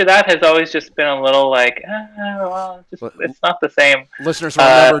everything after that has always just been a little like, it's not the same. Listeners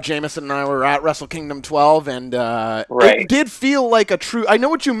remember Jameson and I were at Wrestle Kingdom 12, and Right. it did feel like a true. I know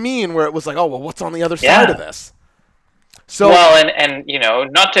what you mean, where it was like, oh well, what's on the other side of this? So well, and you know,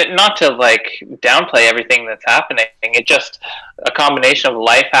 not to like downplay everything that's happening. It just a combination of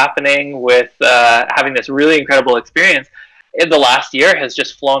life happening with having this really incredible experience. The last year has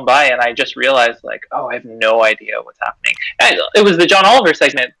just flown by, and I just realized, like, oh, I have no idea what's happening. And it was the John Oliver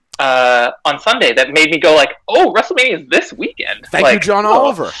segment on Sunday that made me go, like, oh, WrestleMania is this weekend. Thank you, John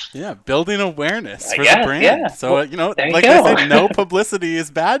Oliver. Yeah, building awareness for guess, the brand. yeah. So, Well, you know, there you like go. they say, no publicity is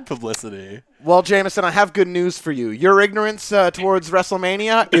bad publicity. Well, Jameson, I have good news for you. Your ignorance towards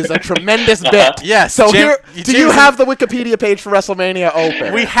WrestleMania is a tremendous bit. Yes. So Jam- here, do you Jameson- have the Wikipedia page for WrestleMania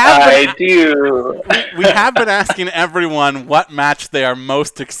open? We have I do. we have been asking everyone what match they are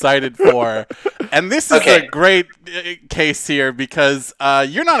most excited for, and this is a great case here because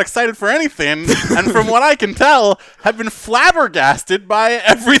you're not excited for anything, and from what I can tell, have been flabbergasted by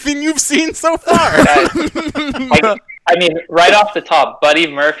everything you've seen so far. I mean, right off the top,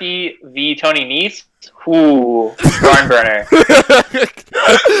 Buddy Murphy v. Tony Nese. Ooh, barn burner.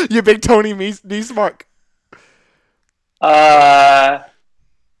 You big Tony Nese mark.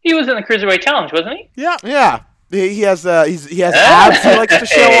 He was in the Cruiserweight Challenge, wasn't he? Yeah. He has abs he likes to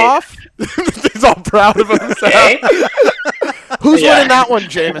show off. He's all proud of himself. Okay. Who's winning that one,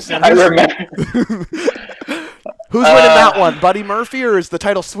 Jameson? I remember. Who's winning that one? Buddy Murphy, or is the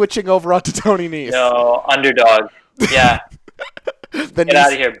title switching over onto Tony Nese? No, underdog. Yeah. Get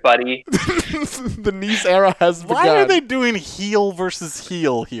out of here, buddy. The Nese era has begun. Why are they doing heel versus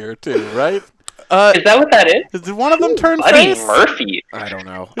heel here too? Right? Is that what that is? Did one of them turn Buddy face? Murphy. I don't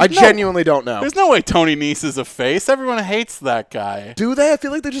know. I genuinely don't know. There's no way Tony Nese is a face. Everyone hates that guy. Do they? I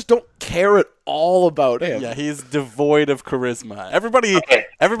feel like they just don't care at all about him. Yeah, he's devoid of charisma. Everybody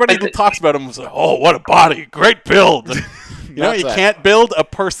talks about him and says, "Oh, what a body! Great build." You know, you can't build a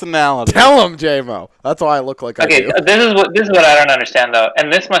personality. Tell him, JMO. That's why I look like I do. this is what I don't understand though, and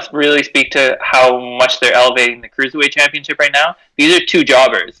this must really speak to how much they're elevating the Cruiserweight Championship right now. These are two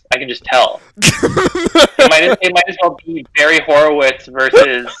jobbers. I can just tell. it might as well be Barry Horowitz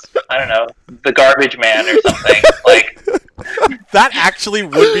versus I don't know, the Garbage Man or something. Like that actually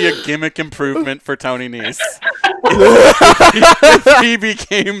would be a gimmick improvement for Tony Nese. if he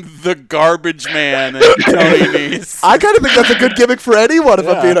became the Garbage Man and Tony Nese. I kind of think that's a good gimmick for anyone. If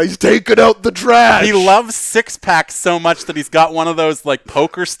I'm being, he's taking out the trash. He loves six packs so much that he's got one of those like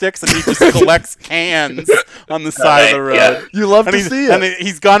poker sticks, and he just collects cans on the side of the road. Yeah. You love to see it. And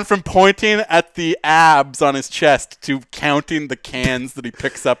he's gone from pointing at the abs on his chest to counting the cans that he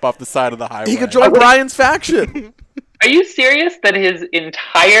picks up off the side of the highway. He could join Brian's faction. Are you serious that his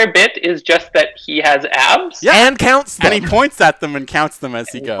entire bit is just that he has abs? Yeah. And counts them. And he points at them and counts them as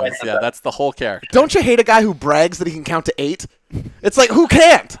he goes. Yeah, that's the whole character. Don't you hate a guy who brags that he can count to 8? It's like, who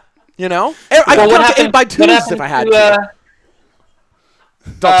can't? You know? I can count to 8 by 2s if I had to.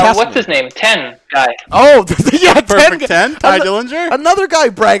 Don't test what's me. his name? 10 guy. Oh, yeah, Perfect 10? Ty Dillinger? Another guy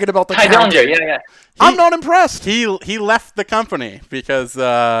bragging about the Ty counting. Dillinger, yeah. I'm not impressed. He left the company because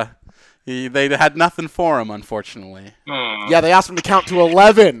they had nothing for him, unfortunately. Yeah, they asked him to count to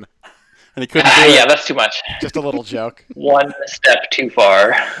 11. And he couldn't do it. Yeah, that's too much. Just a little joke. One step too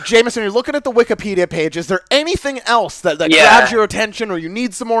far. Jameson, you're looking at the Wikipedia page. Is there anything else that Yeah. grabs your attention or you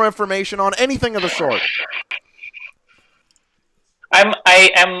need some more information on? Anything of the sort?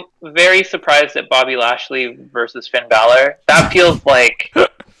 I am very surprised at Bobby Lashley versus Finn Balor. That feels like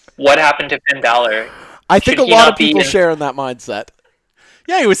what happened to Finn Balor. I think Should a he lot not of be people in- share in that mindset.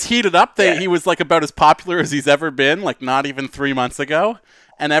 Yeah, he was heated up. Yeah. He was like about as popular as he's ever been, like not even 3 months ago.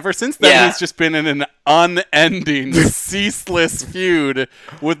 And ever since then, Yeah. he's just been in an unending, ceaseless feud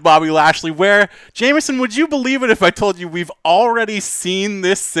with Bobby Lashley. Where, Jameson, would you believe it if I told you we've already seen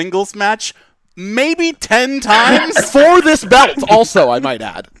this singles match maybe 10 times? For this belt, also, I might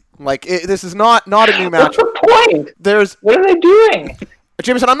add. Like, this is not a new match. What's the point? What are they doing?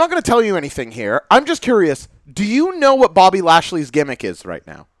 Jameson, I'm not going to tell you anything here. I'm just curious. Do you know what Bobby Lashley's gimmick is right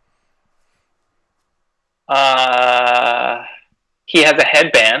now? He has a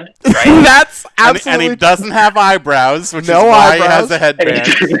headband, right? That's absolutely... And he doesn't have eyebrows, which No is why eyebrows. he has a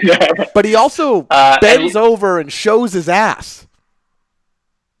headband. But he also bends over and shows his ass.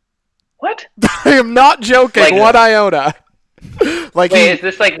 What? I am not joking, Like- one iota. Like Wait, is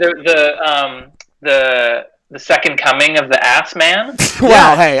this like the second coming of the ass man?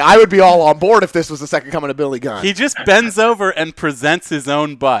 Well, hey, I would be all on board if this was the second coming of Billy Gunn. He just bends over and presents his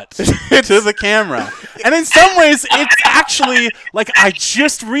own butt to the camera. And in some ways, it's actually, like, I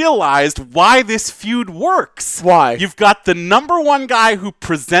just realized why this feud works. Why? You've got the number one guy who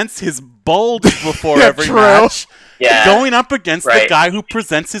presents his bulge before Yeah, every true. match Yeah. going up against the Right. guy who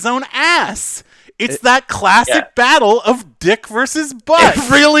presents his own ass. It's that classic battle of dick versus butt. It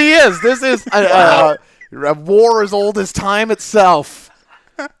really is. This is a war as old as time itself.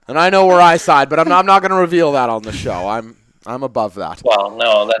 And I know where I side, but I'm not going to reveal that on the show. I'm above that. Well,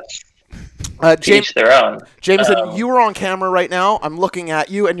 no, that's each their own. Jameson, you are on camera right now. I'm looking at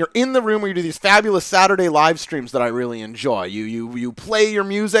you, and you're in the room where you do these fabulous Saturday live streams that I really enjoy. You play your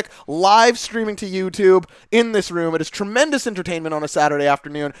music live streaming to YouTube in this room. It is tremendous entertainment on a Saturday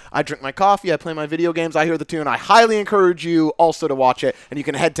afternoon. I drink my coffee, I play my video games, I hear the tune. I highly encourage you also to watch it, and you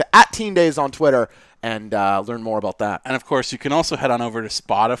can head to @TeenDaze on Twitter and learn more about that. And, of course, you can also head on over to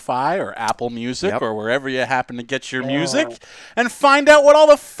Spotify or Apple Music or wherever you happen to get your music and find out what all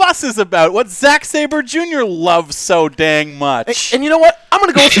the fuss is about, what Zack Sabre Jr. loves so dang much. And you know what? I'm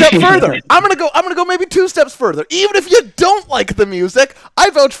going to go a step further. I'm going to go maybe 2 steps further. Even if you don't like the music, I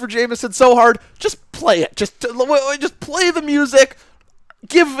vouch for Jameson so hard, just play it. Just play the music.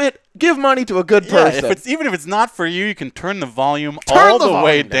 Give money to a good person. Even if it's not for you, you can turn the volume all the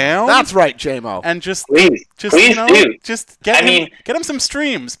way down. That's right, JMO. And just Please do. Just get him some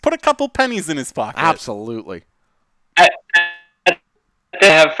streams. Put a couple pennies in his pocket. Absolutely. I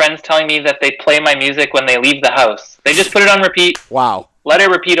have friends telling me that they play my music when they leave the house. They just put it on repeat. Wow. Let it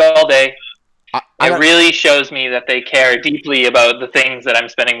repeat all day. It really shows me that they care deeply about the things that I'm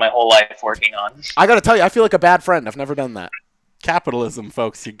spending my whole life working on. I got to tell you, I feel like a bad friend. I've never done that. Capitalism,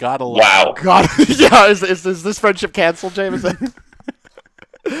 folks. You gotta love Wow. it. God, yeah. Is this friendship canceled, Jameson?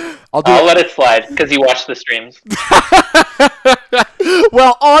 I'll let it slide because you watch the streams.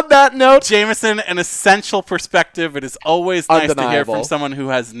 Well, on that note, Jameson, an essential perspective. It is always nice to hear Undeniable. from someone who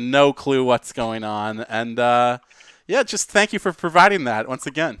has no clue what's going on. And just thank you for providing that once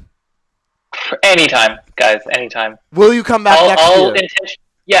again. Anytime, guys. Anytime. will you come back next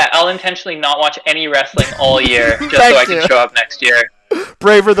year? I'll intentionally not watch any wrestling all year just so Thank I can you. show up next year.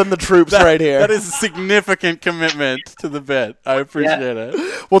 Braver than the troops right here. That is a significant commitment to the bit. I appreciate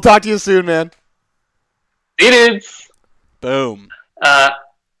it. We'll talk to you soon, man. See you, dudes. Boom.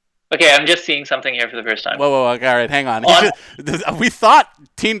 Okay, I'm just seeing something here for the first time. Whoa, all right, hang on. We thought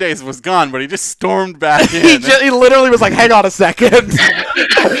Teen Daze was gone, but he just stormed back in. He literally was like, hang on a second.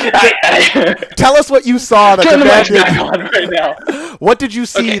 Tell us what you saw that Turn the mic demanded. back on right now. What did you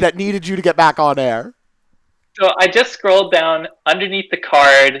see that needed you to get back on air? So I just scrolled down underneath the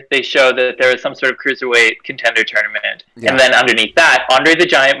card. They show that there was some sort of cruiserweight contender tournament, and then underneath that, Andre the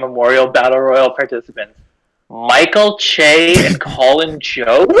Giant Memorial Battle Royal participants: Michael Che and Colin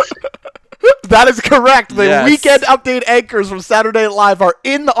Jost. That is correct. The Yes. weekend update anchors from Saturday Night Live are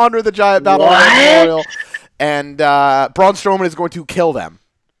in the Honor the Giant Battle What? Memorial. and Braun Strowman is going to kill them.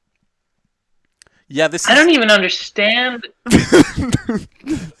 Yeah, I don't even understand.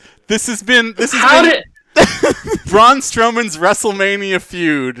 This has been How did? Braun Strowman's WrestleMania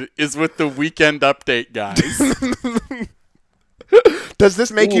feud is with the Weekend Update guys. Does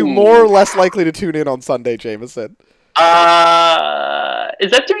this make you more or less likely to tune in on Sunday, Jameson?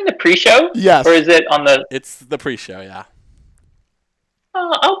 Is that during the pre-show? Yes. Or is it on the? It's the pre-show, yeah.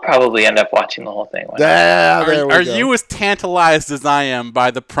 I'll probably end up watching the whole thing. Are you as tantalized as I am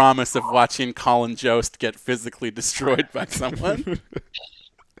by the promise of watching Colin Jost get physically destroyed by someone?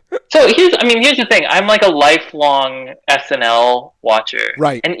 So here's the thing. I'm like a lifelong SNL watcher,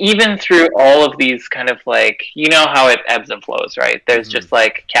 right? And even through all of these kind of like, you know how it ebbs and flows, right? There's just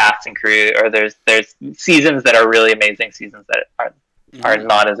like cast and crew, or there's seasons that are really amazing, seasons that are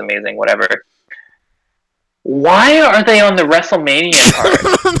not as amazing, whatever. Why are they on the WrestleMania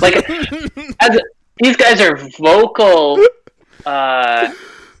card? Like, these guys are vocal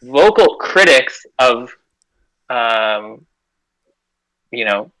critics of,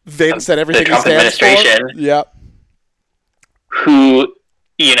 Vince and everything the Trump he stands administration. For. Yep. Who,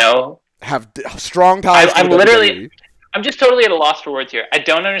 have strong ties. I'm just totally at a loss for words here. I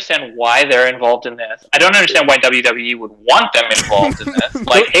don't understand why they're involved in this. I don't understand why WWE would want them involved in this.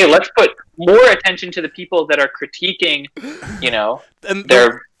 Like, hey, let's put more attention to the people that are critiquing,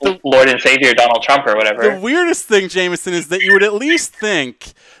 their Lord and Savior Donald Trump or whatever. The weirdest thing, Jameson, is that you would at least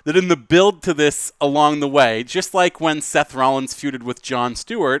think that in the build to this along the way, just like when Seth Rollins feuded with Jon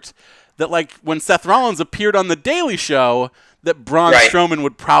Stewart, that like when Seth Rollins appeared on The Daily Show, that Braun Strowman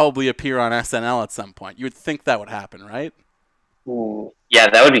would probably appear on SNL at some point. You would think that would happen, right? Ooh. Yeah,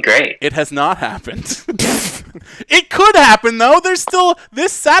 that would be great. It has not happened. It could happen, though. There's still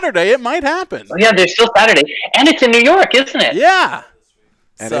this Saturday. It might happen. Oh, yeah, there's still Saturday. And it's in New York, isn't it? Yeah.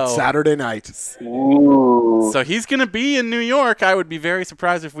 And it's Saturday night. Ooh. So he's going to be in New York. I would be very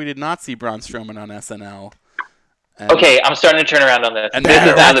surprised if we did not see Braun Strowman on SNL. Okay, I'm starting to turn around on this. And this is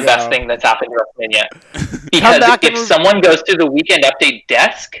one of the best things that's happened to WrestleMania. Because if someone goes to the Weekend Update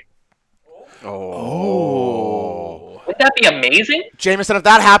desk, wouldn't that be amazing? Jameson, if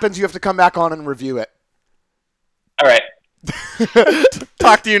that happens, you have to come back on and review it. All right.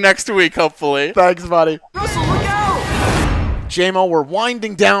 Talk to you next week, hopefully. Thanks, buddy. JMO, we're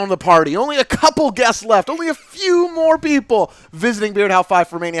winding down the party. Only a couple guests left. Only a few more people visiting Beard House 5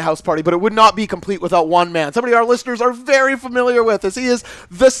 for Mania House Party, but it would not be complete without one man. Somebody our listeners are very familiar with, as he is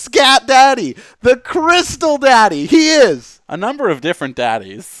the Scat Daddy, the Crystal Daddy. He is a number of different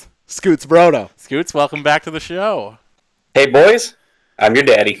daddies. Scoots Brodo. Scoots, welcome back to the show. Hey, boys. I'm your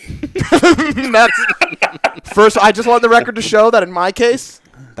daddy. First, I just want the record to show that in my case,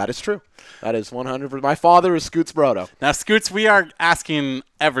 that is true. That is 100%. My father is Scoots Brodo. Now, Scoots, we are asking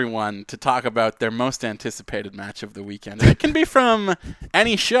everyone to talk about their most anticipated match of the weekend. It can be from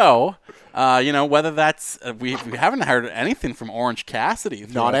any show, whether that's we haven't heard anything from Orange Cassidy.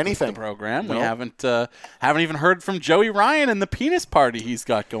 Not anything. The program. Nope. We haven't even heard from Joey Ryan and the penis party he's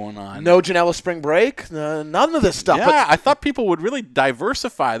got going on. No Janela Spring Break. None of this stuff. Yeah, I thought people would really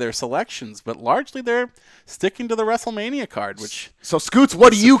diversify their selections, but largely they're sticking to the WrestleMania card. So, Scoots,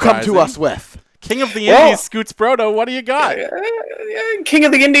 what do you come to us with? King of the Indies, Scoots Brodo, what do got? King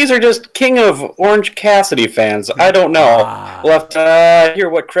of the Indies or just King of Orange Cassidy fans? I don't know. We'll have to hear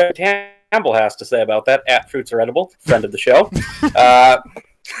what Craig Campbell has to say about that. At Fruits Are Edible, friend of the show.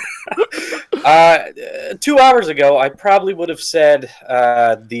 2 hours ago, I probably would have said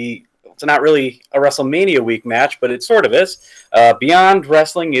it's not really a WrestleMania week match, but it sort of is. Beyond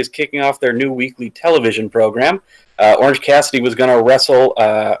Wrestling is kicking off their new weekly television program. Orange Cassidy was going to wrestle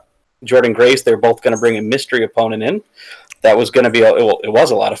Jordan Grace. They're both going to bring a mystery opponent in. That was going to be it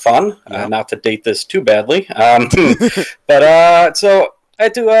was a lot of fun. Not to date this too badly, but so I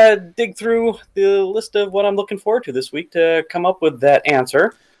had to dig through the list of what I'm looking forward to this week to come up with that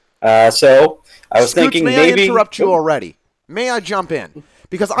answer. So I was thinking may maybe I interrupt you already? May I jump in?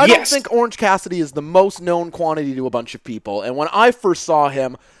 Because I don't think Orange Cassidy is the most known quantity to a bunch of people, and when I first saw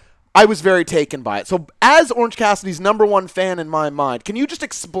him, I was very taken by it. So as Orange Cassidy's number one fan in my mind, can you just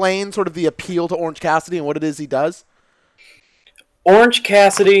explain sort of the appeal to Orange Cassidy and what it is he does? Orange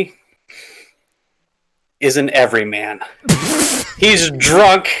Cassidy is an everyman. He's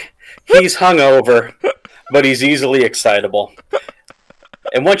drunk, he's hungover, but he's easily excitable.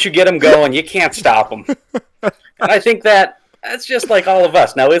 And once you get him going, you can't stop him. And I think that's just like all of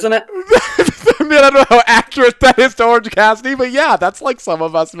us now, isn't it? I mean, I don't know how accurate that is to Orange Cassidy, but yeah, that's like some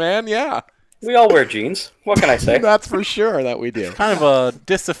of us, man, yeah. We all wear jeans. What can I say? That's for sure that we do. Kind of a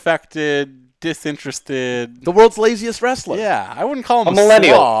disaffected, disinterested... The world's laziest wrestler. Yeah, I wouldn't call him a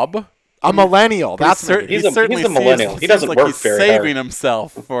millennial. slob. A millennial. That's He certainly he's a millennial. He doesn't like work he's very saving hard.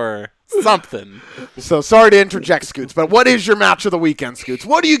 himself for something. So sorry to interject, Scoots, but what is your match of the weekend, Scoots?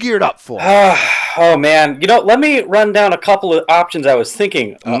 What are you geared up for? Oh man, let me run down a couple of options I was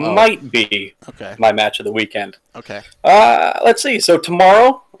thinking might be my match of the weekend. Okay. Let's see. So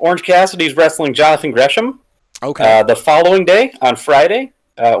tomorrow, Orange Cassidy's wrestling Jonathan Gresham. Okay. The following day, on Friday,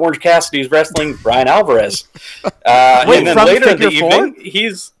 Orange Cassidy's wrestling Brian Alvarez. And then later in the evening,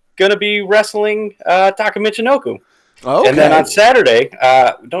 he's going to be wrestling Taka Michinoku. Okay. And then on Saturday,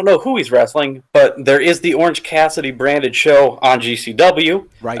 don't know who he's wrestling, but there is the Orange Cassidy branded show on GCW.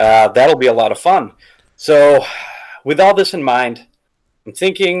 Right. That'll be a lot of fun. So, with all this in mind, I'm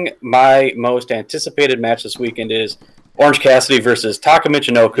thinking my most anticipated match this weekend is Orange Cassidy versus Taka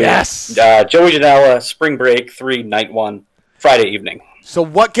Michinoku. Yes. Joey Janela, Spring Break 3, Night 1, Friday evening. So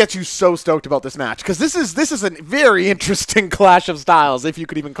what gets you so stoked about this match? Because this is a very interesting clash of styles, if you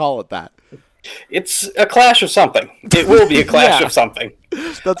could even call it that. It's a clash of something. It will be a clash of something.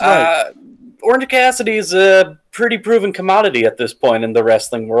 That's right. Orange Cassidy is a pretty proven commodity at this point in the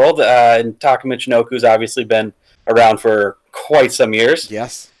wrestling world. And Taka Michinoku's obviously been around for quite some years.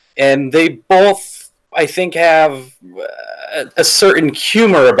 Yes. And they both, I think, have a certain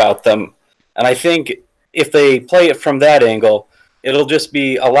humor about them. And I think if they play it from that angle, it'll just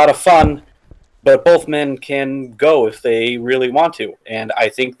be a lot of fun. But both men can go if they really want to. And I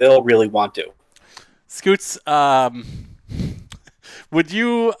think they'll really want to. Scoots, would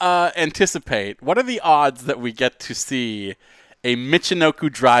you anticipate, what are the odds that we get to see a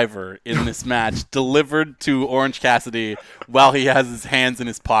Michinoku driver in this match delivered to Orange Cassidy while he has his hands in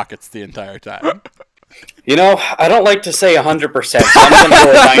his pockets the entire time? I don't like to say 100%. So I'm going to go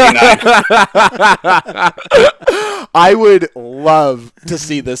with 99. I would love to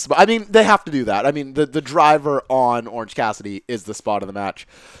see this. I mean, they have to do that. I mean, the driver on Orange Cassidy is the spot of the match.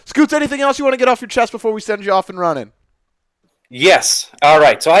 Scoots, anything else you want to get off your chest before we send you off and running? Yes. All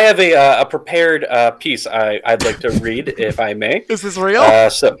right. So I have a prepared piece I'd like to read, if I may. Is this real?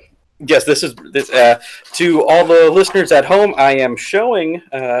 Yes, this is to all the listeners at home. I am showing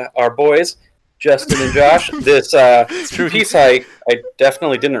our boys, Justin and Josh, this piece. I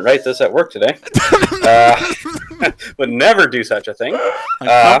definitely didn't write this at work today. Would never do such a thing.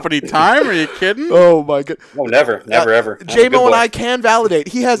 Company time? Are you kidding? Oh my god! Oh, never, ever. J-Mo and I can validate.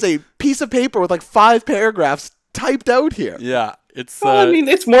 He has a piece of paper with like 5 paragraphs typed out here. Yeah, it's. Well, I mean,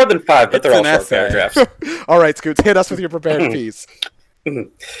 it's more than 5, but they're all 4 paragraphs. All right, Scoots, hit us with your prepared piece.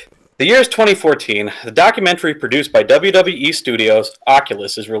 The year is 2014. The documentary produced by WWE Studios,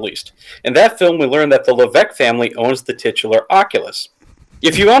 Oculus, is released. In that film, we learn that the Levesque family owns the titular Oculus.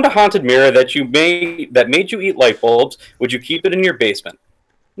 If you owned a haunted mirror that made you eat light bulbs, would you keep it in your basement?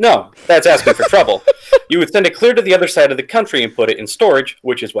 No, that's asking for trouble. You would send it clear to the other side of the country and put it in storage,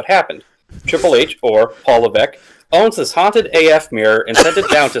 which is what happened. Triple H, or Paul Levesque, owns this haunted AF mirror and sent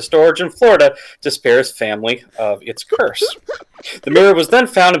it down to storage in Florida to spare his family of its curse. The mirror was then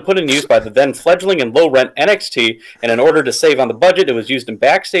found and put in use by the then fledgling and low-rent NXT, and in order to save on the budget, it was used in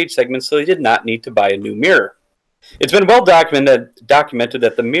backstage segments so they did not need to buy a new mirror. It's been well documented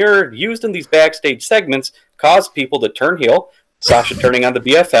that the mirror used in these backstage segments caused people to turn heel, Sasha turning on the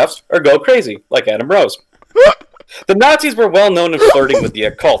BFFs, or go crazy, like Adam Rose. The Nazis were well known in flirting with the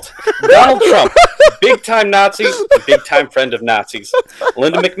occult. Donald Trump, big-time Nazi, big-time friend of Nazis.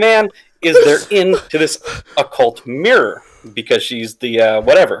 Linda McMahon is their in to this occult mirror because she's the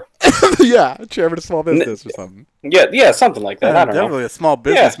whatever. Yeah, chairman of small business or something. Yeah, something like that. I don't know. Definitely a small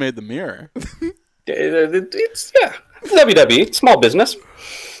business made the mirror. It's WWE, small business.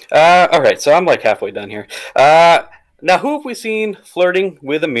 All right, so I'm like halfway done here. Now, who have we seen flirting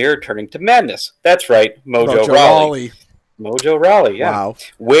with a mirror turning to madness? That's right, Mojo Rawley. Mojo Rawley, yeah. Wow.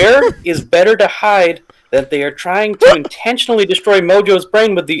 Where is better to hide that they are trying to intentionally destroy Mojo's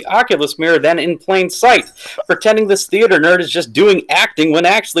brain with the Oculus mirror than in plain sight, pretending this theater nerd is just doing acting when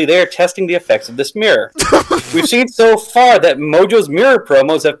actually they are testing the effects of this mirror. We've seen so far that Mojo's mirror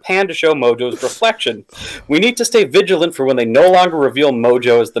promos have panned to show Mojo's reflection. We need to stay vigilant for when they no longer reveal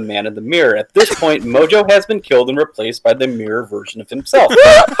Mojo as the man in the mirror. At this point, Mojo has been killed and replaced by the mirror version of himself.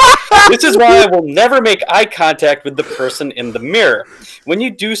 This is why I will never make eye contact with the person in the mirror. When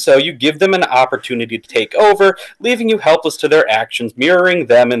you do so, you give them an opportunity to take over, leaving you helpless to their actions, mirroring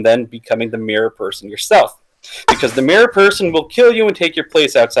them, and then becoming the mirror person yourself. Because the mirror person will kill you and take your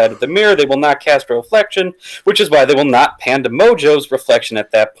place outside of the mirror. They will not cast a reflection, which is why they will not pan to Mojo's reflection at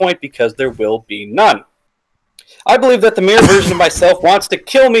that point, because there will be none. I believe that the mirror version of myself wants to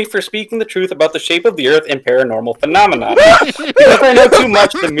kill me for speaking the truth about the shape of the Earth and paranormal phenomena. Because I know too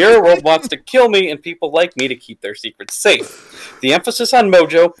much, the mirror world wants to kill me and people like me to keep their secrets safe. The emphasis on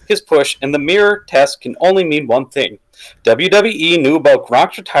Mojo, his push, and the mirror test can only mean one thing. WWE knew about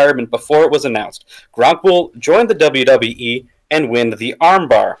Gronk's retirement before it was announced. Gronk will join the WWE and win the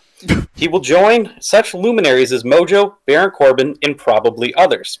armbar. He will join such luminaries as Mojo, Baron Corbin, and probably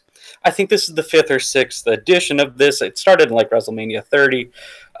others. I think this is the 5th or 6th edition of this. It started in like WrestleMania 30.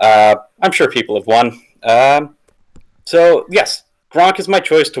 I'm sure people have won. So, yes, Gronk is my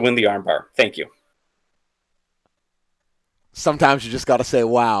choice to win the armbar. Thank you. Sometimes you just got to say,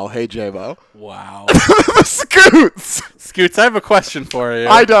 wow. Hey, J-Bo. Wow. Scoots! Scoots, I have a question for you.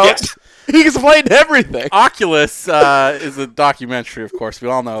 I don't. Yes. He explained everything. Oculus is a documentary, of course. We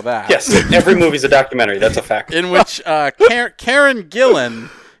all know that. Yes, every movie's a documentary. That's a fact. In which Karen Gillan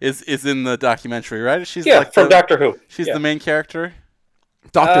is in the documentary, right? She's from Doctor Who. She's the main character.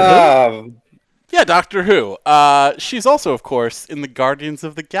 Doctor Who? Yeah, Doctor Who. She's also, of course, in the Guardians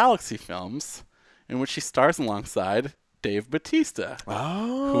of the Galaxy films, in which she stars alongside Dave Bautista.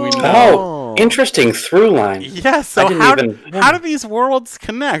 Oh. Who we know. Interesting through line. Yeah, so how do these worlds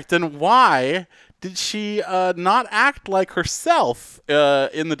connect, and why did she not act like herself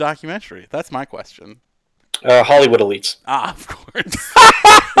in the documentary? That's my question. Hollywood elites. Of course.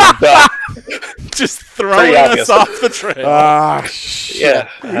 Just throwing us off the trail. Shit. Yeah.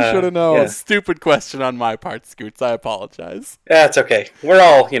 We should have known. Yeah. Stupid question on my part, Scoots. I apologize. That's okay. We're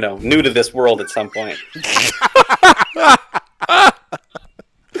all, new to this world at some point.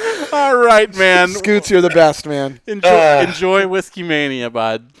 All right, man. Scoots, you're the best, man. Enjoy Whiskey Mania,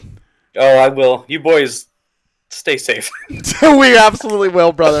 bud. Oh, I will. You boys, stay safe. We absolutely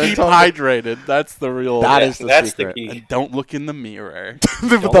will, brother. Keep hydrated. That's the real. That's the secret. key. And don't look in the mirror.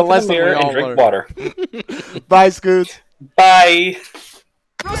 The lesson we mirror all and drink learned. water. Bye, Scoots. Bye.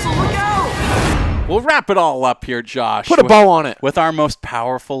 We'll wrap it all up here, Josh. Put a bow on it. With our most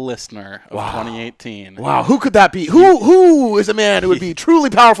powerful listener of 2018. Wow, who could that be? Who is a man who would be truly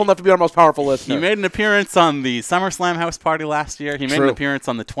powerful enough to be our most powerful listener? He made an appearance on the SummerSlam House Party last year. He made an appearance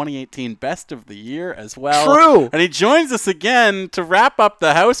on the 2018 Best of the Year as well. True. And he joins us again to wrap up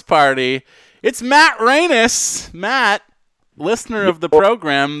the house party. It's Matt Rainis. Matt, listener of the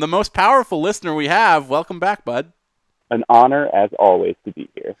program, the most powerful listener we have. Welcome back, bud. An honor, as always, to be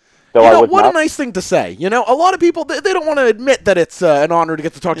here. So what a nice thing to say. A lot of people, they don't want to admit that it's an honor to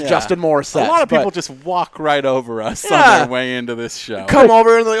get to talk to Justin Morissette. A lot of people just walk right over us on their way into this show. Come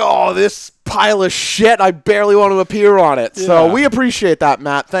over and they're like, oh, this pile of shit, I barely want to appear on it. Yeah. So we appreciate that,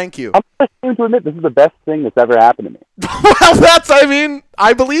 Matt. Thank you. I'm ashamed to admit this is the best thing that's ever happened to me. Well,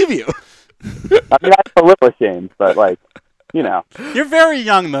 I believe you. I'm a little ashamed, but You're very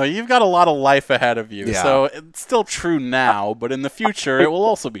young, though. You've got a lot of life ahead of you. Yeah. So it's still true now, but in the future, it will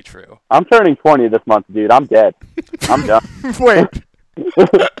also be true. I'm turning 20 this month, dude. I'm dead. I'm done. Wait.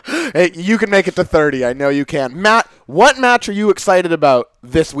 Hey, you can make it to 30. I know you can. Matt, what match are you excited about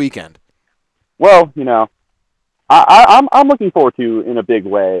this weekend? Well, I'm looking forward to, in a big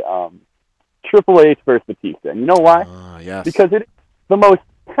way, Triple H versus Batista. And you know why? Yes. Because it's the most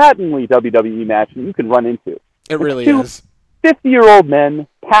patently WWE match that you can run into. It really is. 50-year-old men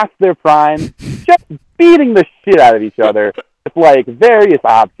past their prime, just beating the shit out of each other with various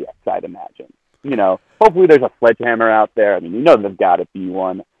objects, I'd imagine. Hopefully there's a sledgehammer out there. I mean, there's got to be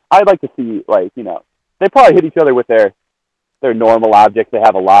one. I'd like to see, they probably hit each other with their normal objects they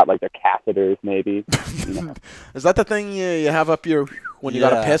have a lot, like their catheters, maybe. Is that the thing you have up your when you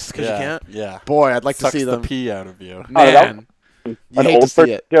gotta piss because you can't? Yeah. Boy, I'd like to see the them. pee out of you. Man, an hate old to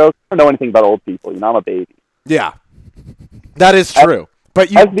see it. joke. I don't know anything about old people. I'm a baby. Yeah, that is true.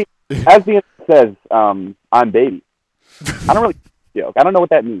 But as the internet says, I'm baby. I don't really joke. I don't know what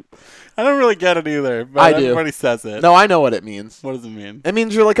that means. I don't really get it either, but I do. Everybody says it. No, I know what it means. What does it mean? It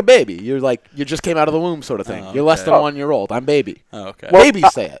means you're like a baby. You're like you just came out of the womb, sort of thing. You're less than 1 year old. I'm baby. Oh, okay. Well,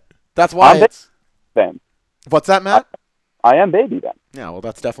 babies say it. That's why it's. Then. What's that, Matt? I am baby then. Yeah, well,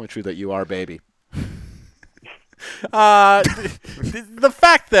 that's definitely true that you are baby. The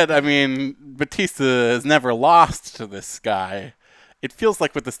fact that Batista has never lost to this guy, it feels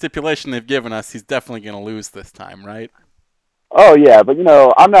like with the stipulation they've given us, he's definitely going to lose this time, right? Oh yeah, but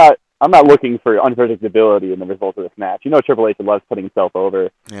I'm not looking for unpredictability in the result of this match. Triple H loves putting himself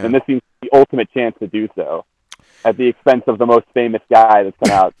over, and this seems the ultimate chance to do so, at the expense of the most famous guy that's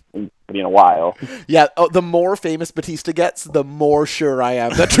come out in a while. Yeah, the more famous Batista gets, the more sure I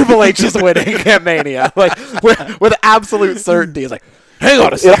am that Triple H is winning at Mania. With absolute certainty. It's like, Hang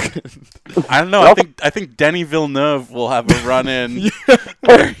on a second. I don't know. I think Denny Villeneuve will have a run-in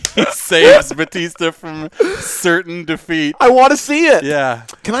where he saves Batista from certain defeat. I want to see it. Yeah.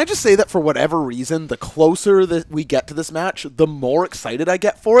 Can I just say that for whatever reason, the closer that we get to this match, the more excited I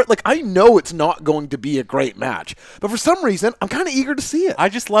get for it. Like, I know it's not going to be a great match, but for some reason, I'm kind of eager to see it. I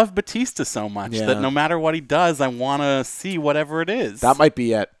just love Batista so much that no matter what he does, I want to see whatever it is. That might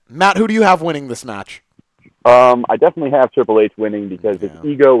be it. Matt, who do you have winning this match? I definitely have Triple H winning because his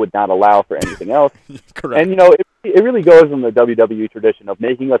ego would not allow for anything else. Correct. And, it really goes in the WWE tradition of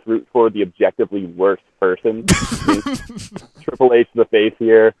making us root for the objectively worst person. Triple H, the face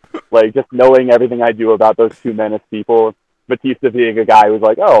here. Like, just knowing everything I do about those two menace people. Batista being a guy who's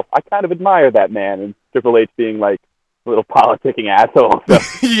like, oh, I kind of admire that man. And Triple H being like a little politicking asshole. So,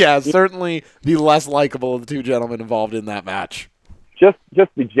 yeah, certainly the less likable of the two gentlemen involved in that match. Just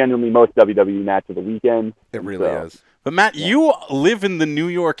the genuinely most WWE match of the weekend. It really is. But Matt, you live in the New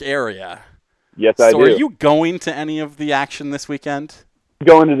York area. Yes, I do. So are you going to any of the action this weekend?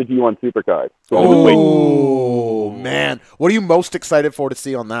 Going to the G1 Supercard. Oh, man. What are you most excited for to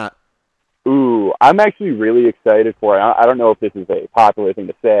see on that? Ooh, I'm actually really excited for it. I don't know if this is a popular thing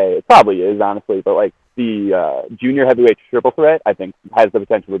to say. It probably is, honestly. But, like, the junior heavyweight triple threat, I think, has the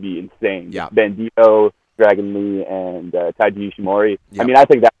potential to be insane. Yeah. Bandito, Dragon Lee, and Taiji Ishimori. Yep. I mean, I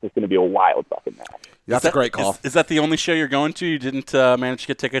think that's just going to be a wild fucking match. That's a great call. Is that the only show you're going to? You didn't manage to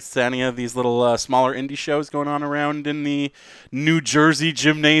get tickets to any of these little smaller indie shows going on around in the New Jersey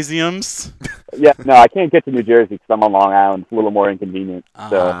gymnasiums? Yeah, no, I can't get to New Jersey because I'm on Long Island. It's a little more inconvenient.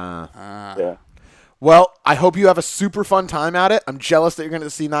 Yeah. Well, I hope you have a super fun time at it. I'm jealous that you're going to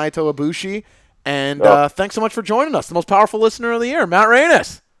see Naito Ibushi. And thanks so much for joining us, the most powerful listener of the year, Matt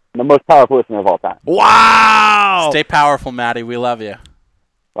Reynes. The most powerful listener of all time. Wow! Stay powerful, Matty. We love you.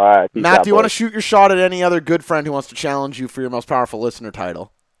 All right. Matt, do you want to shoot your shot at any other good friend who wants to challenge you for your most powerful listener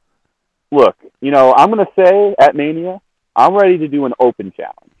title? Look, I'm going to say at Mania, I'm ready to do an open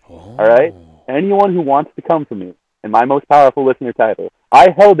challenge. All right? Anyone who wants to come for me in my most powerful listener title. I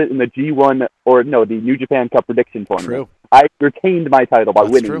held it in the G1, the New Japan Cup prediction tournament. True. I retained my title by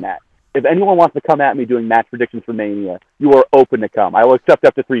winning true. that. If anyone wants to come at me doing match predictions for Mania, you are open to come. I will accept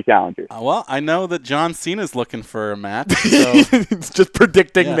up to 3 challengers. Well, I know that John Cena's looking for a match. So It's just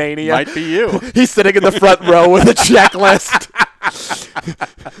predicting Mania. might be you. He's sitting in the front row with a checklist.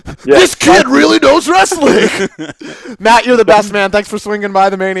 Yeah. This kid really knows wrestling. Matt, you're the best, man. Thanks for swinging by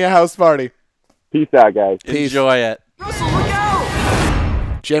the Mania House Party. Peace out, guys. Enjoy it.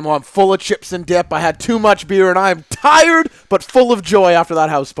 JMO, I'm full of chips and dip. I had too much beer, and I am tired, but full of joy after that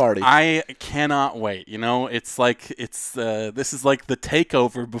house party. I cannot wait. It's like this is like the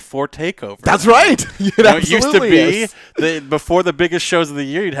takeover before takeover. That's right. It used to be before the biggest shows of the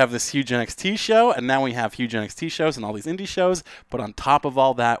year, you'd have this huge NXT show, and now we have huge NXT shows and all these indie shows. But on top of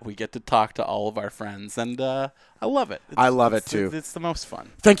all that, we get to talk to all of our friends, and I love it. I love it too. It's the most fun.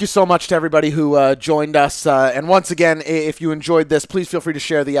 Thank you so much to everybody who joined us. And once again, if you enjoyed this, please feel free to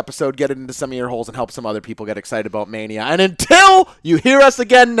share the episode, get it into some ear holes, and help some other people get excited about Mania. And until you hear us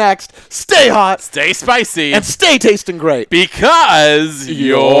again next, stay hot, stay spicy, and stay tasting great. Because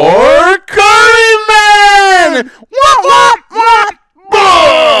you're Curry Man! Wah, wah, wah,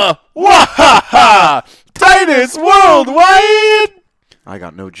 bah! Wah, ha, ha! Titus Worldwide! I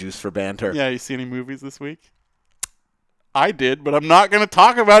got no juice for banter. Yeah, you see any movies this week? I did, but I'm not going to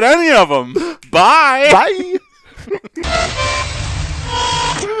talk about any of them. Bye! Bye!